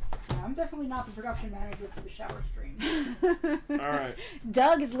 Yeah, I'm definitely not the production manager for the shower stream. All right.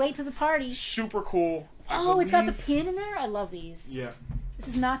 Doug is late to the party. Super cool. It's got the pin in there? I love these. Yeah. This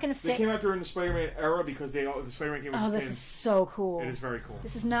is not going to fit. They came out during the Spider-Man era because the Spider-Man came with the pins. Oh, this is so cool. It is very cool.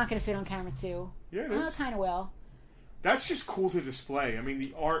 This is not going to fit on camera too. Yeah, it is. Kind of will. That's just cool to display. I mean,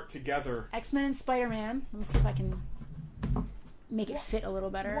 the art together. X-Men and Spider-Man. Let me see if I can make it fit a little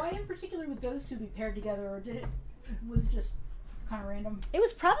better. Why in particular would those two be paired together, or was it just kind of random? It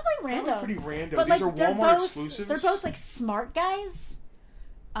was probably random. Pretty random. But, these are Walmart exclusives. They're both like smart guys.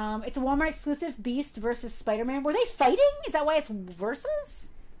 It's a Walmart exclusive. Beast versus Spider-Man. Were they fighting? Is that why it's versus?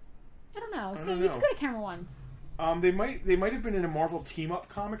 I don't know. See, you can go to camera one. They might have been in a Marvel team-up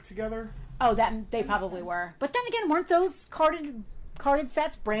comic together. Oh, they probably were. But then again, weren't those carded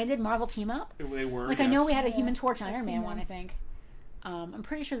sets branded Marvel Team Up? They were. Like, yes. I know we had a Human Torch Iron Man one, I think. I'm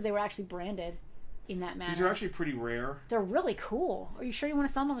pretty sure they were actually branded in that manner. These are actually pretty rare. They're really cool. Are you sure you want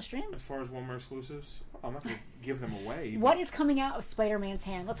to sell them on the stream? As far as Walmart exclusives? I'm not going to give them away. What is coming out of Spider-Man's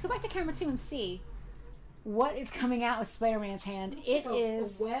hand? Let's go back to camera 2 and see. What is coming out of Spider-Man's hand? It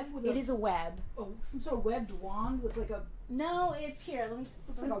is a web. Oh, some sort of webbed wand with like a... No, it's here.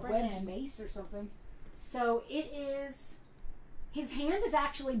 Looks like a webbed mace or something. So it is... His hand is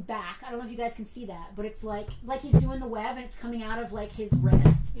actually back. I don't know if you guys can see that, but it's like he's doing the web and it's coming out of like his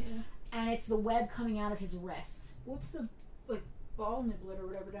wrist. Yeah. And it's the web coming out of his wrist. What's the like ball niblet or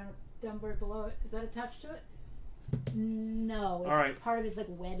whatever down right below it? Is that attached to it? No, it's part of his like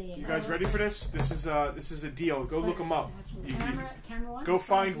webbing. You guys ready for this? This is a deal. Go look them up. Camera one. Go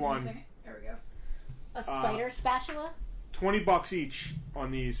find one. There we go. A spider spatula. $20 each on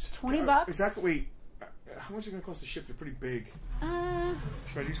these. $20. Exactly. Wait, how much is it going to cost to ship? They're pretty big.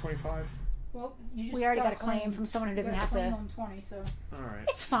 Should I do 25? Well, we already got a claim from someone who doesn't have to. On 20, so. All right.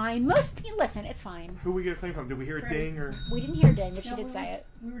 It's fine. Listen, it's fine. Who we get a claim from? Did we hear a ding or? We didn't hear a ding, but she did say it.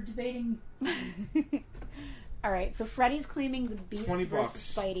 We were debating. All right, so Freddy's claiming the Beast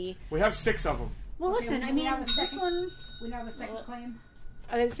versus Spidey. We have 6 of them. Well, listen, I mean, this one. We now have a second claim.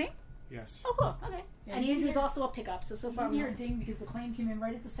 Are they the same? Yes. Oh, cool. Okay. Yeah, and Andrew's also a pickup, so far we didn't hear a ding because the claim came in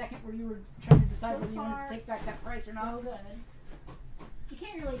right at the second where you were trying to decide whether you wanted to take back that price or not. So good. You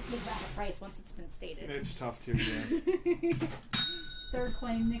can't really take back a price once it's been stated. It's tough too, yeah. Third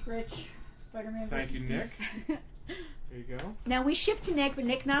claim, Nick Rich, Spider-Man. Thank you, Nick. There you go. Now we ship to Nick, but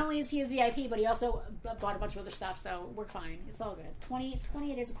Nick not only is he a VIP, but he also bought a bunch of other stuff, so we're fine. It's all good. 20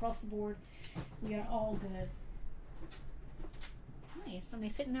 it is across the board. We are all good. Nice, and they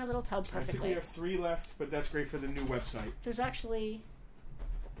fit in their little tub perfectly. I think we have 3 left, but that's great for the new website. There's actually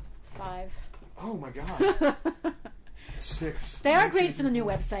 5. Oh my god. 6. They are great for the new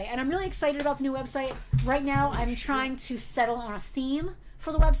website, and I'm really excited about the new website. Right now, I'm trying to settle on a theme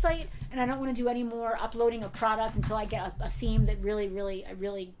for the website, and I don't want to do any more uploading of product until I get a theme that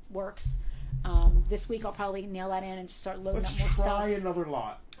really works. This week, I'll probably nail that in and just start loading up more stuff. Let's try another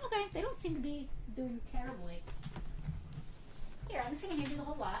lot. Okay, they don't seem to be doing terribly. Here, I'm just going to hand you the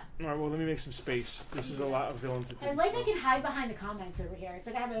whole lot. All right, well, let me make some space. This is a lot of villains. I like I can hide behind the comments over here. It's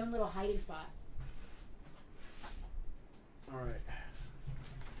like I have my own little hiding spot. All right.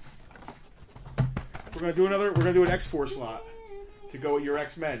 We're gonna do an X-Force lot to go with your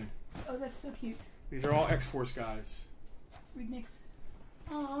X-Men. Oh, that's so cute. These are all X-Force guys. Read Nick's.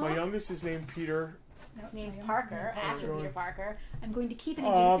 Aww. My youngest is named Peter. Named Parker, after Peter Parker. I'm going to keep it.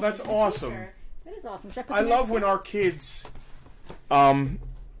 Oh, that's awesome. That is awesome. I love when our kids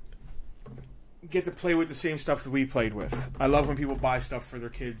get to play with the same stuff that we played with. I love when people buy stuff for their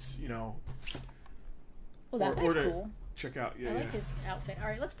kids, you know. Well, that guy's cool. Check out, I like his outfit. All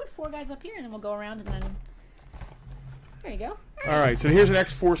right, let's put 4 guys up here, and then we'll go around, and then There you go. All right, so here's an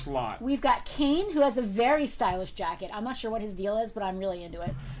X-Force lot. We've got Kane, who has a very stylish jacket. I'm not sure what his deal is, but I'm really into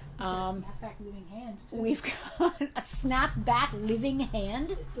it. Snapback living hand. Too. We've got a snapback living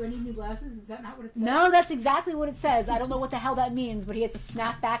hand. Do I need new glasses? Is that not what it says? No, that's exactly what it says. I don't know what the hell that means, but he has a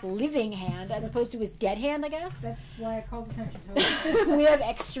snapback living hand as opposed to his dead hand, I guess. That's why I called attention to it. We have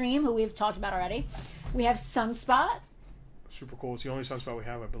Extreme, who we've talked about already. We have Sunspot. Super cool. It's the only Sunspot we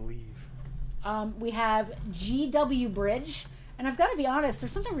have, I believe. We have GW Bridge. And I've got to be honest,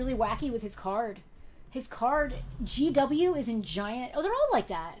 there's something really wacky with his card. His card, GW is in giant. Oh, they're all like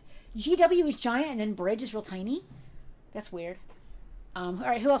that. GW is giant and then Bridge is real tiny. That's weird. All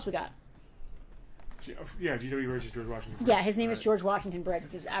right, who else we got? Yeah, GW Bridge is George Washington. Yeah, his name is George Washington Bridge,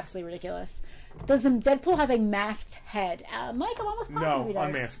 which is absolutely ridiculous. Does the Deadpool have a masked head? Mike, I'm almost positive he does.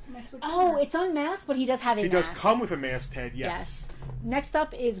 Unmasked. Oh, it's unmasked, but he does have a mask. He does come with a masked head, yes. Next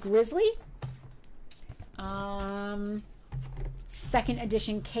up is Grizzly. Second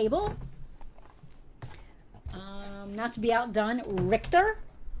edition Cable. Not to be outdone, Richter.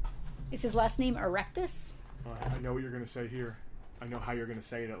 Is his last name Erectus? I know what you're going to say here. I know how you're going to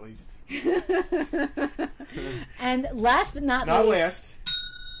say it, at least. And last but not least...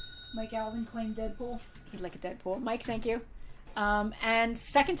 Mike Alvin claimed Deadpool. He'd like a Deadpool. Mike, thank you. And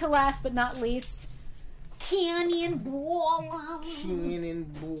second to last but not least, Cannonball.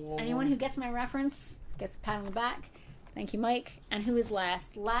 Cannonball. Anyone who gets my reference gets a pat on the back. Thank you, Mike. And who is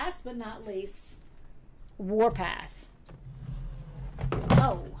last? Last but not least, Warpath.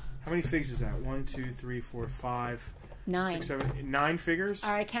 Oh. How many figs is that? 1, 2, 3, 4, 5, 9. 6, 7, 9 figures?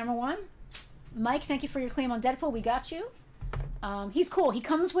 All right, camera one. Mike, thank you for your claim on Deadpool. We got you. He's cool. He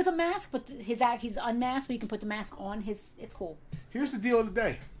comes with a mask, but he's unmasked, but you can put the mask on. It's cool. Here's the deal of the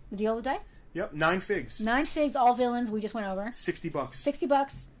day. The deal of the day? Yep, 9 figs. 9 figs, all villains. We just went over. $60.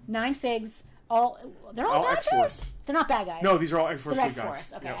 $60. 9 figs. They're all bad X-Force. guys? They're not bad guys. No, these are all X-Force They're guys.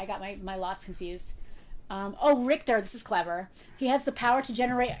 X-Force. Okay, yep. I got my lots confused. Richter, this is clever. He has the power to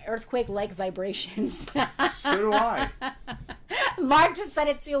generate earthquake-like vibrations. So do I. Mark just said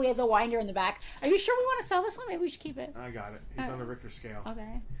it too. He has a winder in the back. Are you sure we want to sell this one? Maybe we should keep it. I got it. He's on the Richter scale.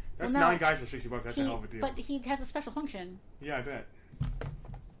 Okay. That's 9 guys for $60. That's a hell of a deal. But he has a special function. Yeah, I bet.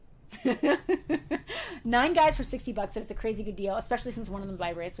 9 guys for $60, and it's a crazy good deal, especially since one of them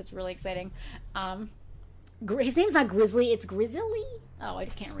vibrates, which is really exciting. His name's not Grizzly, it's Grizzly? Oh, I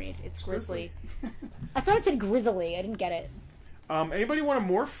just can't read. It's Grizzly. I thought it said Grizzly. I didn't get it. Anybody want a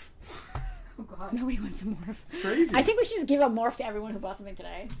morph? Oh, God. Nobody wants a morph. It's crazy. I think we should just give a morph to everyone who bought something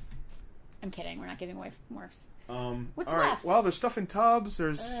today. I'm kidding. We're not giving away morphs. What's all right. left? Well, there's stuff in tubs.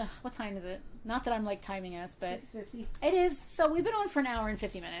 There's... what time is it? Not that I'm, timing us, but... 6:50. It is. So we've been on for an hour and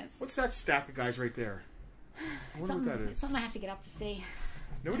 50 minutes. What's that stack of guys right there? I wonder what that is. Something I have to get up to see.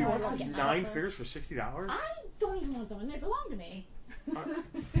 Nobody wants these 9 figures for $60? I don't even want them. They belong to me.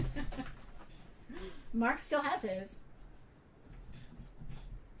 Mark still has his.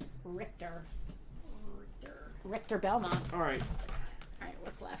 Richter Belmont. All right. All right,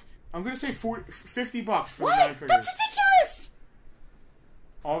 what's left? I'm going to say $50 for the 9 figures. That's ridiculous!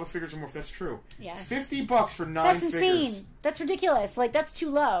 All the figures are morphed. That's true. Yes. $50 for 9 that's figures. That's insane. That's ridiculous. That's too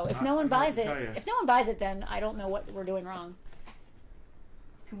low. If no one buys it, if no one buys it, then I don't know what we're doing wrong.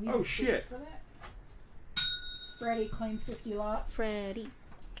 Can we shit. For that? Freddie claimed 50 lot. Freddie.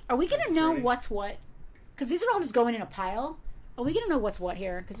 Are we going to know what's what? Because these are all just going in a pile. Are we going to know what's what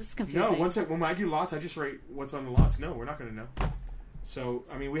here? Because this is confusing. No, when I do lots, I just write what's on the lots. No, we're not going to know. So,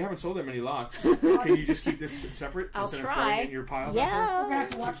 I mean, we haven't sold that many lots. Can you just keep this separate instead of throwing it in your pile? Yeah. We're going to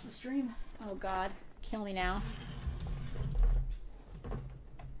have to watch the stream. Oh, God. Kill me now.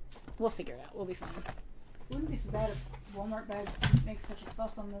 We'll figure it out. We'll be fine. Wouldn't be so bad if Walmart bags didn't make such a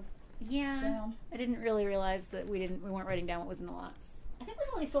fuss on the sound. I didn't really realize that we weren't writing down what was in the lots. I think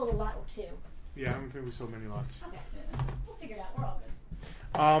we've only sold a lot or 2. Yeah, I don't think we sold many lots. Okay. We'll figure it out. We're all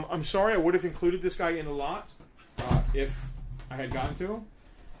good. I'm sorry, I would have included this guy in the lot if I had gotten to him,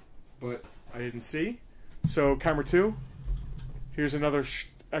 but I didn't see. So, camera 2. Here's another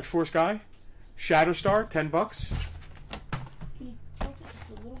X-Force guy. Shatterstar, $10. Can you tilt it just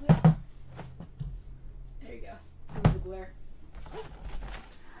a little bit? There you go. There was a glare.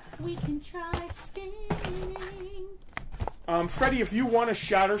 We can try spinning. Freddie, if you want a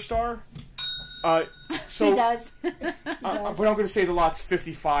Shatterstar, so he does. But I'm going to say the lot's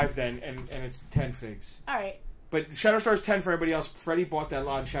 55 then, and it's 10 figs. All right. But Shatterstar's 10 for everybody else. Freddie bought that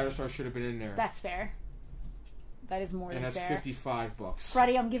lot, and Shatterstar should have been in there. That's fair. That is more than fair. And that's $55.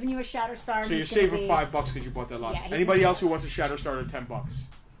 Freddie, I'm giving you a Shatterstar. So you're saving $5 because you bought that lot. Yeah, anybody else who wants a Shatterstar at $10?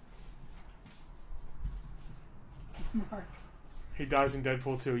 Mark. He dies in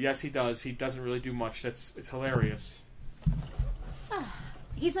Deadpool 2. Yes, he does. He doesn't really do much. It's hilarious.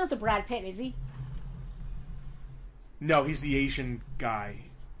 He's not the Brad Pitt, is he? No, he's the Asian guy.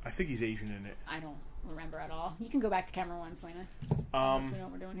 I think he's Asian in it. I don't remember at all. You can go back to camera one, Selena. Unless we know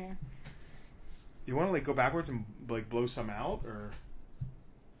what we're doing here. You want to like go backwards and like blow some out, or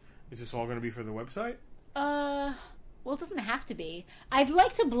is this all going to be for the website? Well, it doesn't have to be. I'd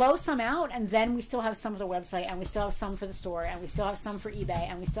like to blow some out, and then we still have some for the website, and we still have some for the store, and we still have some for eBay,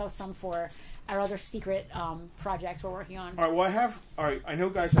 and we still have some for our other secret projects we're working on. All right. Well, I know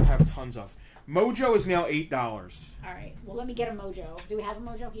guys that have tons of. Mojo is now $8. All right. Well, let me get a Mojo. Do we have a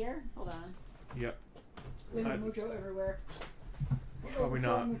Mojo here? Hold on. Yep. We have Mojo everywhere. Probably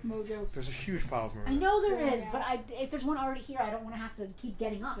not. With Mojos. There's a huge pile of them. I know there is, but if there's one already here, I don't want to have to keep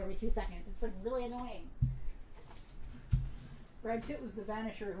getting up every 2 seconds. It's like really annoying. Brad Pitt was the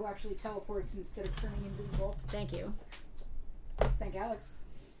Vanisher who actually teleports instead of turning invisible. Thank you. Thank Alex.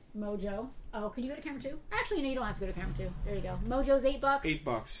 Mojo. Oh, can you go to camera 2? Actually, no, you don't have to go to camera 2. There you go. Mojo's $8.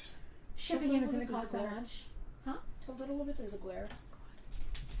 $8. Shipping him is going to cost that much. Huh? Tilt it a little bit. There's a glare.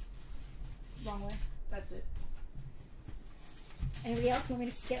 Wrong way. That's it. Anybody else want me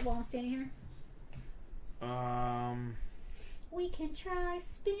to skip while I'm standing here? We can try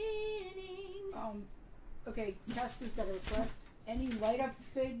spinning. Okay, Casper's got a request. Any light up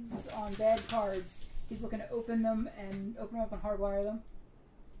figs on bad cards? He's looking to open them up and hardwire them.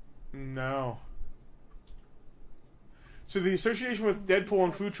 No. So the association with Deadpool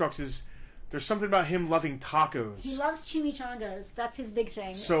and food trucks is there's something about him loving tacos. He loves chimichangas. That's his big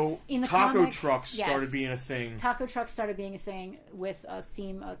thing. So in the taco comic, trucks started being a thing. Taco trucks started being a thing with a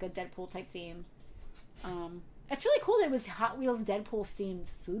theme, like a Deadpool type theme. It's really cool that it was Hot Wheels Deadpool themed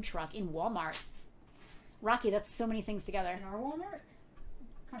food truck in Walmart. Rocky, that's so many things together. In our Walmart?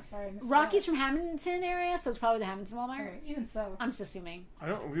 I'm sorry, I missed Rocky's from Hamilton area, so it's probably the Hamilton Walmart. Right, even so. I'm just assuming.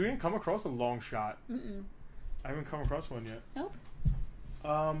 We didn't come across a long shot. Mm-mm. I haven't come across one yet. Nope.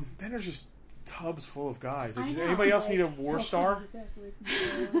 Then there's just tubs full of guys. Like, I does know, anybody else need a War Star?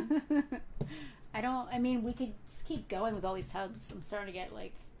 I mean, we could just keep going with all these tubs. I'm starting to get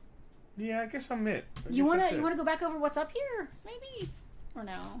like... Yeah, I guess I'm it. You wanna go back over what's up here? Maybe? Or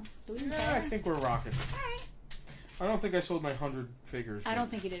no? Do we even care? I think we're rocking. Alright. I don't think I sold my 100 figures. I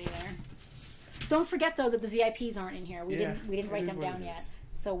don't think you did either. Don't forget though that the VIPs aren't in here. We didn't write them down yet.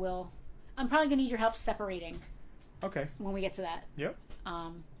 So I'm probably gonna need your help separating. Okay. When we get to that. Yep.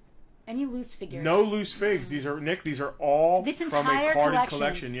 Any loose figures? No loose figs. These are These are all from a carded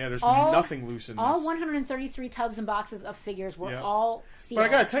collection. Yeah, there's nothing loose in this. All 133 tubs and boxes of figures were all sealed. But I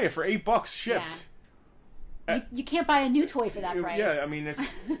gotta tell you, for $8 shipped. Yeah. You can't buy a new toy for that price. Yeah, I mean,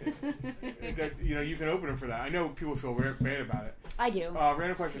 it's you can open them for that. I know people feel bad about it. I do.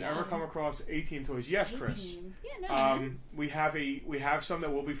 Random question: Ever come across A-Team toys? Yes, Chris. Yeah, no. We have some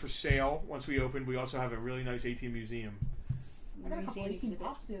that will be for sale once we open. We also have a really nice A-Team museum. I got a couple A-Team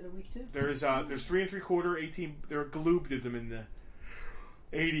pops the other week too. There's 3 3/4 A-Team. Gloob did them in the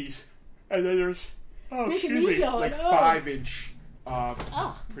 80s, and then there's like 5-inch.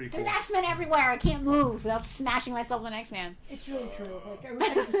 Pretty cool. There's X-Men everywhere. I can't move without smashing myself with an X-Man. It's really true. Like I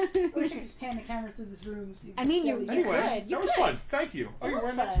wish I could just pan the camera through this room. So I mean, you could. That was fun. Thank you. Oh, you're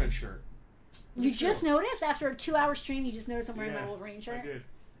wearing an X-Men shirt. You just noticed after a 2-hour stream. You just noticed I'm wearing my Wolverine shirt. I did.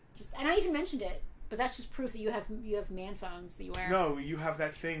 And I even mentioned it, but that's just proof that you have man phones that you wear. No, you have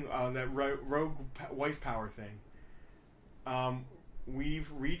that thing, that rogue wife power thing.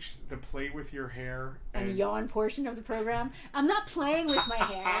 We've reached the play with your hair and yawn portion of the program. I'm not playing with my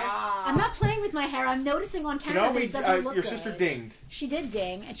hair. I'm noticing on camera that it doesn't look your good. sister dinged. She did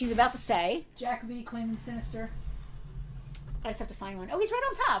ding, and she's about to say... Jack V claiming Sinister. I just have to find one. Oh, he's right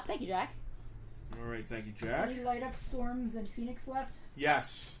on top. Thank you, Jack. All right, thank you, Jack. Any light up Storms and Phoenix left?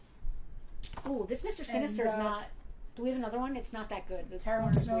 Yes. Oh, this Mr. Sinister is not... Do we have another one? It's not that good. The Tara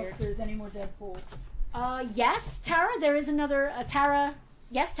wants to know if there's any more Deadpool. Yes, Tara, there is another...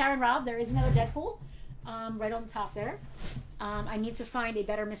 Yes, Tara and Rob, there is another Deadpool. Right on the top there. I need to find a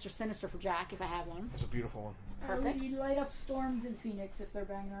better Mr. Sinister for Jack if I have one. That's a beautiful one. Perfect. You light up Storms and Phoenix if they're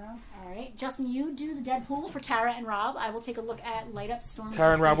banging around. Alright. Justin, you do the Deadpool for Tara and Rob. I will take a look at light up Storms.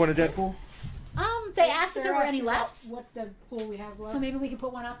 Tara and Rob want a Deadpool? They asked if there were any left. What Deadpool we have left. So maybe we can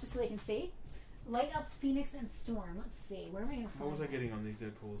put one up just so they can see. Light up Phoenix and Storm. Let's see. Where am I going to find What was I getting on these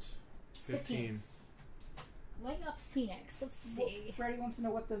Deadpools? 15. Light up Phoenix. Let's see. Freddie wants to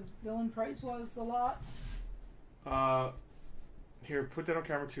know what the villain price was, the lot. Here, put that on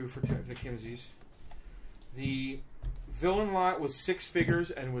camera too for the Kimsies. The villain lot was 6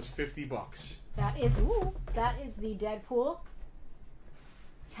 figures and was $50. That is the Deadpool.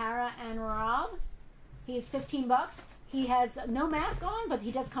 Tara and Rob. He is $15. He has no mask on, but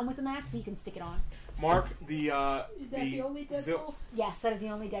he does come with a mask, so you can stick it on. Mark, the Is that the only Deadpool? Yes, that is the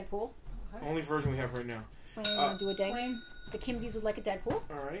only Deadpool. only version we have right now. So you want to do a day? Flame. The Kimsies would like a Deadpool.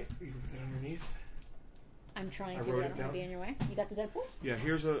 All right, you can put that underneath. I'm trying I to. wrote I it don't want to down. be in your way. You got the Deadpool. Yeah,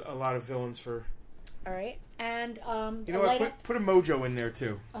 here's a lot of villains for. All right, and You know what? Put a Mojo in there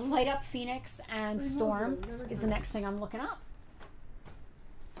too. a light up Phoenix and Pretty Storm Mojo, never is the heard. next thing I'm looking up.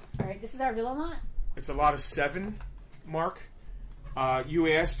 All right, this is our villain lot. It's a lot of 7, Mark. You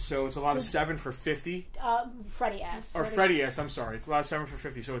asked, so it's a lot of 7 for 50. Freddie asked. Or Freddie asked, I'm sorry. It's a lot of 7 for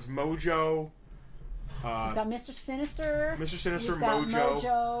 50. So it's Mojo, We've got Mr. Sinister. Mr. Sinister, We've got Mojo.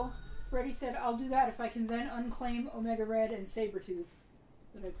 Mojo. Freddy said, "I'll do that if I can then unclaim Omega Red and Sabretooth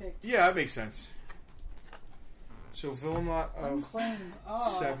that I picked." Yeah, that makes sense. So villain lot of Unclaim.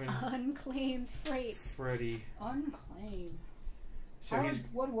 Oh. 7. Unclaimed freight. Freddy. Unclaim. So How he's...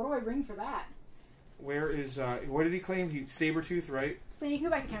 would- what do I ring for that? Where is... what did he claim? Sabretooth, right? So you can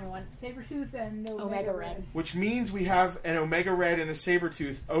go back to camera 1. Sabretooth and Omega Red. Which means we have an Omega Red and a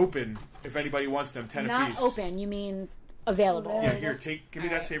Sabretooth open, if anybody wants them, 10 Not apiece. open, you mean available. Yeah, here, give me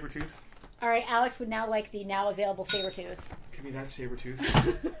that Alright. Sabretooth. All right, Alex would now like the now available Sabretooth. Give me that Sabretooth.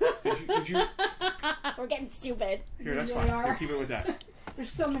 Did you... We're getting stupid. Here, that's You fine. are. Here, keep it with that.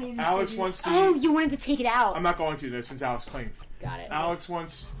 There's so many of these Alex figures. wants the... Oh, you wanted to take it out. I'm not going to this since Alex claimed. Got it. Alex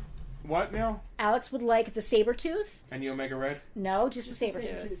wants... What now? Alex would like the Sabretooth. And the Omega Red? No, just Just the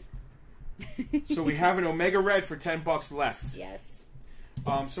the Sabretooth. So we have an Omega Red for $10 left. Yes.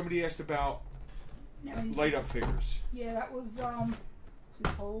 Somebody asked about Now you- light up figures. Yeah, that was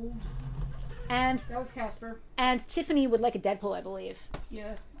please hold. And That was Casper. Tiffany would like a Deadpool, I believe.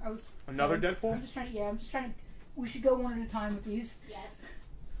 Yeah, I was. Another sorry. Deadpool? I'm just trying to. Yeah, I'm just trying to. We should go one at a time with these. Yes.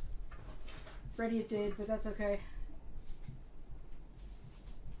 Freddy, it did, but that's okay.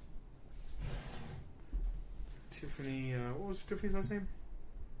 Tiffany, what was Tiffany's last name?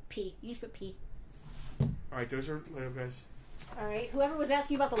 P. You just put P. Alright, those are light up guys. All right. Whoever was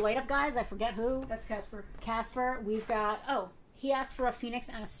asking about the light up guys, I forget who. That's Casper. Casper. We've got. Oh, he asked for a Phoenix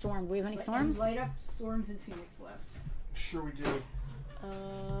and a Storm. Do we have any Storms? Light up, Storms, and Phoenix left. Sure we do.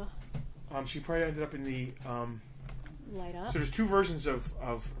 She probably ended up in the, Light up. So there's 2 versions of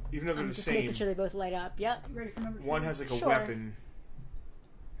even though they're I'm the just same, making sure they both light up. Yep. You ready for number 2? one has like a Sure. weapon.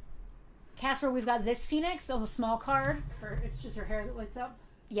 Casper, we've got this Phoenix, a small card. It's just her hair that lights up.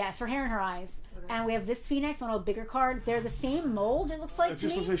 Yes, her hair and her eyes. Okay. And we have this Phoenix on a bigger card. They're the same mold, it looks like It to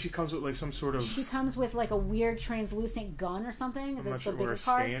just me. looks like she comes with like some sort of... She comes with like a weird translucent gun or something. I'm That's not sure, the or bigger a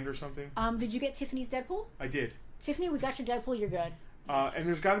card. stand or something. Did you get Tiffany's Deadpool? I did. Tiffany, we got your Deadpool. You're good. And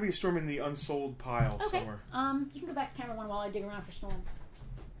there's got to be a Storm in the unsold pile Okay. somewhere. You can go back to camera 1 while I dig around for Storm.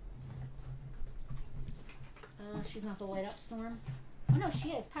 She's not the light up Storm. Oh no, she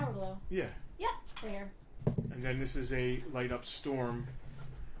is. Power Glow. Yeah. Yep, right here. And then this is a light up Storm.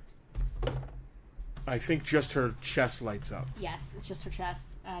 I think just her chest lights up. Yes, it's just her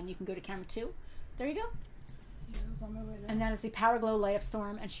chest. And you can go to camera 2. There you go. Yeah, it was on my way there. And that is the Power Glow light up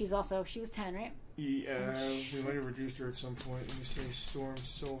Storm. And she was 10, right? Yeah, we might have reduced her at some point. Let me say Storm,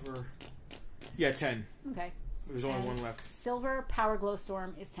 Silver. Yeah, 10. Okay. There's only And one left. Silver Power Glow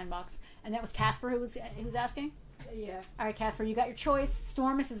Storm is $10. And that was Casper who was asking? Yeah. All right, Casper, you got your choice.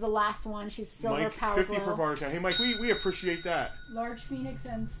 Stormus is the last one. She's Silver Mike, Power 50 Glow. per Bartertown. Hey, Mike, we appreciate that. Large Phoenix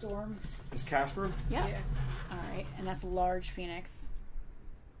and Storm. Is Casper? Yep. Yeah. All right, and that's large Phoenix.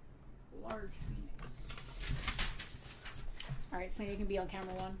 Large Phoenix. All right, so you can be on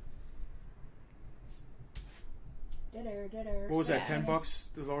camera 1. Dead air, dead air. What was that, Yeah. $10,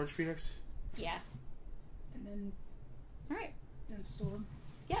 the large Phoenix? Yeah. And then Storm.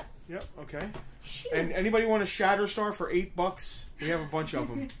 Yep, okay. Shoot. And anybody want a Shatterstar for $8? We have a bunch of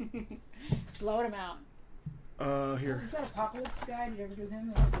them. Blowing them out. Here. Was that Apocalypse guy? Did you ever do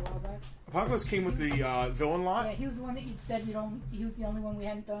him a while back? Apocalypse came with the villain lot. Yeah, he was the one that you said you don't. He was the only one we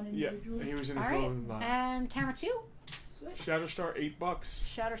hadn't done Yeah, individually. and he was in the All villain right, lot. and camera 2. Switch. Shatterstar, $8.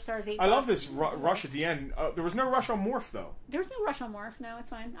 Shatter Stars 8. I love this rush at the end. There was no rush on Morph, though. There was no rush on Morph. No, it's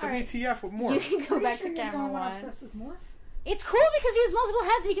fine. All right. WTF with You Morph? can go Pretty back sure to you're the camera only one 1. obsessed with Morph. It's cool because he has multiple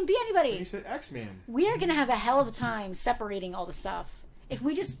heads and he can be anybody. He said X-Man. We are going to have a hell of a time separating all the stuff. If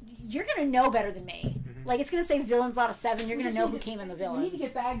we just... You're going to know better than me. Mm-hmm. Like, it's going to say villains lot of 7. You're We going to just know need who came in the villains. We need to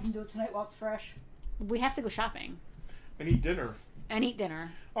get bags and do it tonight while it's fresh. We have to go shopping. And eat dinner. And eat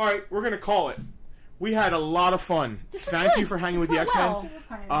dinner. All right, we're going to call it. We had a lot of fun. This was Thank good. you for hanging This with the went X-Men. well. It was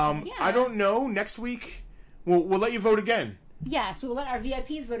kind of Yeah. I don't know. Next week, we'll let you vote again. Yes, we will let our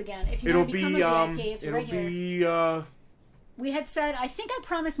VIPs vote again. If you It'll want to become be a VIP, it's it'll right here. be We had said, I think I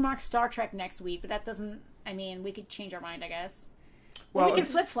promised Mark Star Trek next week, but that doesn't, I mean, we could change our mind, I guess. Well, we could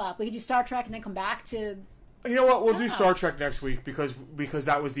flip-flop. We could do Star Trek and then come back to... You know what? We'll do Oh. Star Trek next week because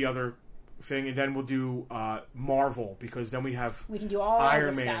that was the other thing, and then we'll do Marvel, because then we can do all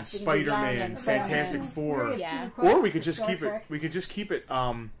Iron the Man, stuff. Spider-Man, Fantastic Four. Yeah. Or we could just keep it. We could just keep it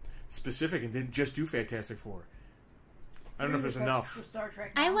specific and then just do Fantastic Four. I don't know if there's enough. For Star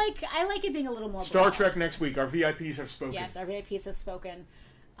Trek I like it being a little more Star broad. Trek next week. Our VIPs have spoken. Yes, our VIPs have spoken.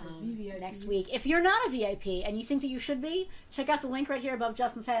 VVIPs. Next week. If you're not a VIP and you think that you should be, check out the link right here above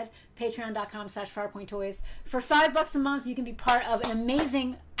Justin's head, patreon.com/FarpointToys. For $5 a month, you can be part of an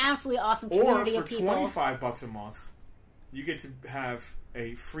amazing, absolutely awesome community of people. Or for $25 a month, you get to have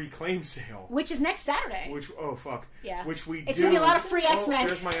a free claim sale. Which is next Saturday. Yeah. Which we It's going to be a lot of free X-Men.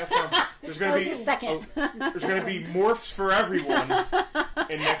 There's my F-bomb. There's going to be second. There's going to be morphs for everyone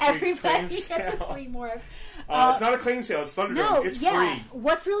in next week's claim sale. Gets a free morph. It's not a claim sale. It's Thunderdome. No, it's free.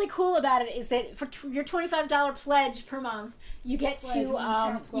 What's really cool about it is that for your $25 pledge per month, you get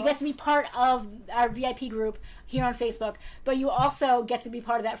to be part of our VIP group here on Facebook. But you also get to be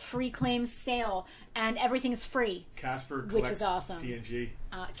part of that free claims sale, and everything is free. Casper collects which is awesome. TNG.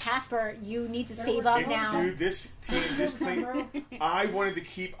 Casper, you need to save up now. Dude, this claim, I wanted to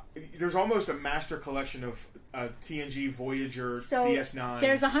keep. There's almost a master collection of TNG, Voyager, DS9.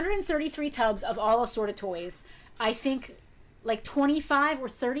 There's 133 tubs of all assorted toys. I think like 25 or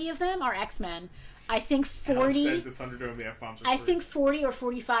 30 of them are X-Men. I think 40. Said the Thunderdome, the F-bombs are I free. think 40 or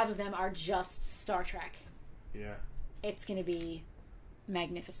 45 of them are just Star Trek. Yeah. It's going to be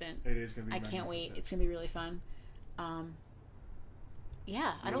magnificent. It is going to be. I can't wait. It's going to be really fun.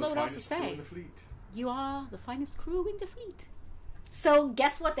 Yeah, I don't know what else to say. You are the finest crew in the fleet. So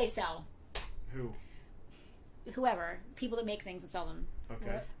guess what they sell? Who? Whoever. People that make things and sell them.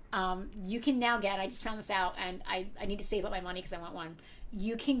 Okay. You can now get, I just found this out, and I need to save up my money because I want one.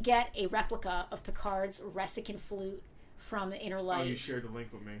 You can get a replica of Picard's Resican flute from the Inner Light. Oh, you shared the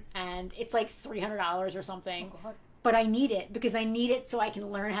link with me. And it's like $300 or something. Oh, God. But I need it because I need it so I can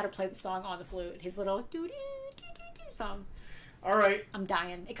learn how to play the song on the flute. His little doo-doo-doo-doo-doo song. All right. I'm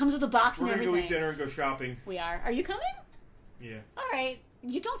dying. It comes with a box and everything. We're going to go eat dinner and go shopping. We are. Are you coming? Yeah. All right.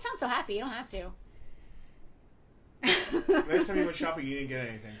 You don't sound so happy. You don't have to. Last time you went shopping, you didn't get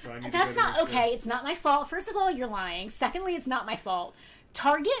anything, so I need That's to go not okay. It's not my fault. First of all, you're lying. Secondly, it's not my fault.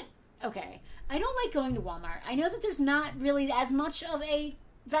 Target, okay. I don't like going to Walmart. I know that there's not really as much of a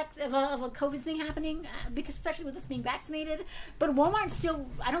COVID thing happening, because especially with us being vaccinated. But Walmart still,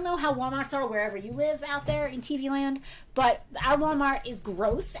 I don't know how Walmarts are wherever you live out there in TV land, but our Walmart is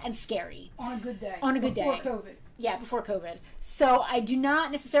gross and scary. On a good day. Before COVID. Yeah, before COVID. So I do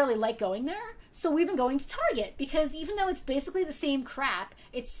not necessarily like going there. So we've been going to Target because even though it's basically the same crap,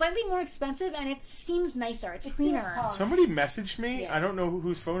 it's slightly more expensive and it seems nicer. It's cleaner. Somebody messaged me. Yeah. I don't know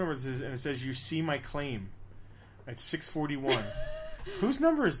whose phone number this is, and it says, "You see my claim." It's 641. Whose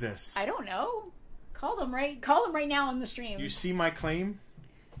number is this? I don't know. Call them right now on the stream. You see my claim?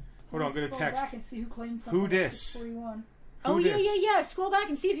 Hold on, I'm going to text. Back and see who claims who this? 641. Oh, yeah. Scroll back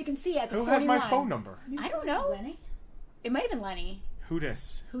and see if you can see it. Who has my phone number? I don't know. Lenny? It might have been Lenny. Who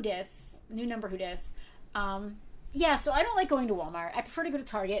dis? New number who dis. Yeah, so I don't like going to Walmart. I prefer to go to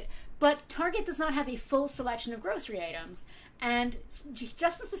Target. But Target does not have a full selection of grocery items. And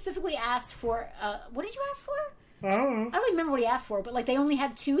Justin specifically asked for, what did you ask for? I don't know. I don't remember what he asked for, but like they only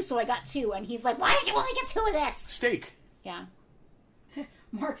had 2, so I got 2. And he's like, why did you only get 2 of this? Steak. Yeah.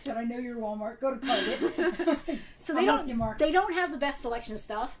 Mark said, I know you're Walmart. Go to Target. So they don't have the best selection of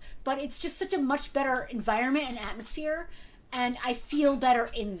stuff, but it's just such a much better environment and atmosphere, and I feel better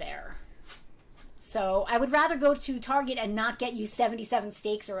in there. So I would rather go to Target and not get you 77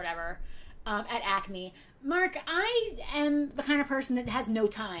 steaks or whatever at Acme. Mark, I am the kind of person that has no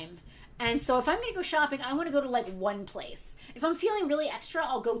time. And so if I'm going to go shopping, I want to go to like one place. If I'm feeling really extra,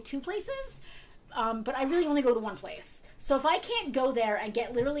 I'll go 2 places. But I really only go to one place. So if I can't go there and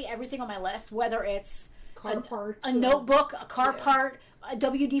get literally everything on my list, whether it's a notebook, a car part, a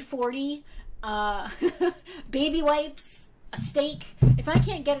WD-40, baby wipes, a steak, if I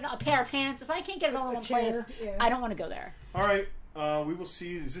can't get a pair of pants, if I can't get it all in one place, I don't want to go there. All right. We will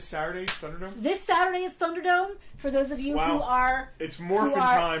see. Is this Saturday, Thunderdome? This Saturday is Thunderdome. For those of you who are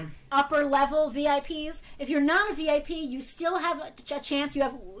time. Upper level VIPs. If you're not a VIP, you still have a chance. You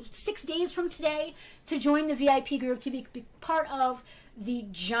have 6 days from today to join the VIP group, to be part of the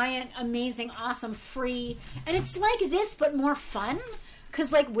giant, amazing, awesome, free. And it's like this, but more fun.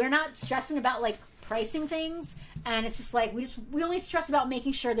 Because like we're not stressing about like pricing things. And it's just like we only stress about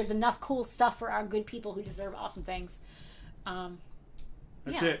making sure there's enough cool stuff for our good people who deserve awesome things.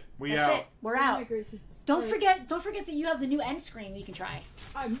 That's it. We're out. Don't forget that you have the new end screen you can try.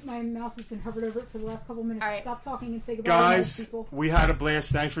 My mouse has been hovered over it for the last couple minutes. All right. Stop talking and say goodbye, guys. To people. We had a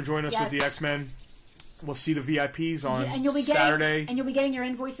blast. Thanks for joining us with the X-Men. We'll see the VIPs on Saturday. And you'll be getting your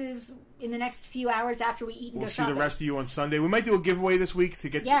invoices in the next few hours after we eat and we'll go see shopping. the rest of you on Sunday. We might do a giveaway this week to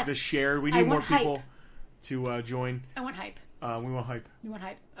get this shared. We need more people to join. I want hype. We want hype. You want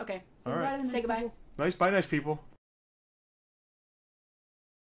hype? Okay. All right. Say goodbye. Nice. Bye, nice people.